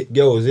supposed to hit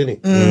girls,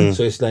 innit?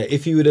 So it's like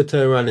if you would have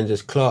turned around and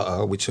just clout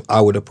her, which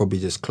I would have probably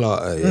just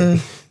clout her,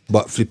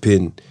 but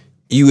flipping,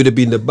 you would have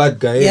been the bad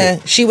guy. Yeah,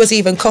 she was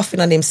even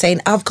coughing on him,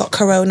 saying, "I've got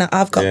corona,"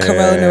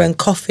 and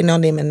coughing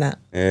on him and that.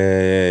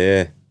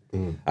 Yeah.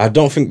 I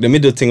don't think the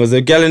middle thing was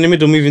the girl in the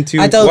middle moving too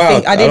wild.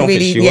 I didn't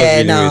really,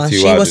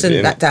 she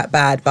wasn't that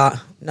bad, but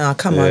no,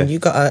 come on, you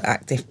gotta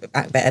act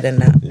better than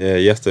that. Yeah,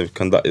 you have to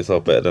conduct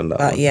yourself better than that.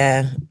 But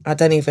yeah, I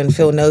don't even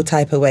feel no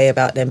type of way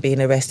about them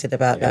being arrested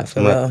about that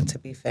for real, to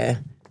be fair.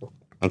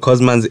 And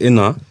cause man's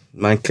inner,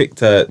 man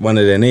clicked one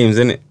of their names,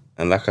 innit?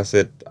 And like I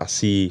said, I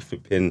see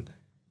flipping,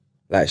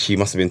 like she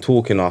must have been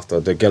talking after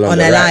the girl on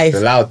the right,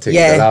 the loud thing,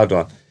 the loud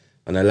one.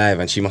 On her live,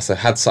 and she must have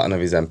had something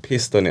of his and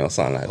pissed on it or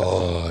something like that.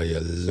 Oh,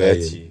 you're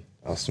lying.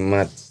 That's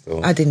mad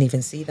still. I didn't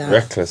even see that.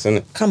 Reckless, isn't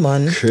it? Come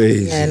on.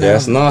 Crazy. Yeah, Yeah,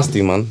 that's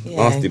nasty, man.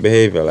 Nasty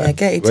behaviour. Like,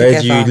 get it where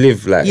together. do you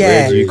live? Like,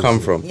 where do you come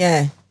from?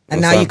 Yeah.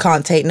 And now you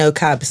can't take no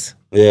cabs.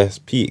 Yeah, it's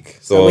peak.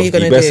 So what you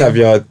gonna best do?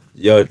 have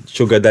your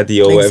sugar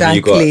daddy or whatever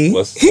you got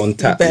was on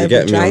tap. You better You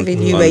get be me?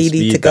 driving you on where you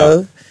need to speed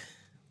go.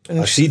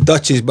 dial. I see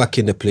Dutch is back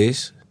in the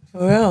place.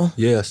 For real.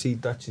 Yeah, I see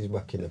Dutch is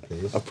back in the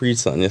place. I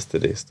preached something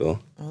yesterday still.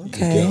 You get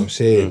what Okay. I'm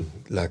saying?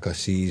 Like, I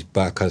see he's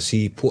back. I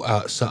see he put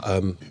out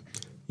something,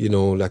 you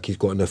know, like he's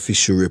got an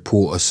official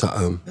report or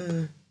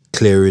something,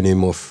 clearing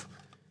him of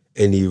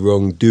any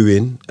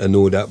wrongdoing and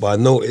all that. But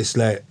I noticed,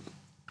 like,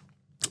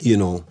 you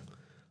know,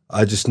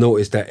 I just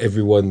noticed that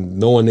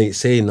no one ain't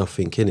saying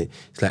nothing, innit?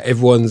 It's like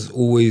everyone's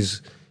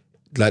always,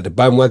 like, the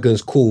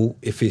bandwagon's cool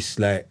if it's,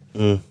 like,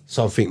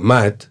 something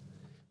mad.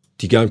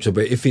 Do you get what I'm saying?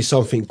 But if it's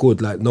something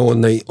good, like, no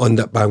one ain't on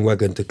that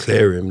bandwagon to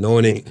clear him. No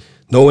one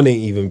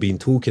ain't even been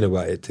talking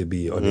about it, to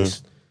be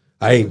honest.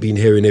 I ain't been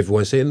hearing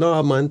everyone saying,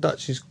 "No, man,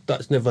 that's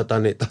never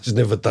done it. That's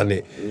never done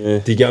it." Yeah.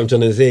 Do you get what I'm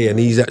trying to say? And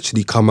he's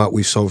actually come out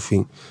with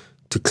something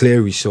to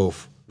clear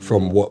himself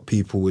from what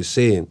people were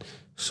saying.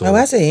 So, Oh,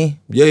 has he?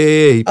 Yeah.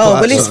 He put Oh,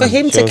 out well, it's for something.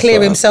 him to Show clear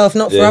something. himself,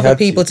 not for Yeah, he other had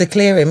to. people to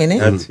clear him, innit?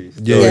 Had to.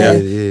 Yeah.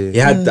 He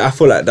had. I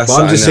feel like that's.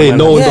 But I'm just something saying, that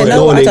no man- one, Yeah,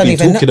 no one I ain't don't been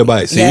even talking know.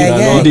 about it. See, Yeah, like,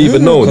 yeah. you didn't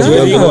even know. Because Do you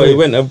know what I mean? he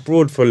went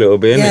abroad for a little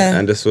bit, innit? Yeah.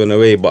 And just went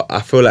away. But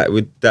I feel like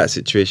with that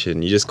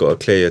situation, you just got to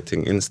clear your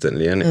thing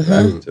instantly, innit?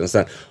 Like, do you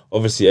understand?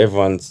 Obviously,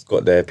 everyone's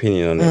got their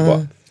opinion on it,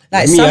 but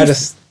Like me, some- I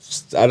just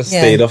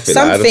stayed off it.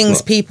 Some like, I just things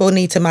not- people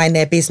need to mind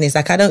their business.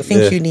 Like, I don't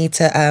think Yeah. you need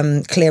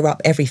to clear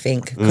up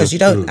everything because you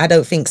don't. I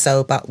don't think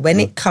so. But when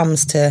it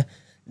comes to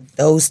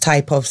those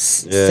type of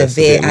it's a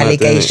severe bit mad, innit?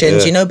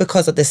 allegations, Yeah. you know,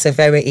 because of the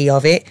severity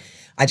of it,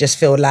 I just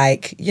feel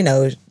like, you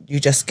know, you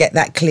just get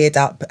that cleared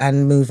up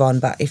and move on.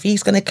 But if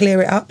he's gonna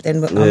clear it up, then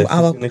if he's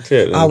gonna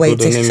clear it, then I'll wait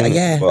good to on him,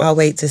 yeah, but- I'll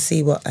wait to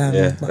see what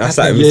Yeah, what that's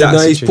happens. like- Yeah, that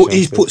no, he's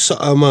situation, put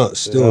something out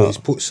still. Yeah. He's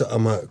put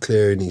something out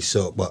clearing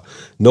himself, but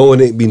no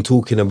one ain't been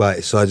talking about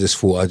it. So I just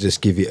thought I'd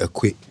just give it a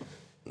quick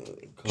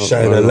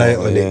shine a light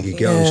on it. You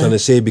get what I'm trying to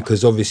say?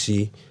 Because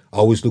obviously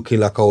I was looking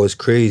like I was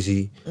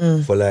crazy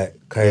for like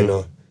kind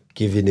of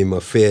giving him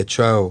a fair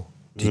trial.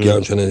 Do you get what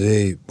I'm trying to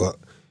say? But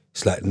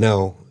it's like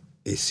now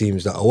it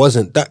seems that I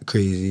wasn't that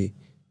crazy.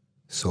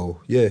 So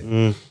yeah,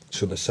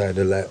 just want to shine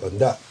a light on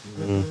that.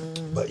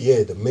 But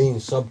yeah, the main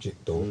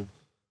subject though,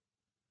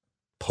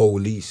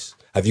 police.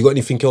 Have you got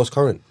anything else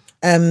current?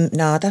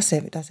 No, that's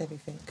it. That's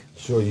everything.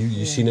 Sure,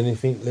 you seen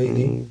anything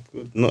lately?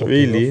 Not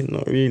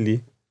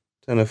really.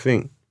 Trying to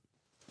think.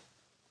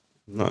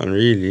 Nothing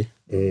really.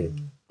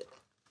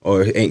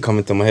 Or it ain't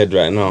coming to my head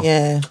right now.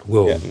 Yeah.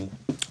 Well, Yeah.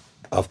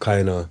 I've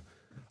kind of.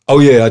 Oh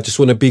yeah, I just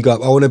want to big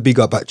up. I want to big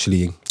up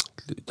actually.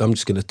 I'm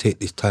just gonna take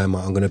this time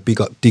out. I'm gonna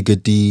big up Digger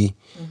D.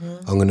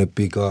 I'm gonna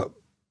big up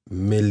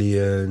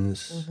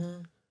Millions.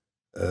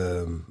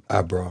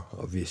 Abra,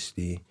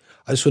 obviously.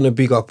 I just want to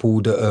big up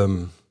all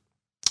the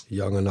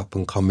young and up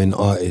and coming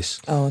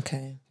artists. Oh,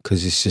 okay.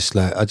 Because it's just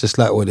like, I just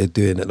like what they're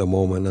doing at the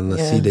moment, and I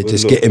Yeah. see they're Good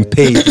just look. getting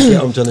paid. You get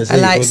what I'm trying to say? I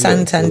like good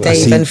Sant and look. I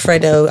Dave see- and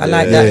Fredo. I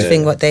like that Yeah.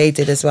 thing what they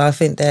did as well. I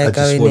think they're I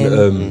just going want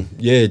in.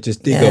 yeah,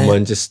 just Digger, Yeah.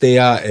 man. Just stay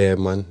out here,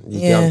 man. You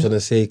get what I'm Yeah. trying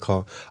to say,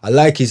 Carl? I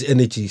like his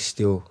energy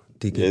still,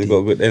 Digger. Yeah, he's D.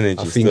 got good energy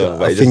I think, still.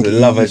 But I he think just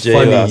love a he's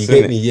funny. J-Lass, You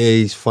get innit? me? Yeah,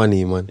 he's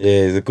funny, man.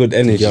 Yeah, he's a good You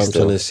energy get what I'm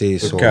still. trying to say?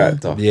 Good So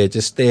character. yeah,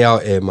 just stay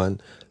out here,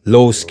 man.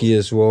 Lowski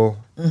as well.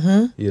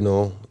 You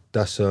know,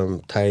 that's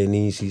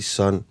Taineezy's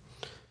son.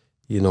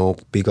 You know,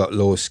 big up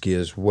Lowski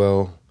as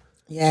well.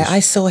 Yeah, I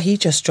saw he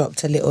just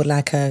dropped a little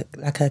like a.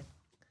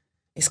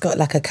 It's got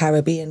like a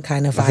Caribbean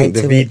kind of I think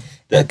vibe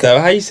to it.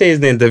 how you say his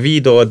name?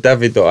 Davido or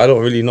Davido? I don't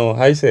really know.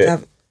 How you say it?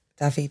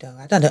 Davido.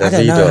 I don't know. I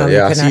don't know how Davido. you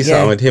Yeah, I see pronounce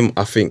something it. with him.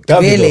 I think.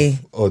 Really?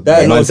 Oh, That-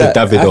 man no, said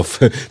that- Davidoff.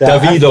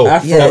 that Davido.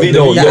 Afro-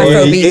 Davido. the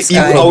Yeah, Afrobeats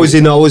guy.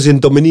 I was in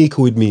Dominica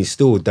with me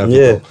still, Davido.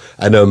 Yeah.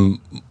 And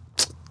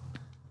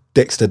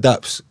Dexter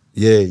Daps.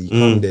 Yeah, you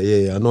come there.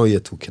 Yeah, I know you're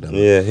talking about.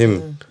 Yeah,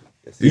 him.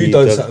 Who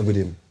done something with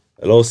him?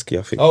 Lowski,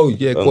 I think. Oh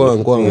yeah, go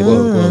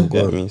on.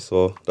 Get me?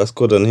 So that's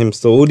good on him.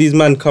 So all these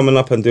men coming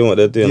up and doing what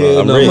they're doing. Yeah,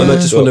 I'm no, rating man, I it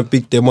just still. want to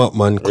big them up,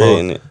 man.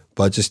 Rating it.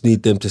 But I just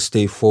need them to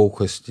stay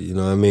focused, you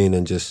know what I mean?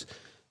 And just,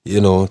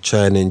 you know,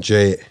 try and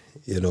enjoy it,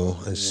 you know,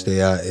 and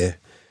stay out here.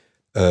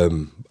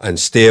 And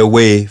stay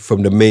away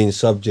from the main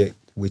subject,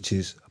 which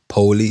is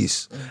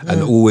police.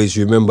 And always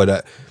remember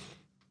that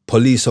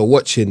police are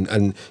watching,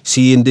 and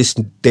see in this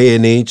day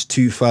and age,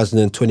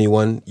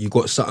 2021, you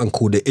got something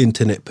called the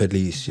internet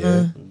police,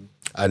 yeah?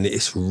 And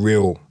it's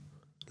real.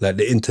 Like,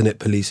 the internet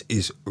police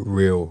is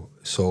real.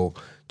 So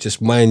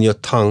just mind your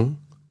tongue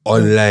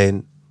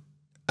online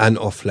and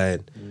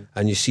offline.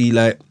 And you see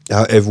like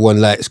how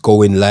everyone likes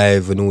going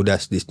live and all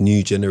that, this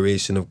new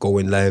generation of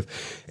going live.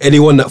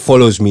 Anyone that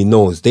follows me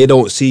knows they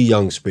don't see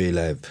Young Spray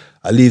live.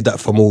 I leave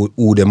that from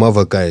all them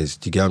other guys.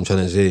 Do you get what I'm trying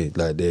to say?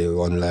 Like they're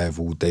on live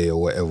all day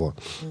or whatever.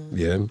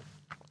 Yeah.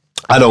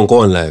 I don't go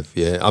on live,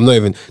 yeah. I'm not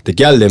even the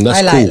gal them. That's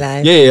I cool. like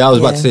live. Yeah, I was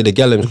about to say the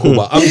gal them's cool,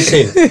 but I'm just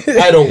saying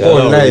I don't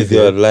go on live.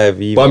 Yeah. Live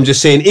either. But I'm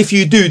just saying if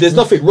you do, there's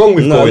nothing wrong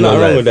with going on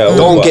live.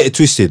 Don't get it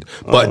twisted.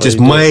 But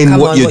just mind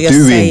what you're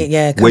doing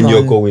when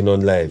you're going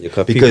on live,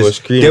 because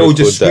they'll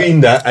just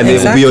screen that and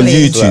it'll be on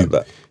YouTube.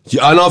 Like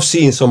and I've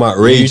seen some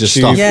outrageous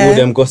stuff. All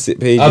them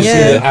gossip pages. I've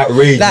seen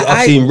outrageous. Like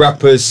I've seen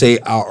rappers say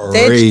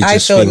outrageous I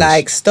feel things.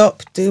 like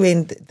stop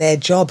doing their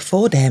job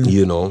for them.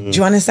 You know. Do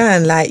you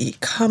understand?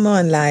 Like, come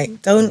on,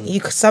 like, don't you?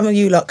 Some of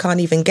you lot can't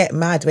even get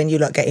mad when you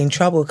lot get in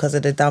trouble because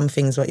of the dumb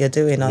things what you're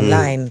doing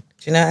online. Do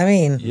you know what I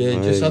mean? Yeah,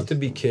 you just have to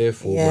be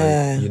careful,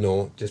 man. You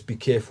know, just be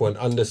careful and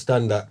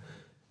understand that,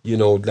 you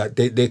know, like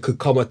there could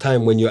come a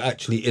time when you're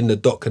actually in the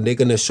dock and they're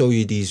gonna show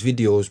you these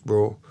videos,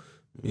 bro.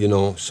 You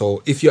know,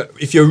 so if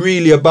you're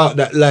really about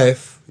that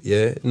life,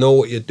 yeah, know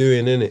what you're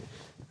doing, innit?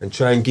 And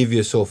try and give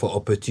yourself an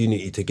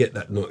opportunity to get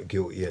that not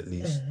guilty at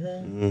least.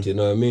 Do you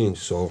know what I mean?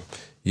 So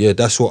yeah,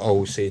 that's what I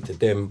would say to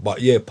them.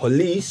 But yeah,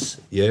 police,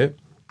 yeah,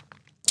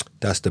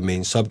 that's the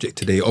main subject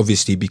today.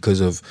 Obviously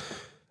because of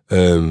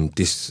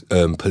this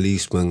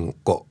policeman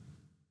got.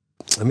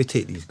 Let me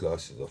take these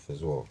glasses off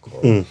as well.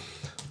 I'm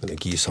gonna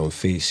give you some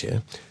face, yeah.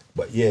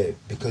 But yeah,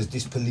 because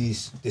this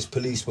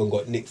policeman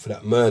got nicked for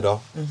that murder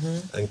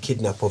and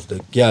kidnap of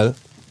the gal.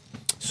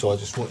 So I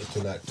just wanted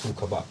to like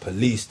talk about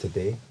police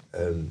today.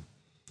 And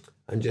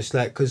just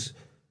like, cause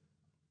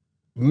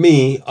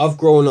me, I've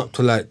grown up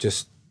to like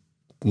just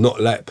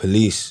not like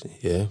police,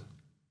 yeah.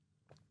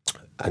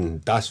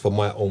 And that's for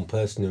my own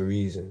personal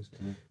reasons.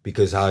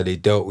 Because how they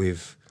dealt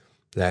with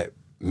like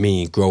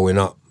me growing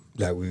up.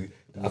 Like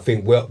I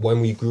think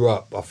when we grew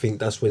up, I think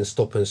that's when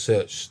stop and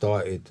search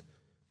started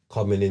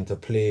coming into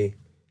play,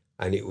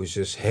 and it was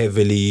just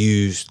heavily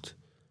used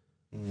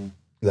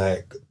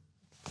like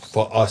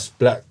for us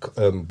black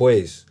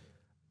boys.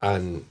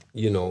 And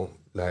you know,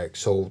 like,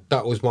 so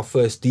that was my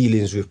first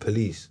dealings with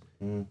police.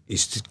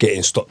 It's just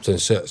getting stopped and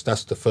searched.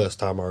 That's the first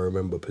time I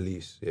remember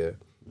police,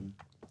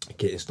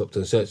 getting stopped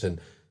and searched, and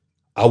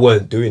I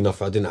weren't doing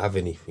nothing. I didn't have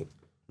anything.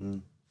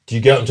 Do you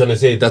get what I'm trying to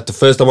say? That's the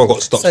first time I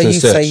got stopped and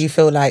searched. So you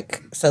feel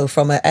like, so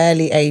from an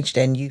early age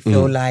then you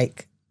feel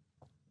like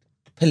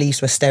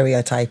police were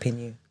stereotyping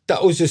you?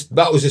 That was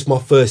just my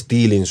first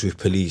dealings with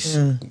police.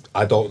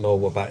 I don't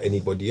know about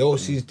anybody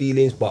else's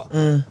dealings, but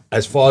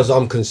as far as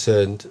I'm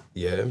concerned,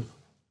 yeah,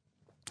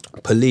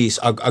 police,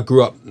 I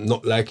grew up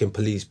not liking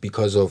police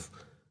because of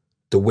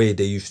the way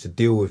they used to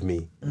deal with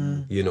me,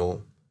 you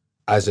know,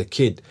 as a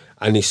kid.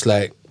 And it's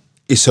like,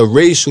 it's a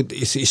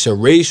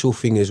racial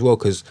thing as well,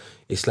 because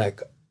it's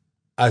like,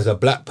 as a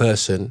black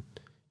person,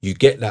 you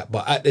get that.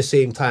 But at the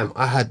same time,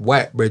 I had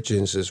white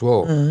brethren as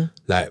well.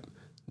 Like,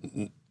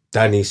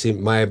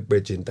 my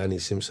brethren, Danny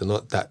Simpson,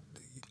 not that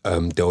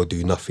they'll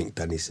do nothing,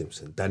 Danny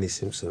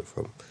Simpson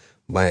from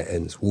my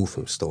ends,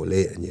 Walthamstow,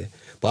 Leighton, yeah.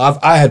 But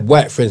I had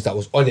white friends that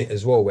was on it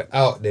as well, were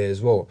out there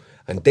as well.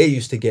 And they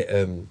used to get,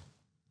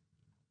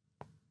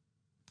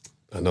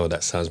 I know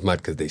that sounds mad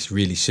because they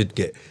really should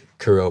get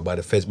corralled by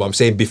the feds, but I'm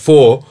saying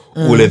before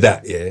all of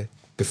that, yeah,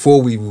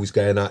 before we was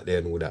going out there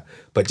and all that.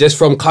 But just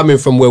from coming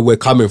from where we're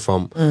coming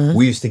from,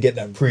 we used to get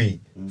that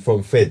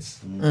from feds.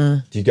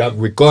 Do you get,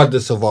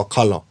 regardless of our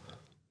colour?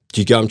 Do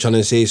you get what I'm trying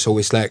to say? So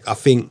it's like, I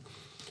think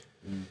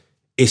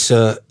it's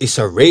a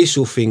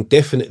racial thing,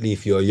 definitely.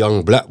 If you're a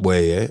young black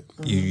boy, yeah,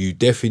 you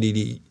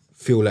definitely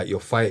feel like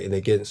you're fighting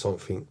against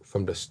something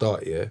from the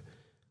start, yeah.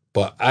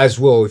 But as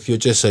well, if you're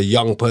just a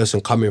young person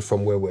coming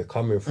from where we're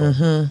coming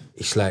from,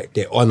 it's like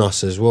they're on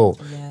us as well.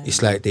 Yeah.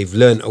 It's like they've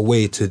learned a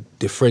way to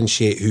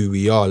differentiate who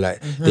we are.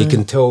 Like they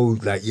can tell,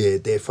 like, yeah,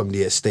 they're from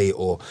the estate,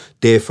 or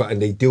they're from,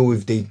 and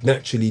they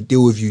naturally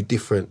deal with you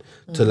different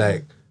to,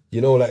 like, you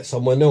know, like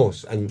someone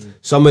else. And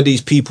some of these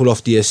people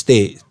off the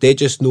estate, they're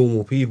just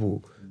normal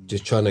people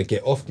just trying to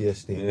get off the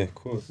estate. Yeah, of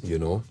course. You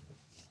know?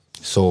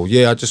 So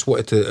yeah, I just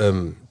wanted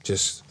to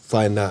just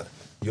find out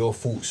your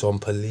thoughts on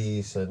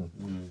police and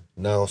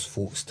Niall's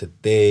thoughts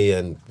today,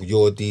 and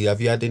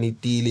have you had any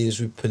dealings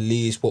with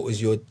police? What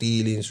was your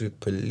dealings with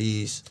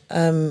police?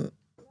 I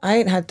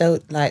ain't had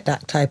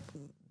that type,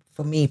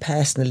 for me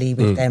personally,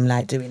 with them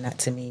like doing that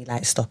to me,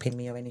 like stopping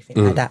me or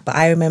anything like that. But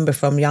I remember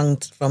from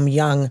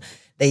young,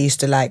 they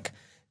used to like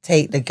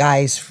take the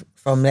guys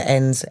from the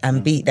ends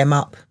and beat them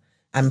up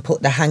and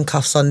put the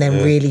handcuffs on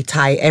them really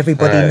tight.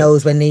 Everybody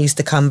knows when they used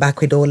to come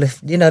back with all of,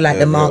 you know, like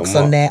the marks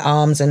on their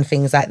arms and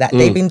things like that.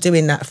 They've been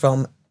doing that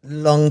from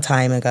long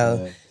time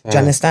ago. Do you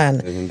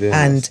understand?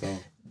 And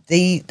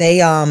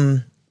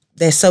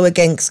they're so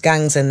against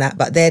gangs and that,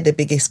 but they're the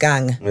biggest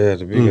gang. Yeah,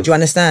 the biggest. Do you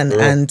understand?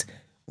 Yeah. And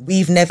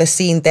we've never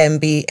seen them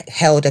be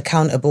held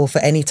accountable for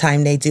any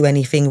time they do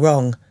anything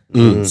wrong.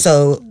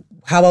 So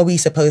how are we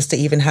supposed to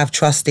even have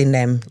trust in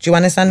them? Do you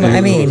understand what I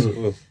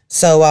mean?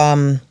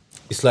 So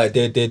it's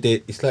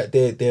like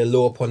they're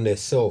low upon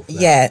themselves.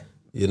 Like, Yeah.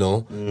 you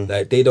know,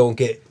 like they don't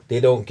get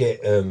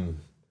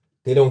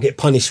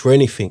punished for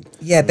anything.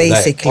 Yeah,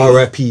 basically. Like,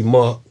 R.I.P.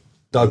 Mark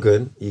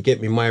Duggan, you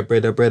get me, my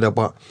brother,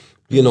 but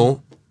you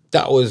know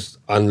that was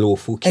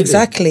unlawful killing.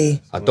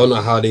 Exactly. I don't know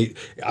how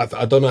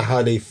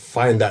they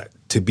find that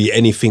to be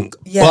anything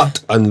Yeah.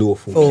 but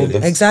unlawful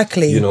killing.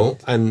 Exactly. You know,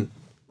 and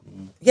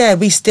yeah,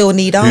 we still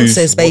need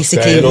answers. what's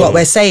Basically, going on? what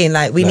we're saying,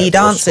 like we Like, need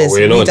what's answers.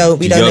 going We on? don't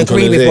Do you know what I'm agree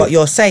trying to with say? what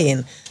you're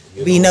saying.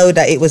 We know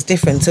that it was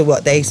different to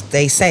what they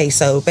say.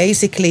 So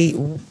basically,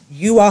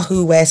 you are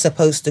who we're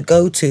supposed to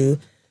go to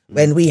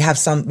when we have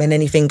when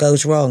anything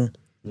goes wrong.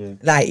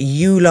 Like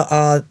you lot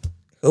are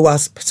who are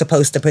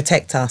supposed to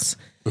protect us.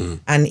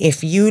 And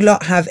if you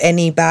lot have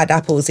any bad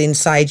apples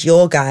inside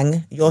your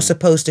gang, you're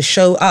supposed to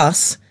show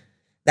us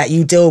that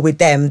you deal with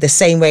them the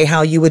same way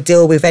how you would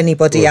deal with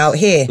anybody out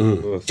here.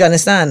 Do you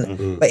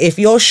understand? But if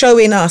you're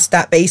showing us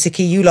that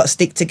basically you lot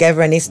stick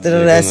together and it's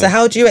so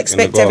how do you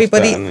expect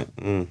everybody?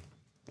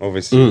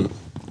 Obviously.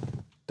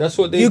 That's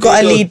what they You do, got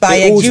to though. lead by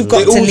They all- you've got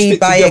they to all lead stick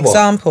by together.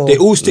 example. They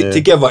all stick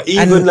together,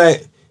 even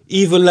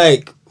And-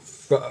 like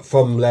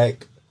from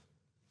like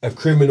a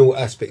criminal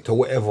aspect or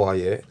whatever.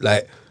 Yeah,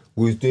 like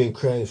we was doing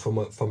crimes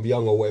from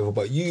young or whatever.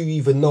 But you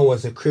even know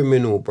as a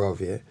criminal, bruv,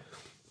 yeah,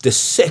 the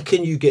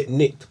second you get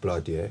nicked,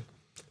 blood, yeah.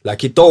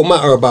 Like it don't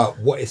matter about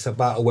what it's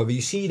about or whether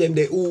you see them,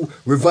 they all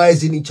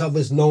revising each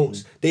other's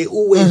notes. They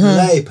always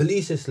lie.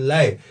 Police just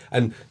lie,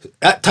 and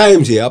at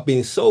times, yeah, I've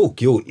been so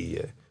guilty.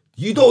 Yeah,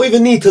 you don't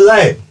even need to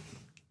lie,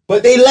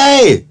 but they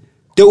lie.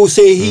 They will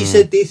say he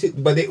said this,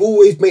 but they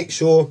always make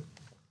sure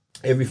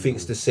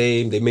everything's the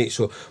same. They make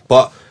sure,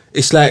 but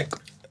it's like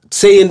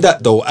saying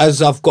that though.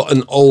 As I've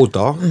gotten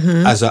older,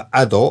 as an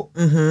adult,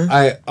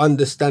 I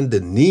understand the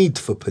need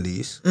for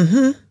police.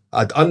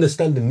 I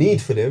understand the need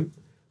for them,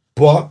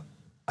 but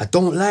I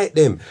don't like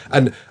them.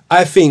 And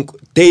I think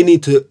they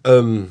need to,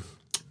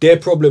 their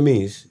problem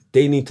is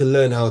they need to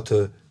learn how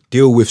to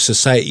deal with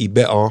society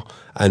better.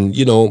 And,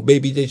 you know,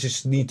 maybe they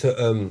just need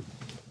to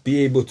be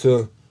able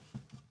to,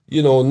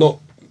 you know, not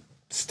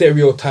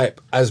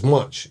stereotype as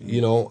much,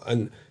 you know,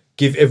 and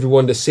give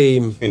everyone the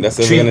same I think that's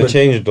never going to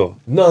change though.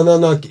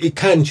 No, it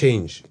can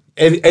change.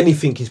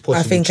 Anything is possible.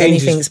 I think Change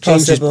anything's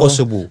change is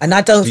possible. And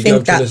I don't You get think what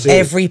I'm trying that to say?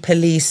 every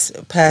police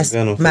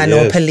Yeah, man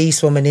or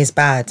policewoman is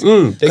bad.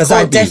 they Because I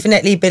can't be.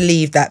 definitely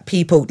believe that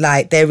people,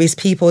 like, there is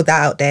people that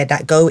out there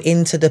that go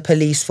into the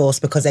police force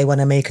because they want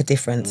to make a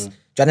difference. Do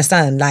you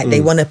understand? Like,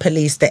 they want to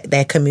police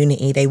their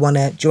community. They want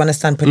to, do you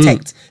understand,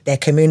 protect their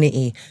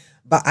community.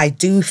 But I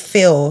do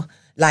feel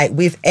like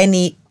with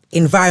any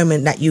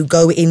environment that you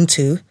go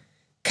into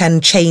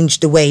can change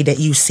the way that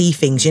you see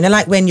things. You know,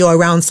 like when you're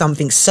around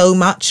something so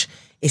much,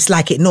 it's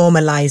like it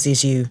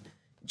normalizes you.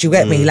 Do you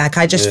get me? Like,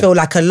 I just feel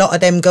like a lot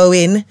of them go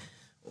in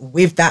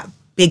with that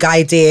big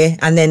idea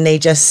and then they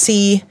just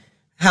see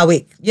how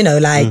it, you know,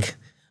 like,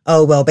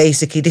 oh, well,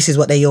 basically this is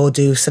what they all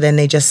do. So then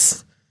they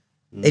just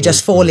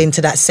fall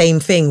into that same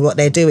thing, what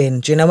they're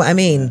doing. Do you know what I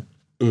mean?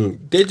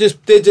 They're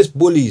just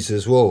bullies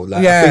as well.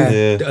 Like Yeah. I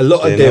think a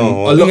lot of They them,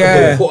 know. a lot of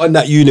them put on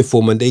that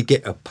uniform and they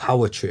get a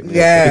power trip.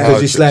 Yeah. because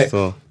Power it's trip, like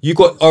so. you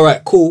got all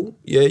right, cool.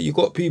 Yeah, you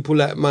got people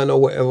like man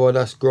or whatever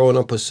that's growing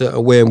up a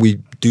certain way and we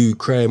do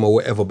crime or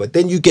whatever. But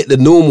then you get the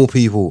normal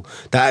people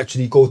that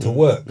actually go to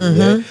work,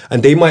 yeah?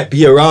 And they might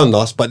be around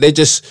us, but they're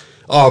just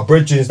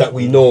bridges that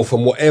we know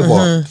from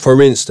whatever.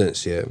 For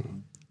instance, yeah,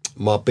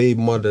 my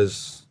baby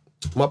mother's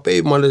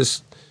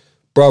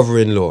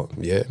brother-in-law,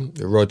 yeah,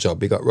 Roger,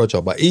 big up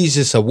Roger, but he's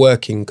just a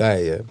working guy,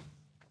 yeah.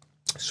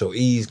 So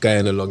he's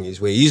going along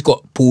his way. He's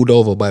got pulled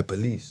over by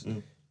police,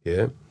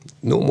 yeah.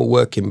 Normal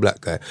working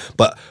black guy,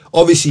 but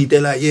obviously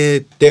they're like, yeah,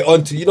 they're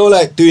onto, you know,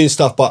 like doing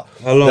stuff. But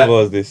How long like, ago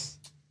was this?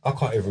 I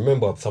can't even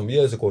remember, some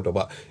years ago though.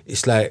 But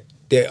it's like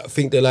I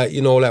think they're like,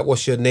 you know, like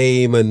what's your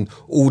name and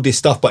all this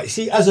stuff. But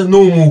see, as a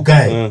normal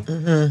guy,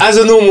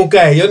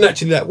 you're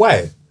naturally like,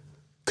 why?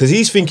 Because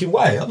he's thinking,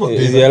 why? I'm not doing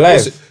Is that. he alive?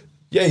 What's it-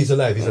 Yeah, he's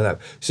alive. He's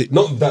alive. See,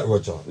 not that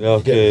Roger. Yeah,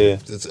 You get okay,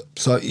 me?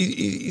 So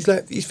he's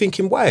like, he's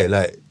thinking, why?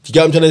 Like, do you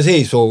get what I'm trying to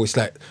say? So it's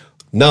like,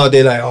 now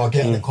they're like, oh,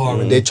 get in the car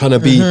and they're trying to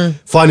be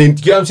funny. Do you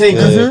get what I'm saying?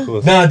 'Cause of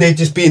course. now they're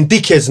just being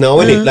dickheads now,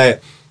 innit?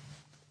 Like,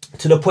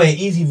 to the point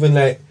he's even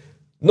like,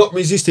 not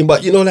resisting,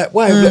 but you know, like,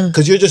 why?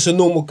 Because you're just a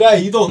normal guy.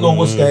 You don't know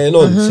what's going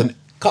on. So,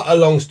 cut a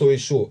long story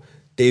short,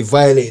 they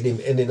violated him,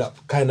 ended up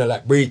kind of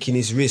like breaking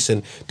his wrist.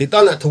 And they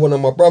done that to one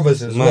of my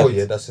brothers as well.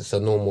 Yeah, that's just a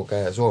normal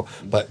guy as well.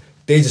 But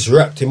they just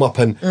wrapped him up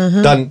and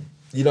done,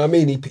 you know what I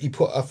mean? He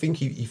put, I think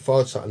he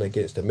filed something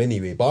against them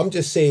anyway. But I'm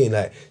just saying,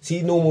 like,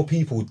 see, normal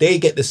people, they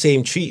get the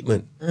same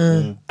treatment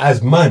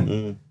as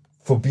man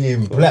for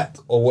being black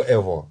or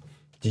whatever.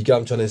 Do you get what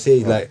I'm trying to say?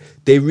 Like,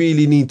 they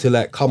really need to,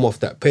 like, come off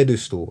that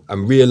pedestal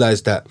and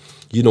realize that,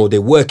 you know,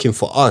 they're working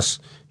for us.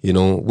 You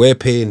know, we're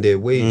paying their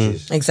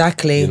wages.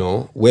 Exactly. You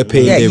know, we're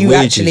paying Yeah, their you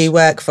wages. actually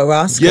work for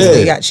us because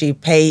Yeah. we actually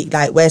pay,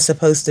 like, we're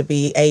supposed to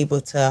be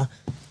able to,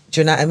 do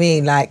you know what I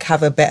mean? Like,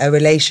 have a better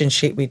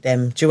relationship with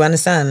them. Do you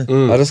understand?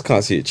 I just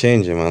can't see it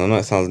changing, man. I know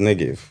it sounds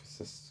negative. It's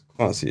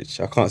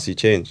just, I can't see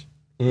change.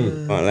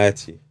 Can't lie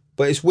to you.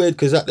 But it's weird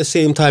because at the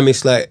same time,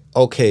 it's like,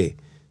 okay,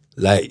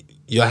 like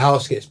your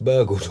house gets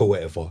burgled or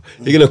whatever.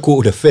 You're going to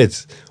call the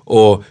feds.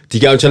 Or, do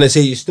you get what I'm trying to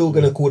say? You're still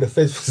going to call the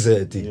feds for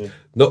certain. Yeah.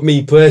 Not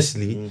me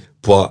personally,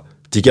 but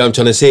do you get what I'm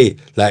trying to say?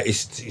 Like,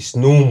 it's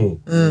normal.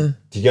 Do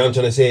you get what I'm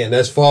trying to say? And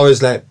as far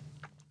as like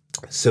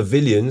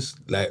civilians,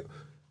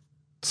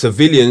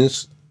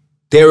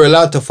 they're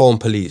allowed to phone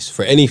police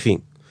for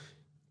anything.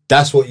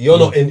 That's what you're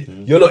not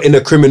in. You're not in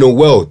the criminal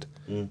world.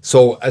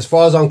 So as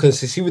far as I'm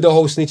concerned, see with the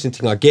whole snitching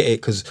thing, I get it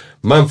because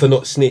man for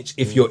not snitch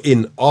if you're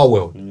in our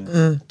world.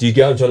 Do you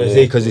get what I'm trying to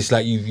say? Because it's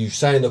like you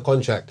signed a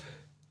contract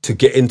to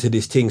get into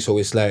this thing, so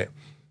it's like,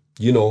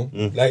 you know,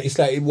 like it's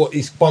like what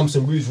it's bumps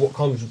and bruises. What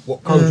comes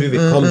with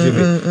it comes with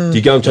it. Do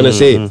you get what I'm trying to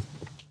say?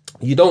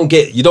 You don't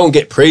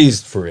get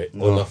praised for it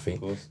or nothing.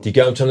 Do you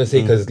get what I'm trying to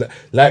say? Because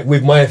like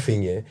with my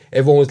thing, yeah,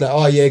 everyone was like,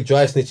 oh yeah,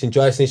 dry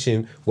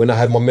snitching. When I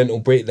had my mental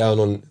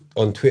breakdown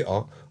on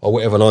Twitter or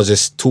whatever, and I was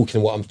just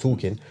talking what I'm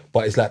talking.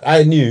 But it's like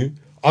I knew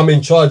I'm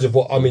in charge of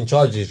what I'm in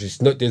charge of.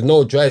 There's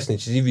no dry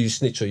snitches. Either you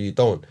snitch or you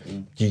don't.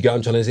 Do you get what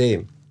I'm trying to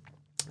say?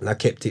 And I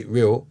kept it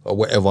real or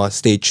whatever.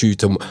 Stayed true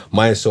to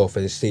myself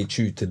and stayed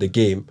true to the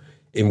game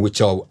in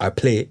which I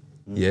play.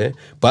 Yeah,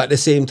 but at the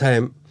same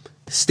time,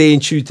 staying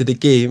true to the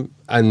game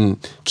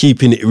and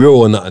keeping it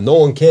real and that. No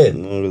one cared.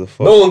 No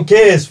one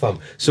cares, fam.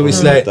 So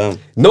it's like,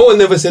 no one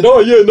ever said, oh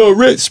yeah, no,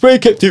 Red Spray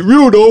kept it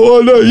real though.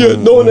 Oh no, yeah.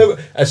 No one ever,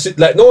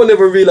 no one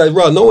ever realised,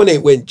 bro, no one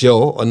ain't went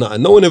jail or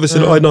nothing. No one ever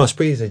said, oh no,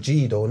 Spray's a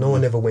G though. No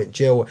one ever went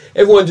jail.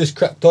 Everyone just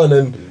cracked on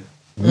and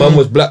man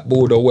was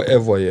blackballed or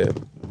whatever, yeah.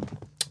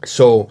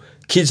 So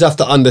kids have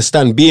to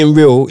understand being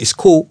real is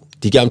cool.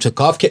 Do you get what I'm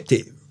saying? I've kept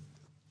it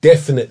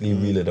definitely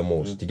realer the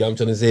most. Do you get what I'm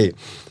trying to say?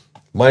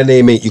 My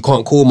name ain't, you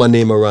can't call my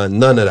name around,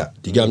 none of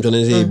that. Do you get what I'm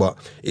trying to say? But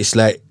it's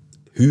like,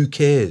 who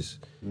cares?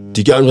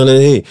 Do you get what I'm trying to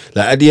say?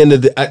 Like at the end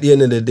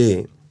of the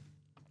day,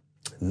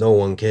 no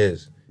one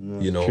cares.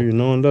 You know? True,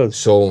 no one does.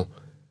 So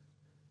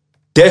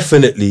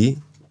definitely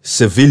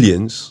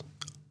civilians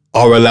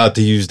are allowed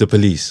to use the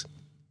police.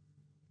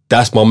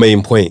 That's my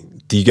main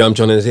point. Do you get what I'm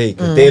trying to say?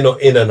 Because they're not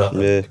in or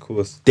nothing. Yeah, of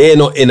course. They're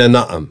not in or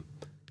nothing.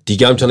 Do you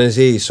get what I'm trying to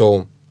say?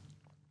 So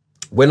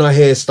when I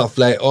hear stuff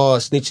like, oh,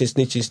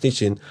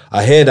 snitching,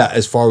 I hear that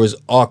as far as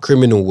our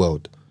criminal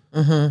world.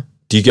 Do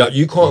you get?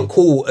 You can't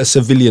call a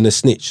civilian a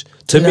snitch.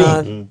 To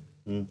me,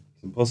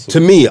 Impossible. to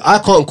me, I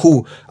can't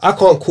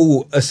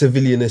call a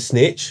civilian a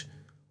snitch.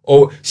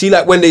 Or see,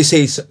 like when they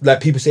say,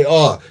 like people say,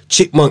 oh,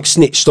 Chipmunk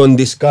snitched on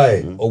this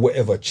guy or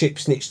whatever. Chip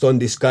snitched on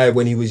this guy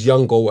when he was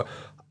younger.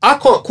 I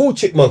can't call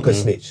Chipmunk a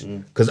snitch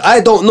because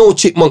I don't know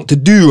Chipmunk to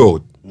do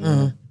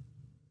road.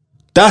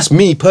 That's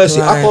me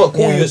personally. Right, I can't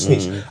call you a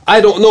snitch.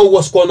 I don't know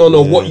what's going on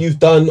or what you've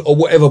done or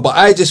whatever, but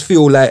I just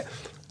feel like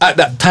at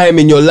that time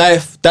in your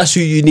life, that's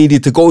who you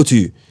needed to go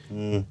to.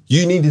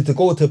 You needed to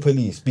go to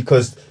police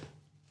because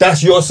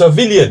that's your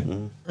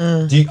civilian.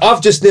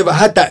 I've just never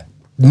had that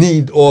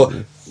need or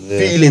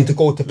feeling to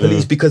go to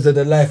police because of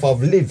the life I've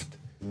lived.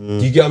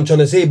 Do you get what I'm trying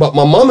to say? But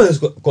my mum has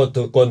gone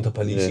to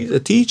police. She's a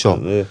teacher.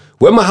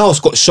 When my house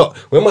got shot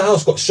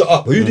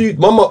up,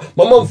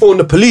 my mum phoned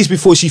the police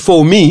before she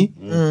phoned me.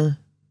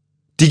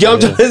 Do you get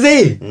what I'm trying to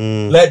say?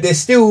 Like they're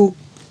still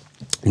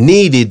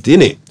needed,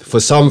 innit,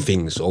 for some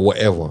things or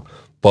whatever.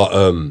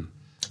 But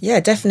yeah,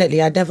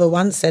 definitely. I never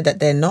once said that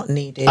they're not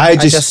needed.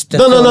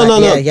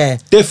 No.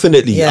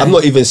 Definitely. Yeah. I'm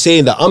not even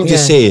saying that. I'm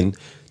just saying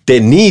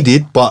they're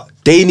needed, but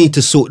they need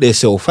to sort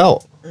themselves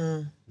out.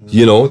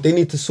 You know, they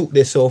need to sort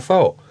themselves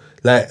out.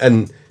 Like,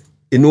 and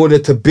in order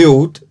to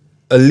build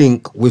a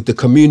link with the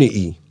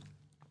community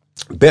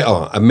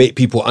better and make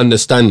people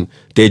understand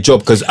their job,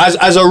 because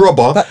as a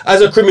robber,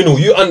 as a criminal,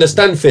 you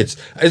understand feds.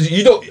 As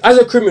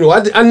a criminal,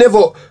 I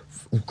never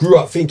grew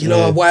up thinking,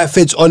 why are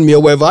feds on me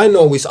or whatever. I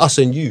know it's us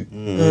and you.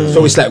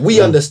 So it's like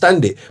we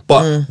understand it.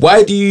 But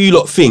why do you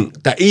lot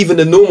think that even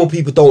the normal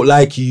people don't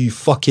like you, you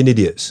fucking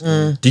idiots?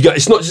 Do you get?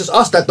 It's not just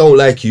us that don't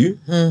like you.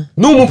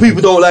 Normal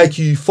people don't like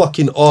you, you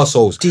fucking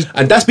arseholes.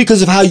 And that's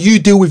because of how you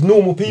deal with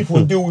normal people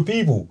and deal with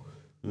people.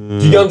 Do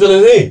you get what I'm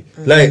trying to say?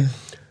 Like,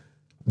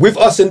 with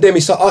us and them,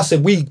 it's like us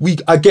and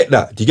I get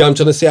that. Do you get what I'm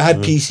trying to say? I had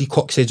PC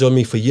Coxheads on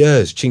me for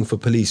years, ching for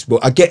police. Well,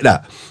 I get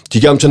that. Do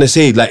you get what I'm trying to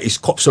say? Like, it's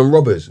cops and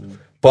robbers.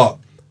 But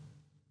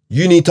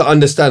you need to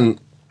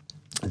understand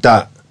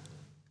that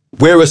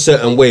we're a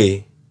certain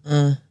way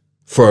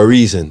for a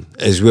reason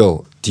as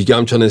well. Do you get what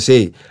I'm trying to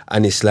say?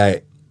 And it's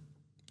like,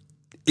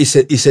 it's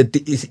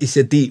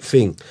a deep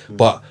thing.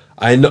 But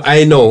I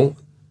know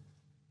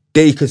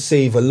they could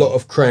save a lot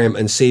of crime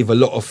and save a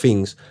lot of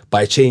things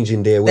by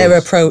changing their ways. Their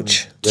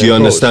approach. Do you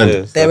understand?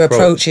 Yes, their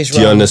approach is wrong.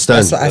 Do you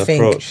understand? That's what I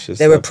think.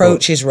 Their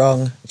approach is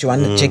wrong. Do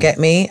you get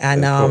me?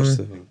 And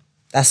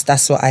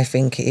that's what I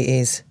think it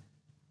is.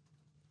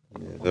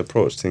 Yeah, the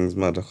approach thing's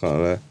mad, I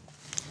can't lie.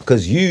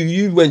 Because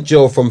you went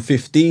jail from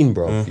 15,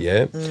 bro,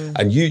 yeah?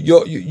 And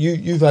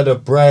you've had a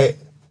bright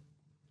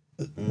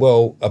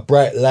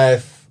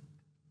life.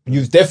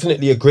 You've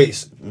definitely a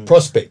great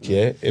prospect,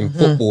 yeah, in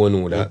football and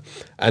all that.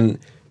 And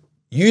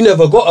you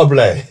never got a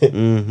blay.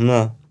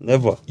 No,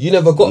 never. You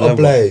never got a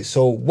blay.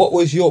 So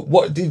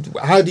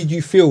how did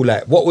you feel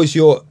like? What was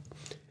your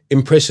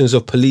impressions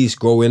of police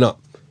growing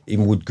up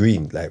in Wood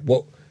Green? Like,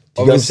 what? Do you know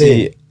what I'm Obviously,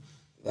 saying?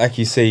 like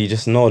you say, you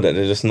just know that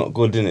they're just not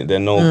good, innit? They're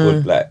no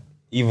good. Like,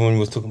 even when we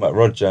was talking about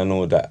Roger and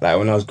all that, like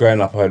when I was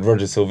growing up, I heard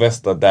Roger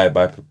Sylvester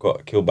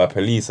got killed by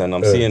police, and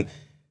I'm seeing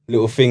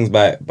little things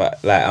by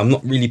like, I'm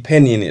not really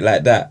pennying it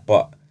like that,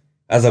 but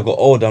as I got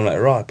older, I'm like,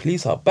 right,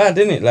 police are bad,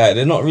 innit? Like,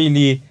 they're not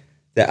really,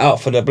 they're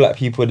out for the black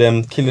people,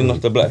 them, killing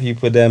off the black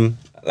people, them.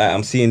 Like,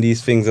 I'm seeing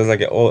these things as I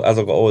got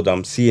older,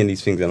 I'm seeing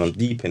these things and I'm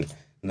deep in it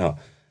now.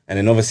 And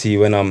then obviously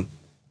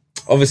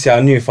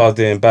I knew if I was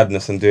doing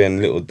badness and doing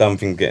little dumb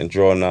things, getting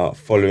drawn out,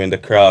 following the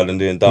crowd and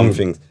doing dumb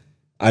things,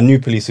 I knew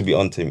police would be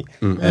onto me.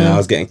 And I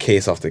was getting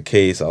case after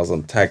case. I was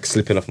on tag,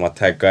 slipping off my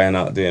tag, going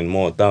out doing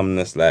more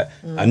dumbness. Like,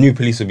 I knew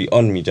police would be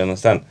on me, do you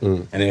understand?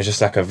 And it was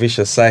just like a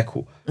vicious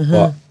cycle.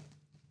 But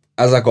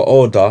as I got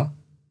older,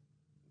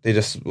 they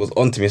just was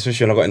onto me,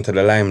 especially when I got into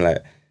the limelight.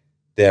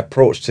 Their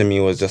approach to me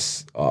was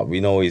just, we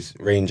know he's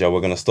Ranger, we're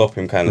going to stop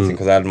him kind of thing,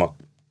 because I had my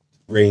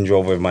Range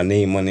Rover with my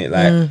name on it.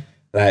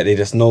 Like they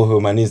just know who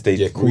man is. They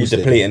read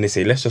the plate and they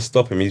say, let's just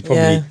stop him. He's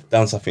probably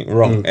done something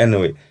wrong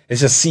anyway.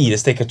 Let's just see.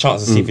 Let's take a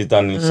chance to see if he's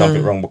done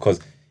something wrong, because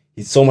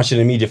he's so much in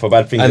the media for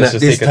bad things. And let's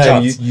at just this take a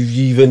time, chance.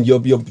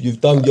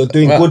 you're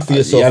doing good for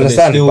yourself. You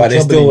understand? And but they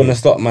still troubling want you. to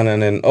stop, man.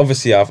 And then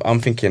obviously I'm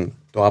thinking,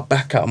 do I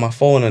back out my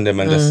phone on them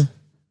and just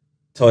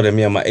tell them,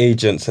 yeah, my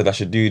agent said I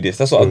should do this.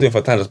 That's what I was doing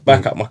for time. Just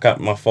back up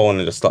my phone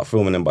and just start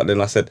filming them. But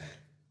then I said,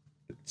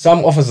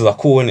 some officers are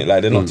cool, innit?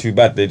 Like, they're not too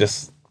bad. They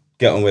just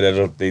get on with their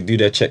job. They do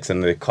their checks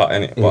and they cut,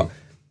 innit? But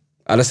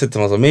I just said to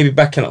myself, maybe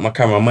backing up my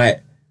camera might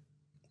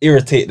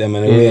irritate them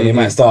in a way, and they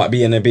might start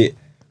being a bit.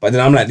 But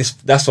then I'm like,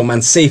 that's for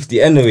man's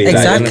safety anyway.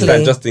 Exactly.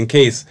 Like, just in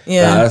case.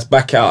 Yeah. Like, let's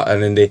back it out.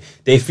 And then they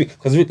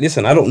because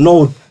listen, I don't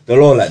know the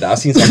law like that. I've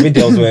seen some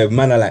videos where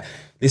man are like,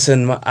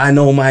 listen, I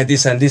know my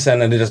this and this,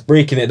 and they're just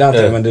breaking it down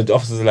to them, and the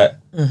officers are like,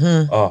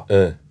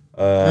 yeah.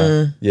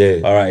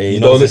 All right, You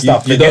don't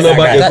know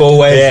about your go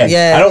ways.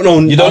 Yeah. I don't know.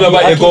 You don't know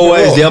about your go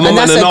ways. Yeah, I'm And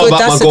gonna that's a know good- about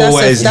my that's a- go that's a-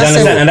 ways. that's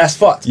a- And that's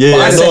fucked. Yeah,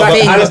 But I know,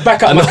 I just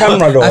back up my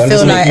camera though. I and feel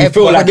just like make you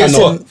feel like I Guess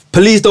know. what?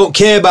 Police don't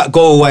care about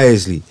go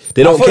wisely.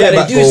 They don't feel care like they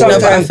about do go sometimes. No,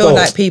 but I wisely. feel though.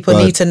 like people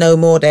Right. need to know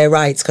more their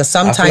rights, because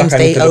sometimes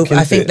like I need to look I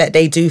into think it. that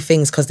they do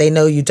things because they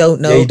know you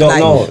don't know. Yeah, you don't like,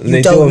 know. And You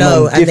they deal don't with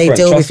know, man and they different,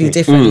 deal with trust you me.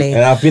 differently.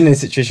 And I've been in a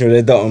situation where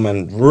they dealt with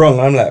man wrong.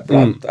 I'm like,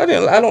 bro, I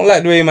don't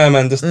like the way my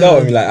man just dealt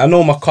with me. Like, I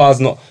know my car's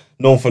not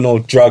known for no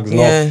drugs,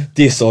 Yeah. no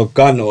this or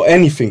gun or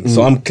anything.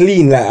 So I'm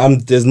clean.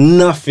 Like, there's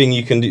nothing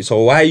you can do.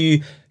 So why you're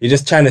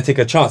just trying to take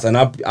a chance? And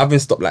I've been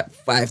stopped like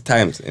 5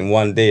 times in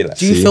one day. Like,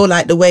 Do you feel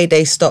like the way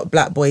they stop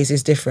black boys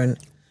is different?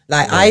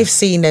 Like, I've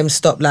seen them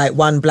stop like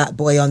one black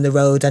boy on the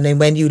road, and then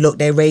when you look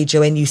their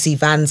radio and you see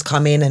vans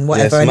come in and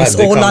whatever, it's and mad. it's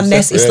They all come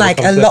unnecessary. It's separate, like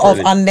they a come lot of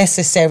separately.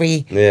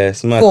 unnecessary. yeah,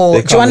 it's mad. For, They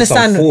do you come with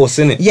understand? some force,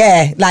 innit?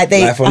 Yeah, like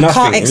they. Like, for I can't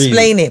nothing,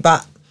 explain it,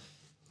 but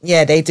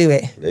yeah, they do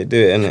it. They do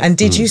it, innit? And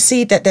did you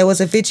see that there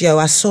was a video?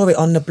 I saw it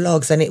on the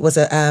blogs, and it was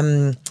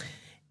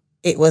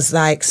it was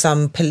like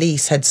some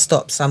police had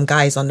stopped some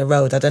guys on the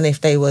road. I don't know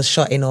if they was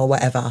shotting or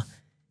whatever,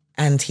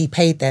 and he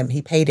paid them.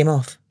 He paid him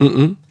off.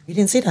 You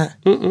didn't see that?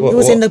 It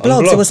was in the What, on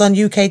blogs. It blog? was on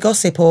UK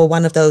Gossip or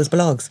one of those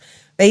blogs.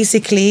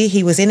 Basically,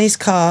 he was in his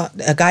car.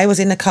 A guy was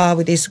in the car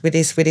with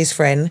his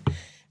friend,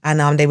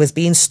 and they was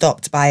being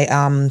stopped by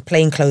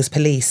plainclothes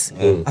police.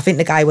 I think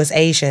the guy was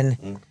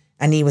Asian,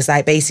 and he was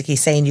like basically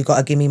saying, "You got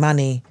to give me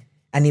money."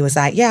 And he was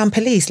like, "Yeah, I'm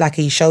police." Like,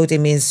 he showed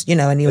him his,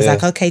 and he was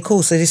like, "Okay,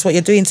 cool. So this is what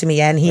you're doing to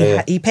me," and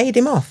he paid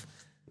him off.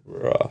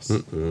 Ross.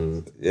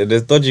 Yeah,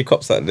 there's dodgy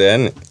cops out there,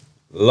 innit?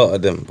 A lot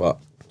of them, but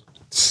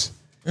it's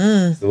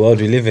the world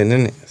we live in,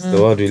 innit? It's the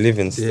world we live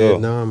in still. Yeah,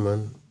 nah,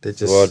 man. They're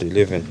The world we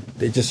live in.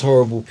 they're just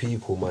horrible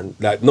people, man.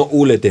 Like, not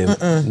all of them.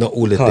 Not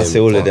all of Can't them. say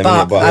all of them,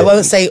 But innit? I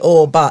won't say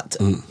all, but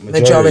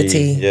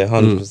majority. Yeah,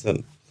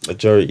 100%.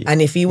 Majority.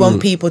 And if you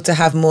want people to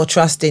have more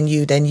trust in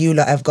you, then you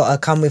lot have got to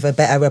come with a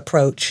better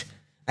approach.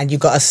 And you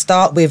got to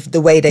start with the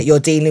way that you're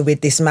dealing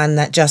with this man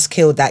that just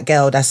killed that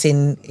girl that's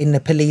in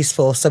the police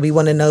force. So we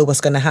want to know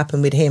what's going to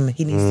happen with him.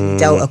 He needs to be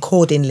dealt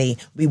accordingly.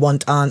 We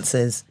want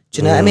answers.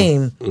 Do you know what I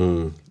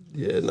mean?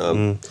 Yeah,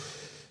 no.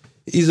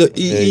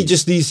 He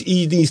just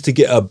needs to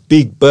get a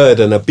big bird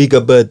and a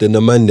bigger bird than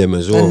the man them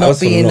as well. And not I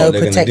just wanna being know no what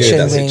they're gonna do in protection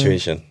that wing.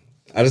 situation.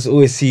 I just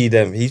always see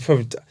them. He's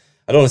probably.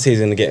 I don't want to say he's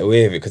gonna get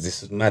away with it because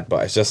this is mad,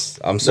 but it's just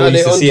I'm so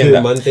used to seeing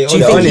that. man. They Do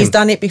you on think him. he's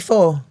done it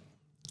before?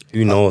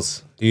 Who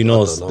knows? Who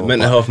knows? know, The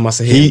mental but health must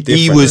have hit him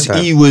He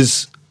different.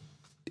 was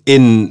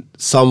in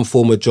some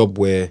form of job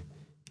where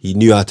he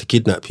knew how to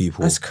kidnap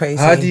people. That's crazy.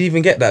 How did you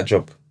even get that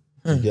job?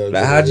 Yeah,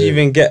 Like, how do you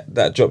even get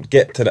that job?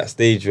 Get to that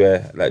stage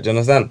where, like, do you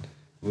understand?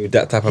 With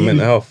that type of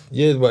mental health.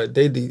 Yeah, but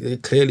they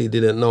clearly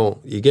didn't know.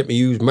 You get me?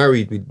 He was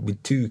married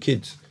with 2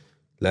 kids.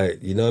 Like,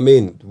 you know what I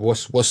mean?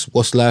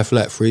 What's life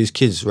like for his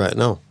kids right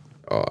now?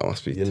 Oh, it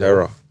must be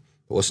terror.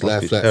 What's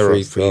Must life be like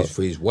terror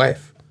for his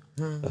wife?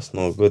 That's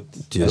not good.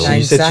 you And know?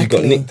 you said she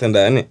got Exactly. nicked and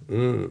that,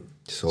 innit?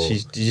 So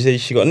Did you say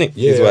she got nicked?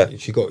 yeah, His wife?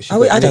 she got.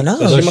 I don't know.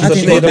 So she I must have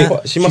didn't known know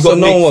that. that. She must have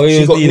known what he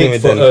was dealing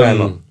with then,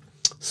 kind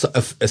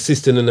of.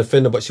 Assisting an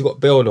offender, but she got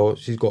bail though.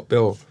 She's got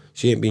bail.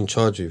 She ain't been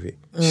charged with it.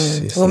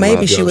 Well,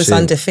 maybe she was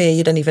under fear.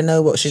 You don't even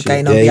know what she's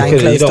going on behind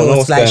closed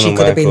doors. Like, she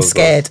could have been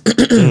scared.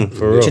 Do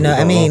you know what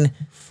I mean?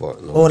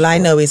 All I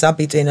know is I'll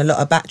be doing a lot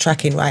of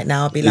backtracking right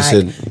now. I'll be like,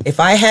 if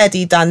I heard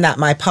he done that,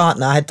 my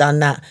partner had done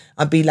that,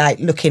 I'd be like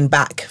looking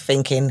back,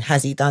 thinking,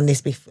 has he done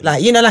this before?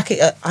 Like, you know, like,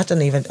 I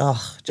don't even,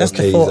 just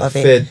the thought of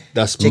it.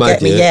 That's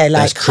mad, yeah? Like,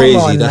 that's crazy,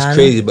 come on, that's man.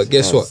 crazy. But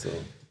guess what?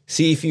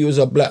 See, if he was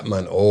a black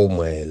man, oh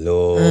my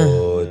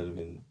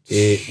Lord,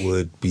 it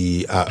would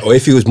be, or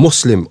if he was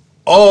Muslim,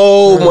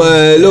 oh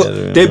my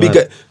Lord,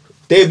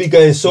 they'd be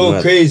going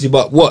so crazy.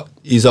 But what?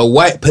 He's a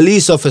white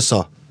police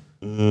officer.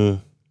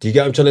 Do you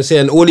get what I'm trying to say?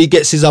 And all he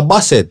gets is a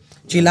bus head.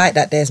 Do you like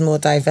that there's more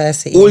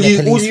diversity in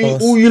the police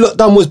force? All you lot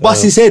done was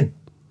bust his head.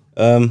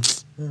 In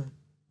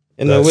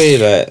a way,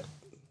 like,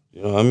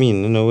 you know what I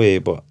mean? In a way,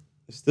 but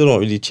it still don't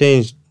really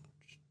change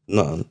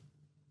nothing.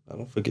 I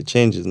don't think it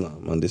changes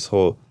nothing, man. This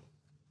whole,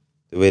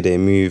 the way they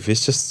move,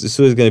 it's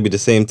always going to be the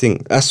same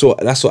thing. That's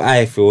what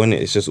I feel,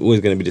 innit? It's just always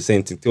going to be the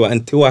same thing.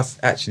 Until I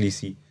actually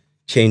see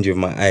change with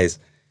my eyes,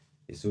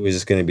 it's always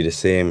just going to be the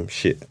same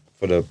shit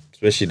for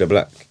especially the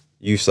black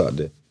youths out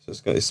there. So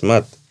it's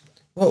mad.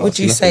 What would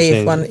you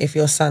say if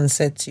your son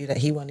said to you that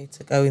he wanted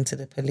to go into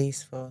the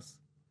police force?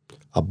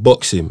 I'd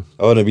box him.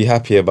 I want to be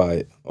happy about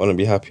it.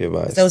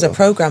 There was a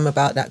program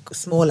about that,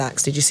 Small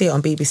Axe. Did you see it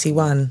on BBC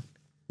One?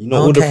 You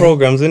know all the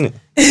programs, innit?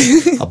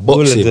 I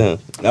box him.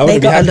 I want to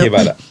be happy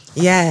about that.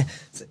 Yeah,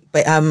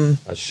 but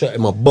I shot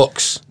him a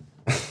box.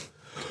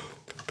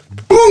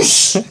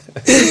 Boosh!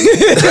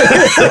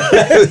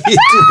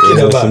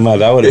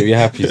 Mad. I wouldn't be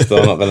happy still,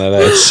 I'm not gonna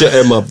lie. Shut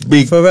him a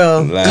big. For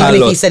real.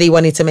 Even if he said he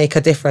wanted to make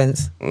a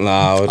difference.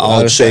 Nah,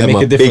 I'll say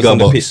make a difference on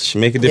the pitch.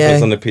 Make a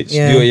difference on the pitch.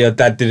 Do what your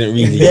dad didn't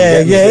really.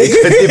 Yeah. Make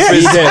a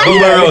difference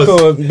somewhere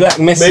else. Black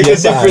Messi. Make a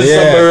difference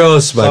somewhere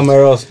else, man.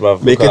 Somewhere else, bro.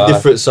 Make a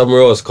difference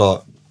somewhere else,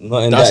 Carl.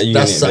 Not in that unit.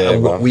 That's something there,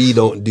 what we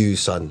don't do,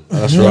 son.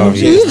 That's right.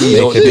 We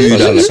don't do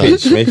that,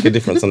 son. Make a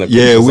difference on the pitch.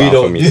 Yeah, we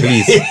don't.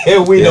 Please.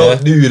 We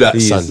don't do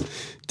that, son.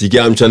 Do you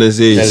get what I'm trying to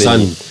say,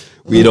 son?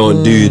 We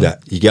don't do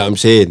that. You get what I'm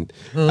saying?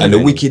 And the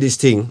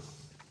wickedest thing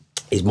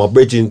is my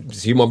brethren.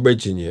 See my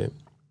brethren, yeah?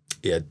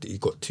 Yeah, he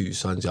got 2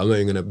 sons. I'm not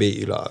even gonna bait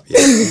you like,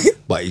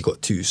 but he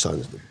got 2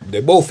 sons.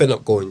 They both end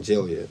up going to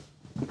jail, yeah.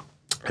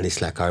 And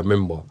it's like, I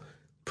remember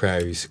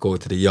Prairie used to go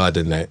to the yard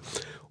and like,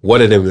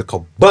 one of them like a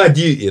bad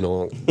youth, you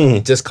know,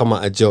 he just come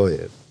out of jail,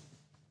 yeah.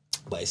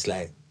 But it's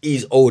like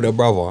his older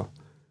brother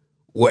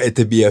wanted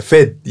to be a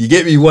fed. You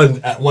get me?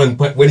 At one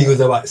point when he was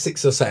about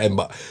 6 or something,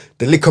 but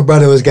the little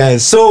brother was going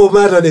so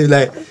mad on him,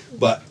 like,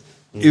 but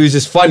it was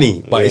just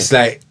funny. But it's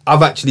like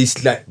I've actually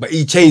but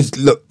he changed.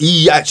 Look,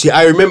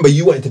 I remember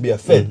you wanted to be a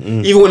fed.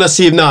 Even when I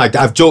see him now, I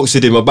have jokes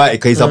with him about it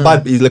because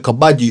he's like a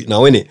bad youth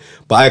now, innit?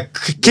 But I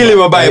kill him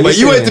about it. But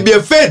you wanted to be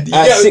a fed.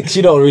 At 6,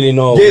 you don't really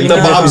know. Yeah, no,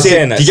 but I'm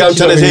saying, do you get what I'm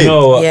trying to say?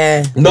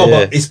 Yeah. No,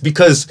 but it's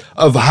because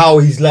of how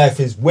his life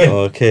is went.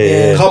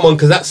 Okay. Come on,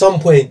 because at some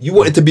point you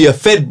wanted to be a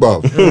fed,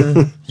 bro.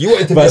 You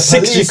wanted to be a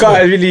 6, you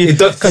can't really.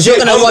 Because you're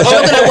gonna watch.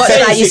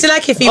 Like, you see,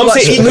 like if you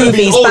watch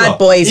movies, Bad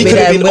Boys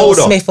with Will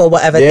Smith or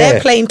whatever, they're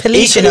playing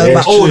police, you know,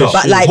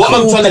 but like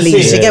cool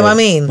police. You get what I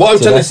mean? What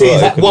I'm trying to say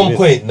is at one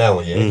point now,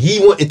 he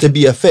wanted to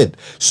be a fed.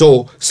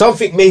 So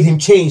something made him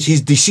change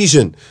his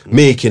decision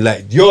making.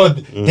 Like,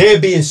 they're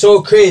being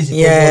so crazy.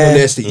 He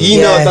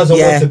now doesn't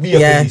want to be a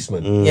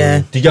policeman.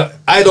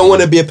 I don't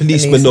want to be a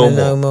policeman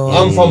no more.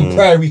 I'm from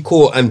Prairie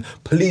Court and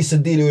police are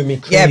dealing with me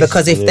crazy. Yeah,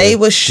 because if they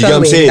were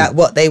showing that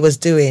what they was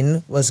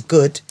doing was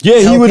good,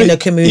 helping the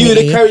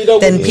community,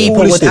 then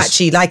people would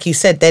actually, like you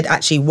said, they'd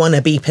actually want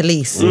to be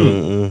police.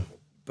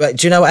 But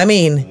do you know what I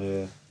mean?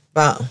 Yeah.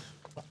 But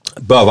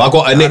bruv, I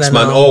got a next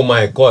man. Oh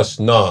my gosh,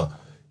 nah.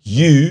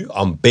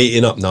 I'm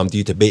baiting up now. I'm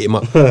due to bait him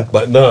up.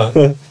 But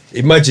nah,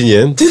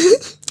 imagine,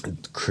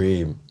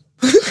 cream,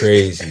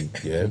 crazy,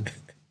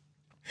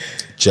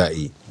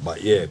 Jatty.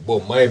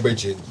 But my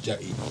brethren,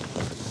 Jatty,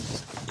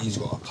 he's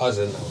got a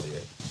cousin now,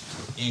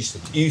 He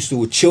used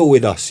to chill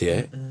with us,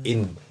 He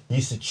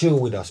used to chill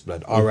with us,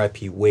 blood.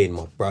 R.I.P. Wayne,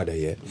 my brother,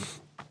 Used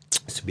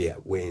to be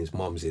at Wayne's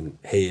mum's in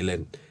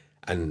Halen,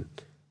 and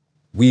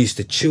we used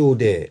to chill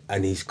there,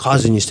 and his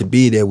cousin used to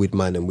be there with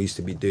man, and we used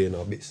to be doing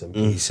our bits and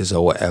pieces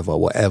or whatever,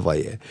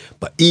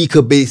 But he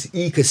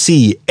could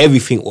see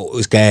everything what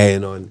was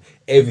going on,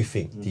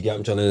 everything. Do you get what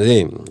I'm trying to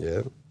say?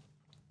 Yeah.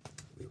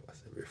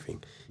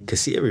 Everything. He could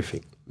see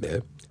everything.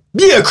 Yeah.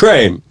 Be a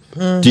crime.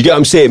 Do you get what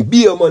I'm saying?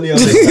 Be a money.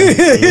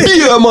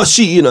 Be a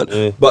machine.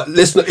 But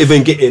let's not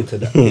even get into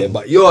that.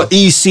 But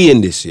he's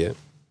seeing this.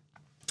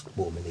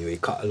 Boom. Anyway,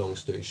 cut a long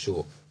story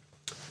short.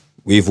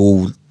 We've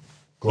all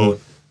gone.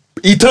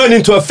 He turned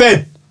into a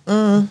fed.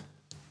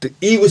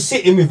 He was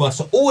sitting with us.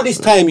 So all this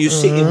time you're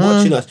sitting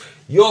watching us.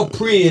 You're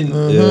praying.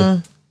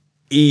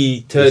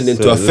 He turned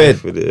into a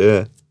fed.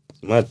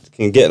 Mad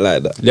can get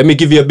like that. Let me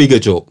give you a bigger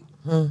joke.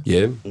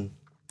 Yeah?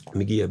 Let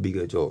me give you a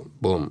bigger joke.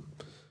 Boom.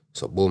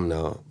 So boom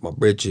now. My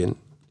brethren,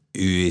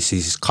 who is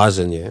his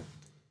cousin,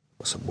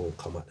 So boom,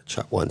 come out the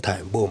chat one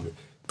time. Boom.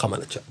 Come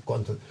out the chat.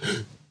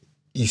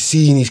 he's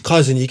seeing his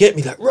cousin, you get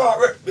me? Like,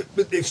 right,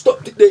 they've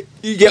stopped it.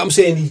 You get what I'm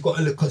saying? He's got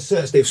a little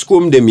search, they've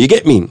scrummed him, you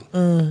get me?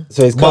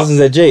 So his cousins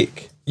are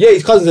Jake? Yeah,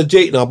 his cousins are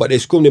Jake now, but they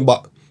scrummed him,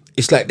 but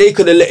it's like they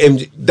could have let him,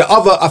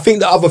 I think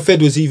the other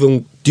fed was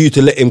even due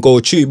to let him go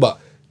too, but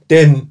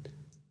then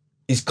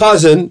his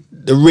cousin,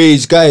 the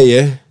rage guy,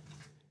 yeah,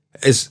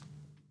 is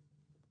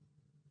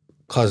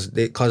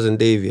cousin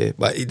Dave, yeah,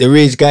 but the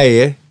rage guy,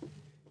 yeah,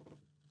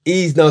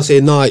 he's now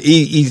saying,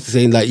 he's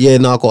saying like, yeah,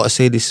 I gotta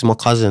say this is my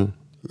cousin.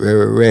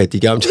 Rare. Do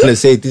you get what I'm trying to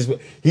say? This,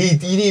 he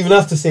didn't even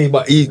have to say,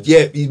 but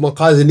he's my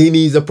cousin. He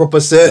needs a proper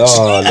search.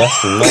 Oh,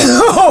 that's mad.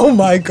 Oh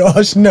my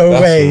gosh,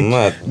 That's way.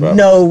 mad, bro.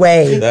 No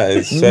way. That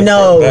is separate.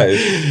 No. That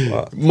is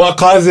mad. My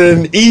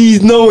cousin,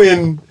 he's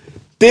knowing.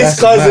 This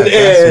That's cousin mad,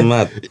 here,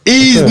 that's mad.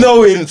 he's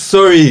knowing.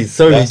 Sorry,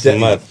 That's Jackie.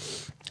 mad.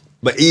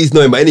 But he's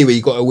knowing. But anyway,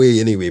 he got away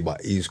anyway.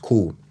 But he's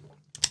cool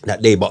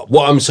that day. But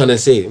what I'm trying to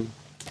say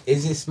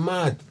is, it's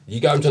mad. You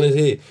get what I'm trying to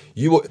say?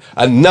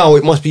 And now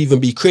it must even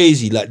be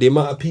crazy. Like the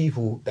amount of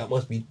people that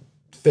must be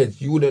fed,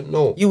 you wouldn't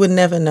know. You would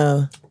never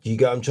know. You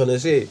get what I'm trying to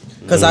say?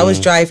 Because I was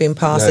driving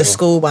past a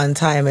school one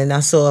time and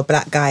I saw a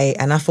black guy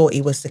and I thought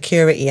he was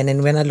security, and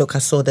then when I look, I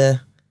saw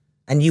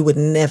and you would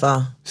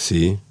never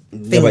see.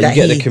 Yeah, but you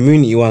get the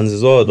community ones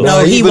as well, though.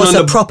 No, he was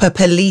a proper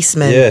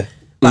policeman. Yeah.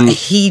 But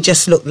he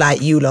just looked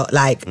like you lot.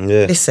 Like,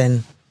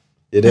 listen.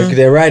 Yeah,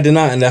 they're riding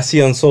out, and I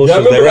see on socials. Yeah, I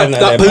remember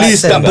they're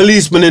riding that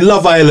policeman in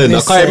Love Island.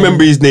 Listen. I can't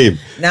remember his name.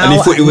 Now, and he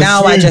thought it was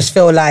now smooth. I just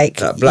feel like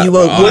you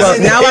won't.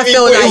 Now I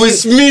feel like it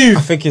was smooth.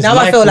 I think it's now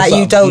I feel like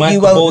you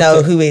won't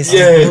know who is.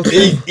 Yeah,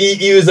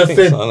 he was a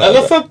fed. And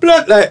I felt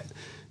blood like.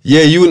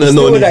 Yeah, you wouldn't have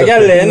known. Still with that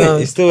gal there, No. innit?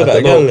 He's still with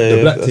that gal there.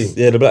 The black thing.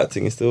 Yeah, the black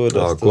thing. He's still with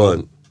us.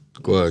 Oh,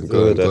 go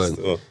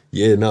on.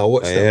 Yeah, now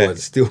watch that one.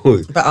 Still.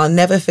 But I'll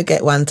never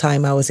forget one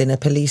time I was in a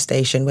police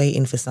station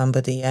waiting for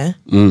somebody, yeah?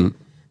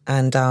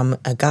 And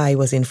a guy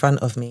was in front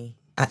of me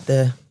at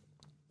the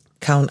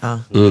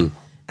counter.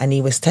 And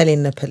he was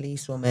telling the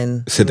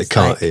policewoman... So the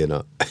counter, you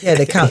know? Yeah,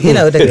 the counter. You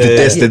know,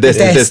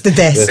 the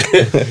desk.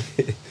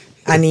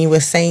 And he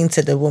was saying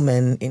to the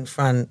woman in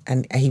front,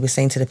 and he was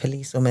saying to the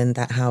policewoman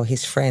that how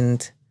his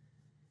friend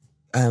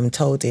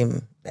told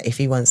him that if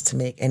he wants to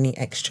make any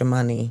extra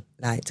money,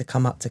 like to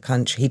come up to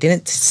country, he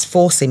didn't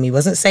force him. He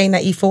wasn't saying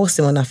that he forced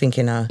him or nothing,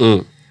 you know.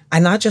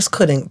 And I just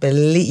couldn't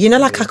believe, you know,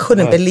 like I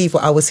couldn't believe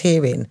what I was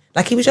hearing.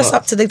 Like he was just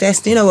up to the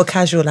desk, you know, a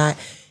casual like,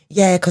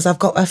 yeah, because I've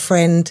got a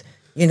friend,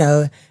 you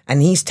know,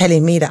 and he's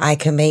telling me that I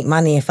can make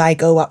money if I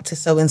go up to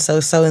so-and-so,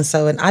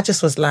 so-and-so. And I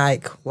just was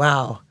like,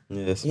 wow.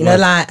 Yes, you know,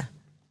 like...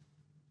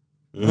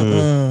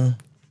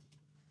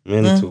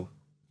 Mental.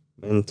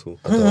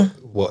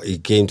 What, he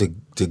came to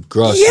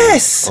grass?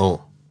 Yes.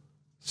 Oh.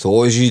 So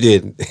what was you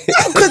did?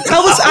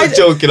 I'm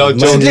joking.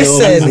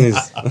 Listen. You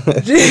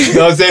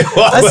know what I'm saying?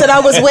 I said I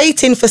was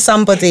waiting for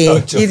somebody.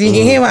 You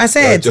hear what I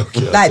said?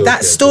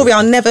 That story,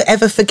 I'll never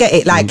ever forget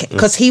it. Like,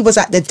 because he was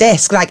at the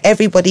desk, like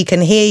everybody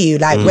can hear you.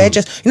 Like we're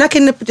just, you know, like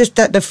in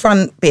the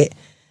front bit.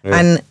 Yeah.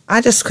 And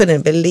I just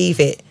couldn't believe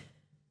it.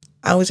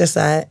 I was just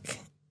like,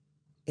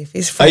 if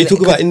it's are you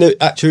talking about in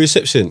the actual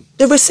reception?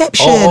 The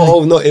reception.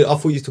 Oh, no, I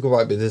thought you were talking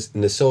about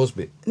in the sales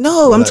bit.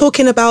 No, I'm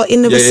talking about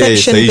in the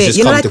reception bit.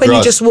 You know, like when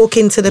you just walk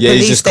into the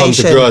police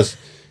station. Whoever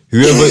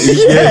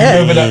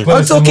that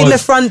person I'm talking the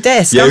front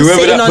desk. Yeah, I'm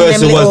whoever that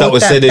person was that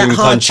was sending in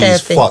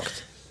countries,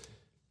 fucked.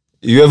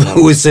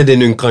 Whoever was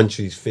sending in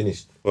countries,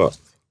 finished. What?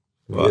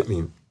 What?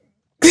 You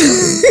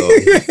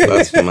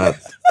That's mad.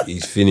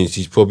 He's finished.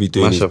 He's probably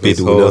doing his his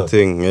whole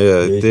thing.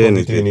 Yeah, doing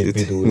it.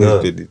 You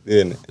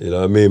know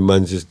what I mean,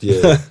 man? Just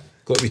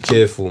gotta be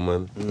careful,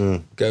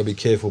 man. Gotta be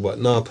careful. But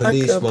nah,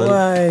 police,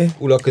 man.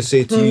 All I can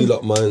say to you,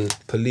 lot, man,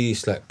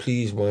 police, like,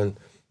 please, man,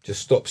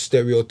 just stop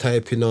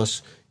stereotyping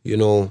us, you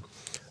know,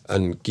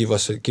 and give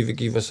us a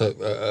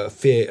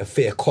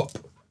fair cop.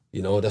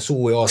 You know, that's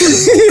all we're asking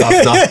for,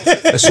 governor.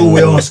 That's all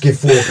we're asking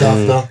for,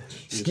 governor.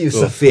 Just give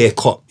us a fair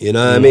cop, you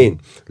know what I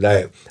mean?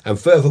 Like, and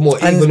furthermore,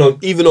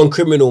 even on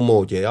criminal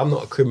mode, yeah, I'm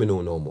not a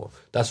criminal no more.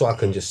 That's why I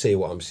can just say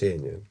what I'm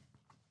saying, yeah.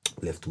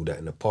 Left all that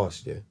in the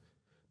past, yeah.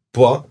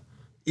 But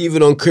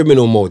even on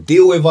criminal mode,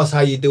 deal with us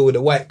how you deal with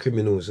the white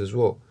criminals as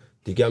well.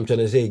 Do you get what I'm trying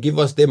to say? Give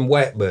us them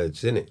white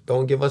birds, innit?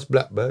 Don't give us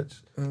black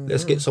birds.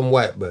 Let's get some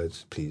white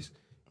birds, please.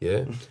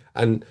 Yeah?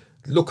 And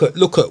look at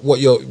what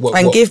you're...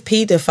 give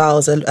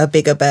paedophiles a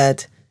bigger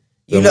bird.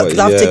 You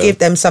love to give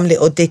them some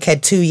little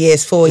dickhead 2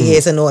 years, 4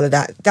 years and all of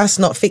that. That's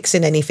not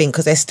fixing anything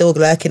because they're still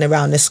lurking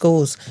around the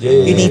schools.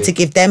 You need to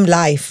give them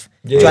life.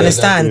 Do you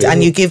understand? Exactly.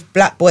 And you give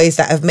black boys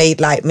that have made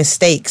like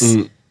mistakes.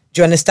 Do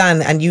you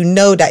understand? And you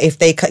know that if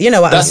they, you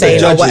know what I'm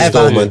saying, or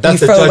whatever, you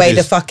throw away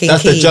the fucking key.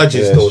 That's the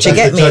judges, though. Do you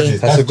get me?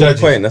 That's a good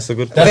point. That's a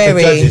good point. That's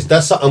the judges.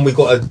 That's something we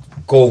got to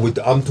go with.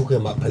 I'm talking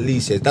about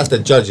police. That's the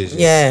judges.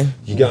 Yeah.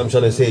 You get what I'm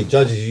trying to say?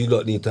 Judges, you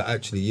lot need to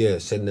actually,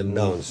 send them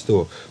down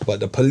still. But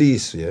the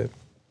police,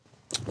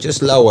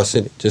 just allow us,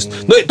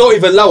 innit? No, don't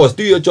even allow us.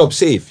 Do your job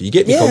safe. You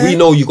get me? Because we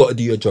know you got to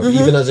do your job,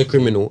 even as a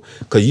criminal.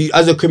 Because you,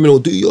 as a criminal,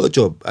 do your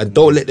job and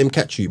don't let them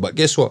catch you. But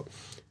guess what?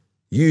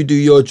 You do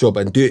your job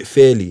and do it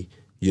fairly.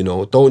 You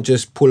know, don't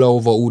just pull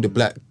over all the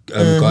black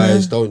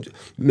guys. Don't,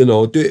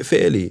 do it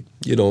fairly.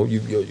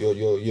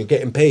 You're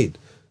getting paid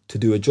to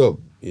do a job.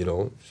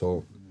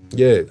 So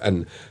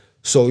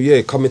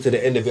yeah, coming to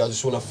the end of it, I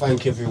just want to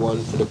thank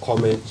everyone for the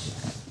comments.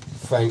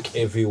 Thank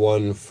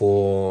everyone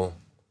for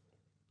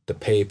the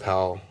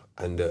PayPal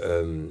and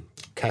the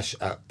Cash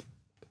App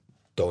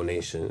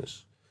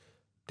donations.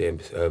 They're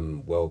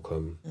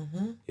welcome.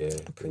 Yeah,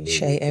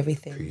 appreciate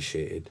everything.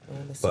 Appreciated.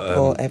 All the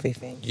support,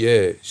 everything.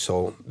 Yeah.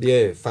 So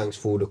yeah, thanks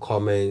for all the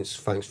comments.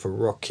 Thanks for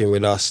rocking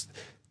with us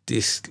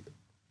this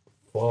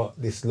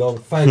long.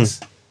 Thanks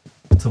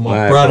to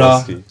my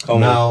brother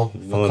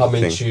for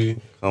coming to.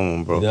 Come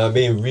on, bro. You know what I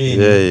mean?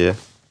 Really. Yeah.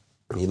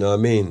 You know what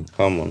I mean?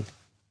 Come on.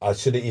 I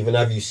shouldn't even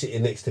have you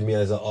sitting next to me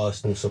as an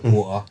Arsenal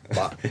supporter,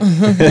 but you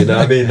know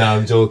what I mean? Nah,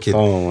 I'm joking.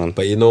 Oh man.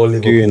 But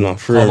Liverpool.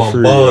 Come on,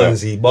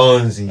 Barnesy.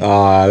 Man.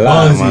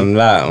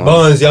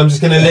 Barnesy, I'm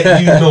just gonna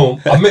let you know.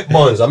 I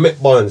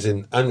met Barnes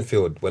in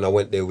Anfield when I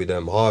went there with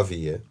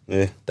Harvey.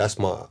 Yeah. That's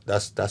my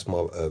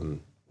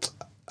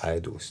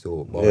idol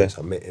still. Barnes.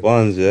 I met him.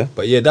 Barnes, yeah.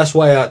 But yeah, that's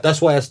why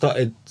I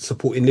started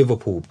supporting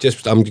Liverpool.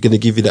 I'm gonna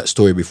give you that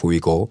story before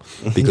we go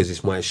because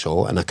it's my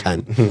show and I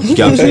can. You get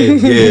what I'm saying?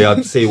 Yeah,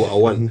 I'd say what I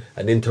want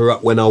and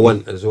interrupt when I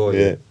want as well.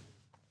 Yeah.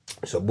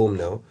 So boom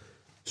now.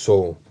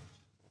 So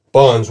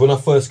Barnes, when I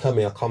first came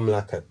here, I come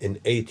like in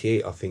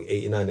 88, I think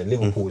 89, and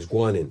Liverpool was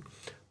going in.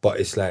 But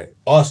it's like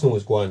Arsenal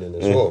was going in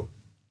as well.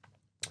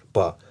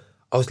 But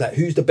I was like,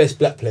 who's the best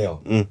black player?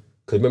 Because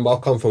remember, I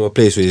come from a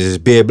place where there's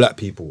bare black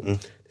people.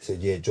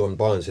 Said, yeah, John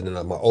Barnes. And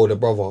then my older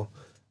brother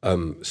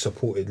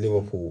supported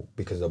Liverpool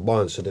because of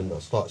Barnes. So then I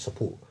start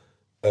support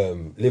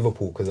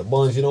Liverpool because of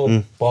Barnes,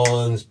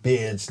 Barnes,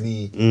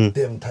 Beardsley,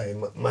 them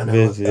time,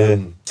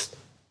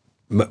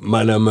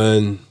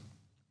 Manaman,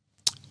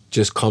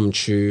 just come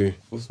true.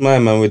 What's my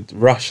man with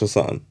Rush or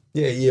something?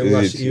 Yeah,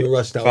 Rush.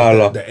 That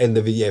was the end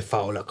of the year,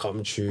 Fowler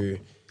come true.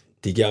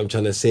 Do you get what I'm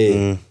trying to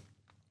say?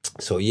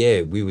 So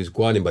yeah, we was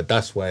grinding, but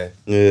that's why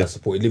I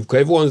supported Liverpool.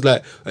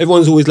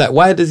 Everyone's always like,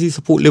 why does he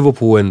support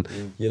Liverpool? And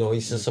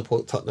he should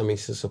support Tottenham. He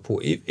should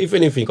support. If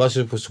anything, I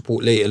should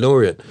support Leyton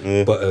Orient.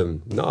 But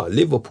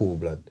Liverpool,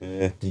 blood.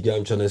 Yeah. Do you get what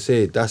I'm trying to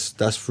say? That's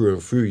through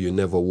and through. You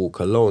never walk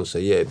alone. So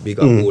yeah, big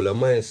up all of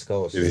my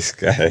scouts. This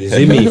guy, you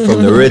see me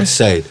from the red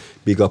side.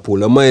 Big up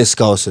all of my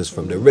scousers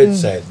from the red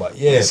side. But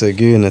yeah, it's a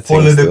Gooner thing.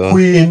 Follow the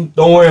Queen.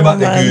 Don't worry about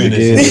the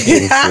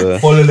Gooners.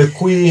 Follow the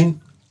Queen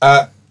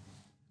at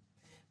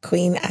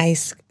Queen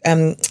Ice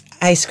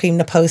Cream,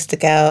 the poster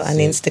girl on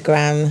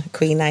Instagram,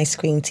 Queen Ice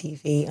Cream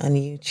TV on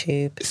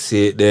YouTube.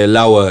 See it there,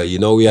 Laura.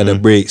 We had a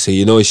break, so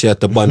she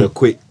had to bun her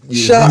quick.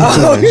 Shut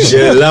up.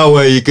 Yeah,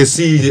 Laura, you can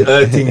see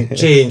the thing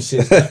change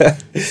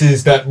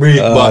since that break.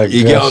 But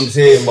you get what I'm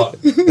saying? But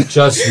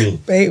trust me.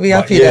 Bake me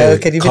up,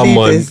 Can you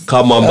believe this?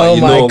 Come on, but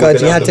my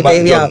God, you had to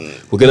bake me up.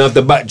 We're going to have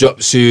the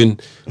backdrop soon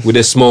with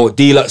the smoke.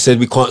 D-Luck said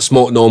we can't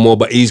smoke no more,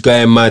 but he's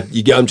going mad.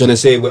 You get what I'm trying to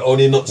say? We're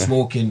only not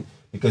smoking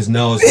because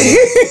now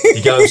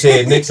you get what I'm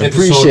saying? Next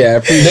episode.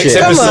 Next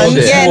Come episode. on.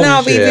 Yeah,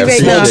 no, we make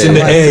smokes in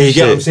the air, you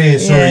get what I'm saying?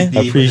 Sorry, Yeah.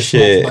 D,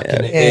 Appreciate but the smokes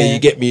back in the air, you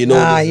get me? you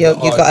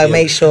got to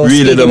make sure.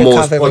 Really the speedy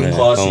most recovery.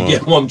 podcast, you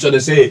get what I'm trying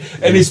to say?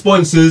 Any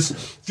sponsors,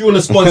 if you want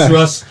to sponsor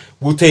us,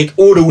 we'll take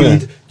all the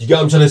weed. You get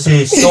what I'm trying to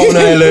say? Stone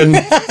Island,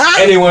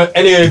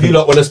 any of you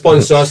lot want to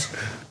sponsor us,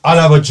 I'll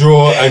have a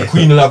draw and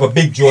Queen will have a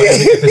big draw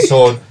every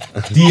episode.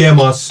 DM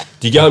us.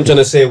 Do you get what I'm trying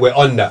to say? We're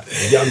on that.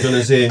 You get what I'm trying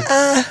to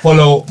say?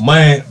 Follow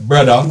my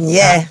brother.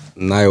 Yeah.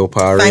 Nile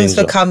Power Thanks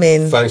Ranger. for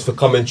coming. Thanks for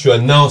coming through.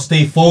 And now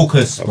stay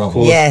focused, bro. Of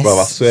course, Yes. bro.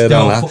 I swear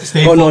down. I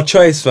got no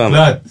choice, fam.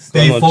 Blood,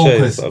 stay Got no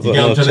focused. choice. You I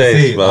get what I'm got no trying to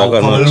say? choice, bro. I got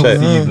I'll no come choice.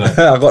 along for you, blood.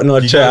 I got no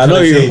You choice. get what I I'm know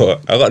trying to you. say?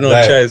 I got no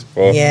Like, choice,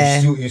 bro.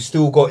 Yeah. You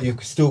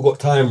still got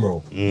time,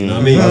 bro. You know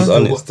what I mean? I You was still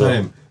honest, got though.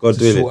 time God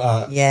to willing. sort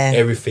out Yeah.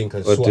 everything and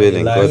God sort out your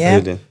willing. life. God Yeah.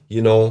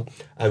 willing.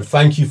 And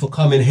thank you for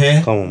coming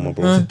here. Come on, my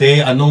bro.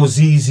 Today, I know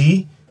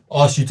ZZ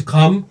asked you to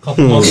come a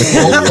couple months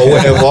ago or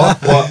whatever,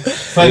 but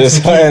thanks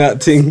for You're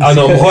that thing. and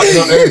I'm hot,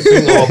 not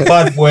everything, I'm a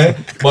bad boy,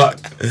 but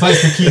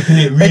thanks for keeping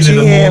it real in the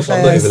you most.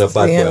 I'm not even a bad first,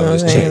 boy, I'm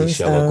just you know chatting what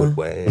shit, I'm I'm a saying? good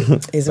boy.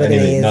 Is what it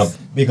Anyway, is. now,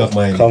 big up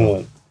mine. Come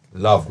on.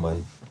 Love,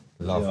 man.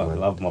 Love, Yeah, man.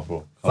 love my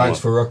bro. Thanks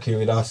for rocking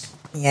with us.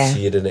 Yeah.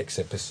 See you the next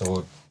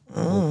episode.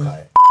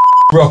 Bukai.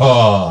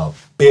 Bro,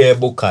 bare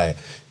Bukai.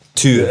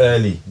 Too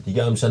early. You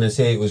get what I'm trying to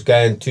say? It was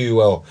going too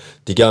well.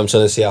 You get what I'm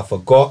trying to say? I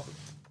forgot.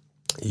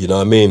 You know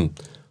what I mean?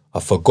 I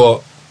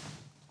forgot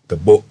the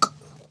book.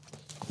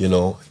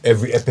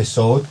 Every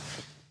episode,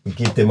 we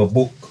give them a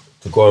book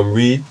to go and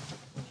read.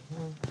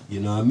 You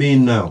know what I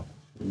mean now?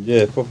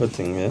 Yeah, proper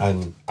thing, yeah.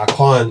 And I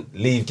can't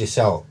leave this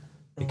out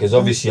because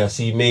obviously I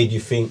see Made You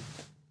Think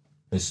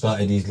has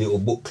started his little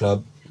book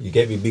club. You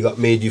get me? Big up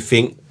Made You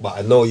Think, but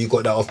I know you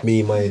got that off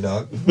me, my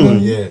dog. But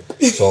yeah,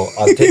 so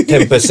I'll take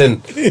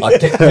 10%. I'll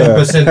take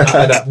 10% out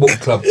of that book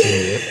club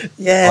thing.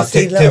 Yeah, I'll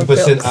take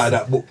 10% out of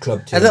that book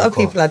club thing. A lot of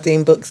people are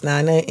doing books now,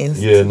 I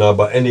noticed. Yeah, no,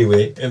 but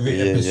anyway, every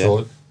Yeah,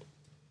 episode.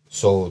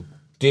 So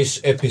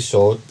this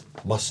episode,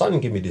 my son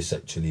gave me this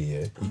actually.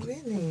 Yeah,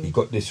 Really? he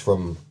got this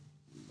from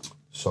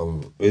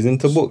some. He's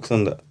into books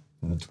and that.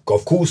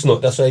 Of course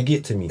not. That's why he gave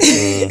it to me.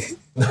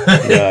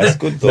 Yeah, it's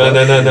good though.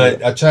 No.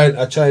 I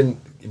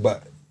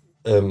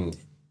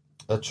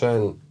try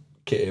and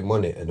get him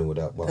on it and all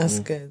that. But That's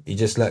good. He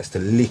just likes to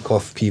lick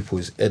off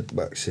people's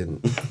headbacks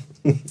in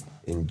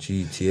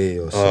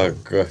GTA or something. Oh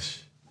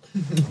gosh.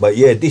 But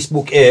yeah, this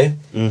book here,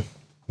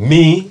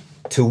 Me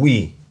to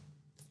We.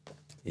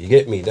 You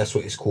get me? That's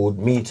what it's called.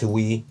 Me to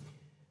We.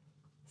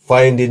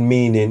 Finding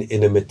Meaning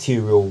in a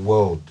Material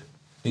World.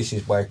 This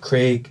is by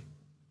Craig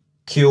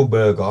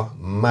Kielburger,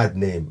 mad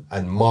name,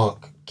 and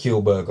Mark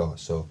Kielburger.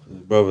 So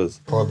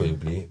brothers.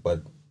 Probably,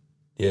 but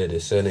yeah,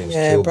 the surname's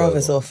Yeah, Kielburger.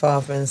 brothers or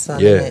father and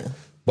son. Yeah. Innit?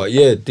 But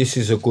yeah, this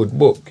is a good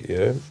book,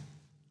 yeah.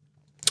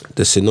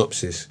 The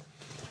synopsis.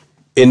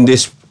 In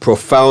this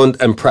profound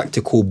and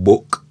practical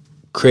book,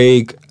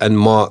 Craig and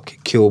Mark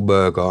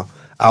Kielburger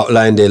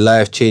outline their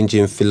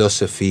life-changing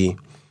philosophy,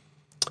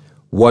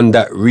 one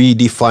that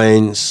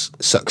redefines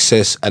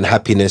success and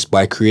happiness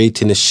by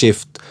creating a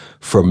shift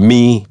from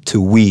me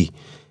to we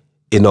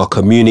in our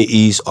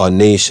communities, our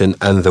nation,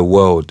 and the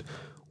world,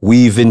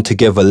 weaving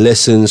together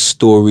lessons,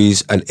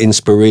 stories, and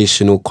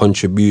inspirational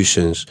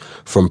contributions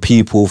from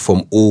people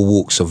from all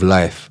walks of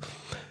life.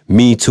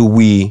 Me to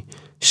We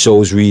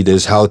shows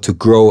readers how to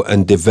grow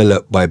and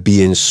develop by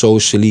being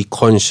socially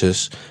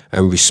conscious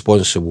and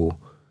responsible,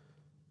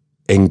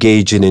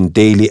 engaging in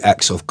daily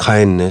acts of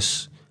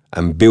kindness,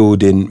 and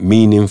building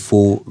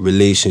meaningful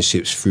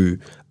relationships through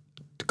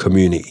the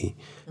community.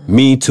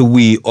 Me to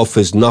We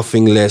offers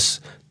nothing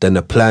less than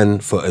a plan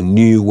for a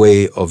new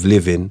way of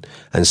living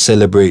and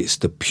celebrates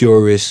the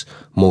purest,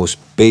 most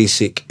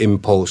basic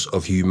impulse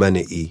of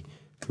humanity,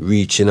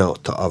 reaching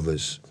out to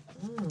others.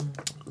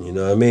 You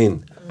know what I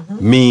mean?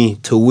 Me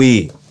to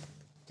we.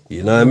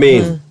 You know what I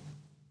mean?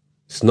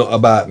 It's not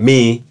about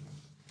me,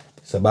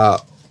 it's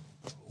about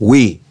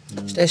we.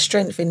 There's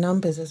strength in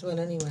numbers as well,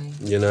 anyway.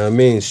 You know what I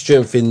mean?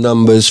 Strength in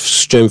numbers,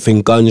 strength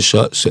in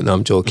gunshots. No,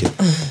 I'm joking.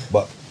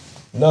 But,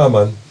 no,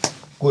 man.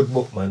 Good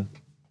book, man.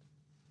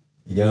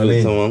 You know what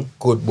I mean?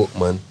 Good book,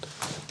 man.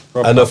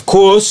 Proper. And of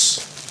course,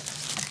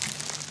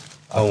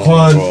 I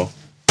can't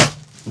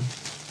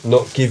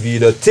not give you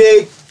the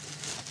take.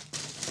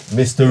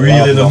 Mr.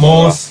 Real in the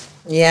Most.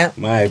 Yeah.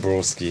 My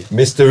broski.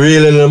 Mr.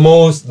 Real in the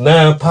Most.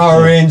 Now,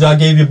 Power Ranger, I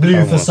gave you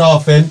blue for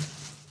Southend.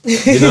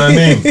 You know what I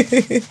mean?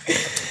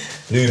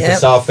 Blue for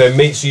Southend.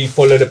 Make sure you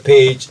follow the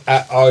page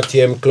at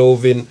RTM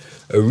Clothing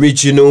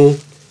Original.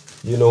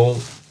 You know,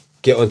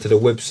 get onto the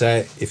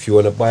website if you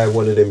want to buy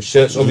one of them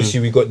shirts.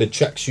 Obviously, we got the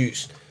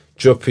tracksuits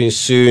dropping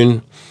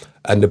soon,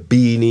 and the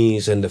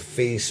beanies and the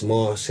face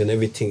masks and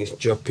everything is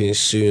dropping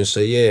soon. So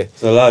yeah,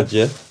 it's a large,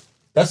 yeah.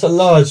 That's a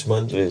large,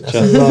 man. Yeah, that's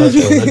a large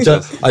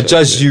one. I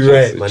judged you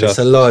right, man. It's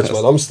a large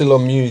one. I'm still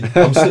on mute.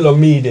 I'm still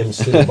on medium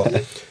still,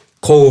 but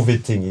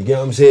COVID thing. You get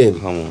what I'm saying?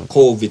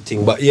 COVID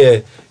thing. But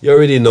yeah, you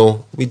already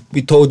know.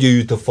 We told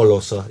you to follow,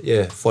 so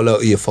yeah,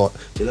 follow your fault.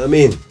 You know what I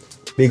mean?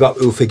 Big up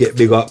who forget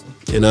big up.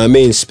 You know what I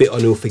mean? Spit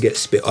on who forget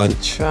spit on.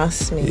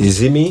 Trust me. You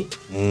see me?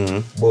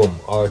 Boom.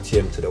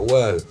 RTM to the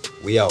world.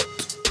 We out.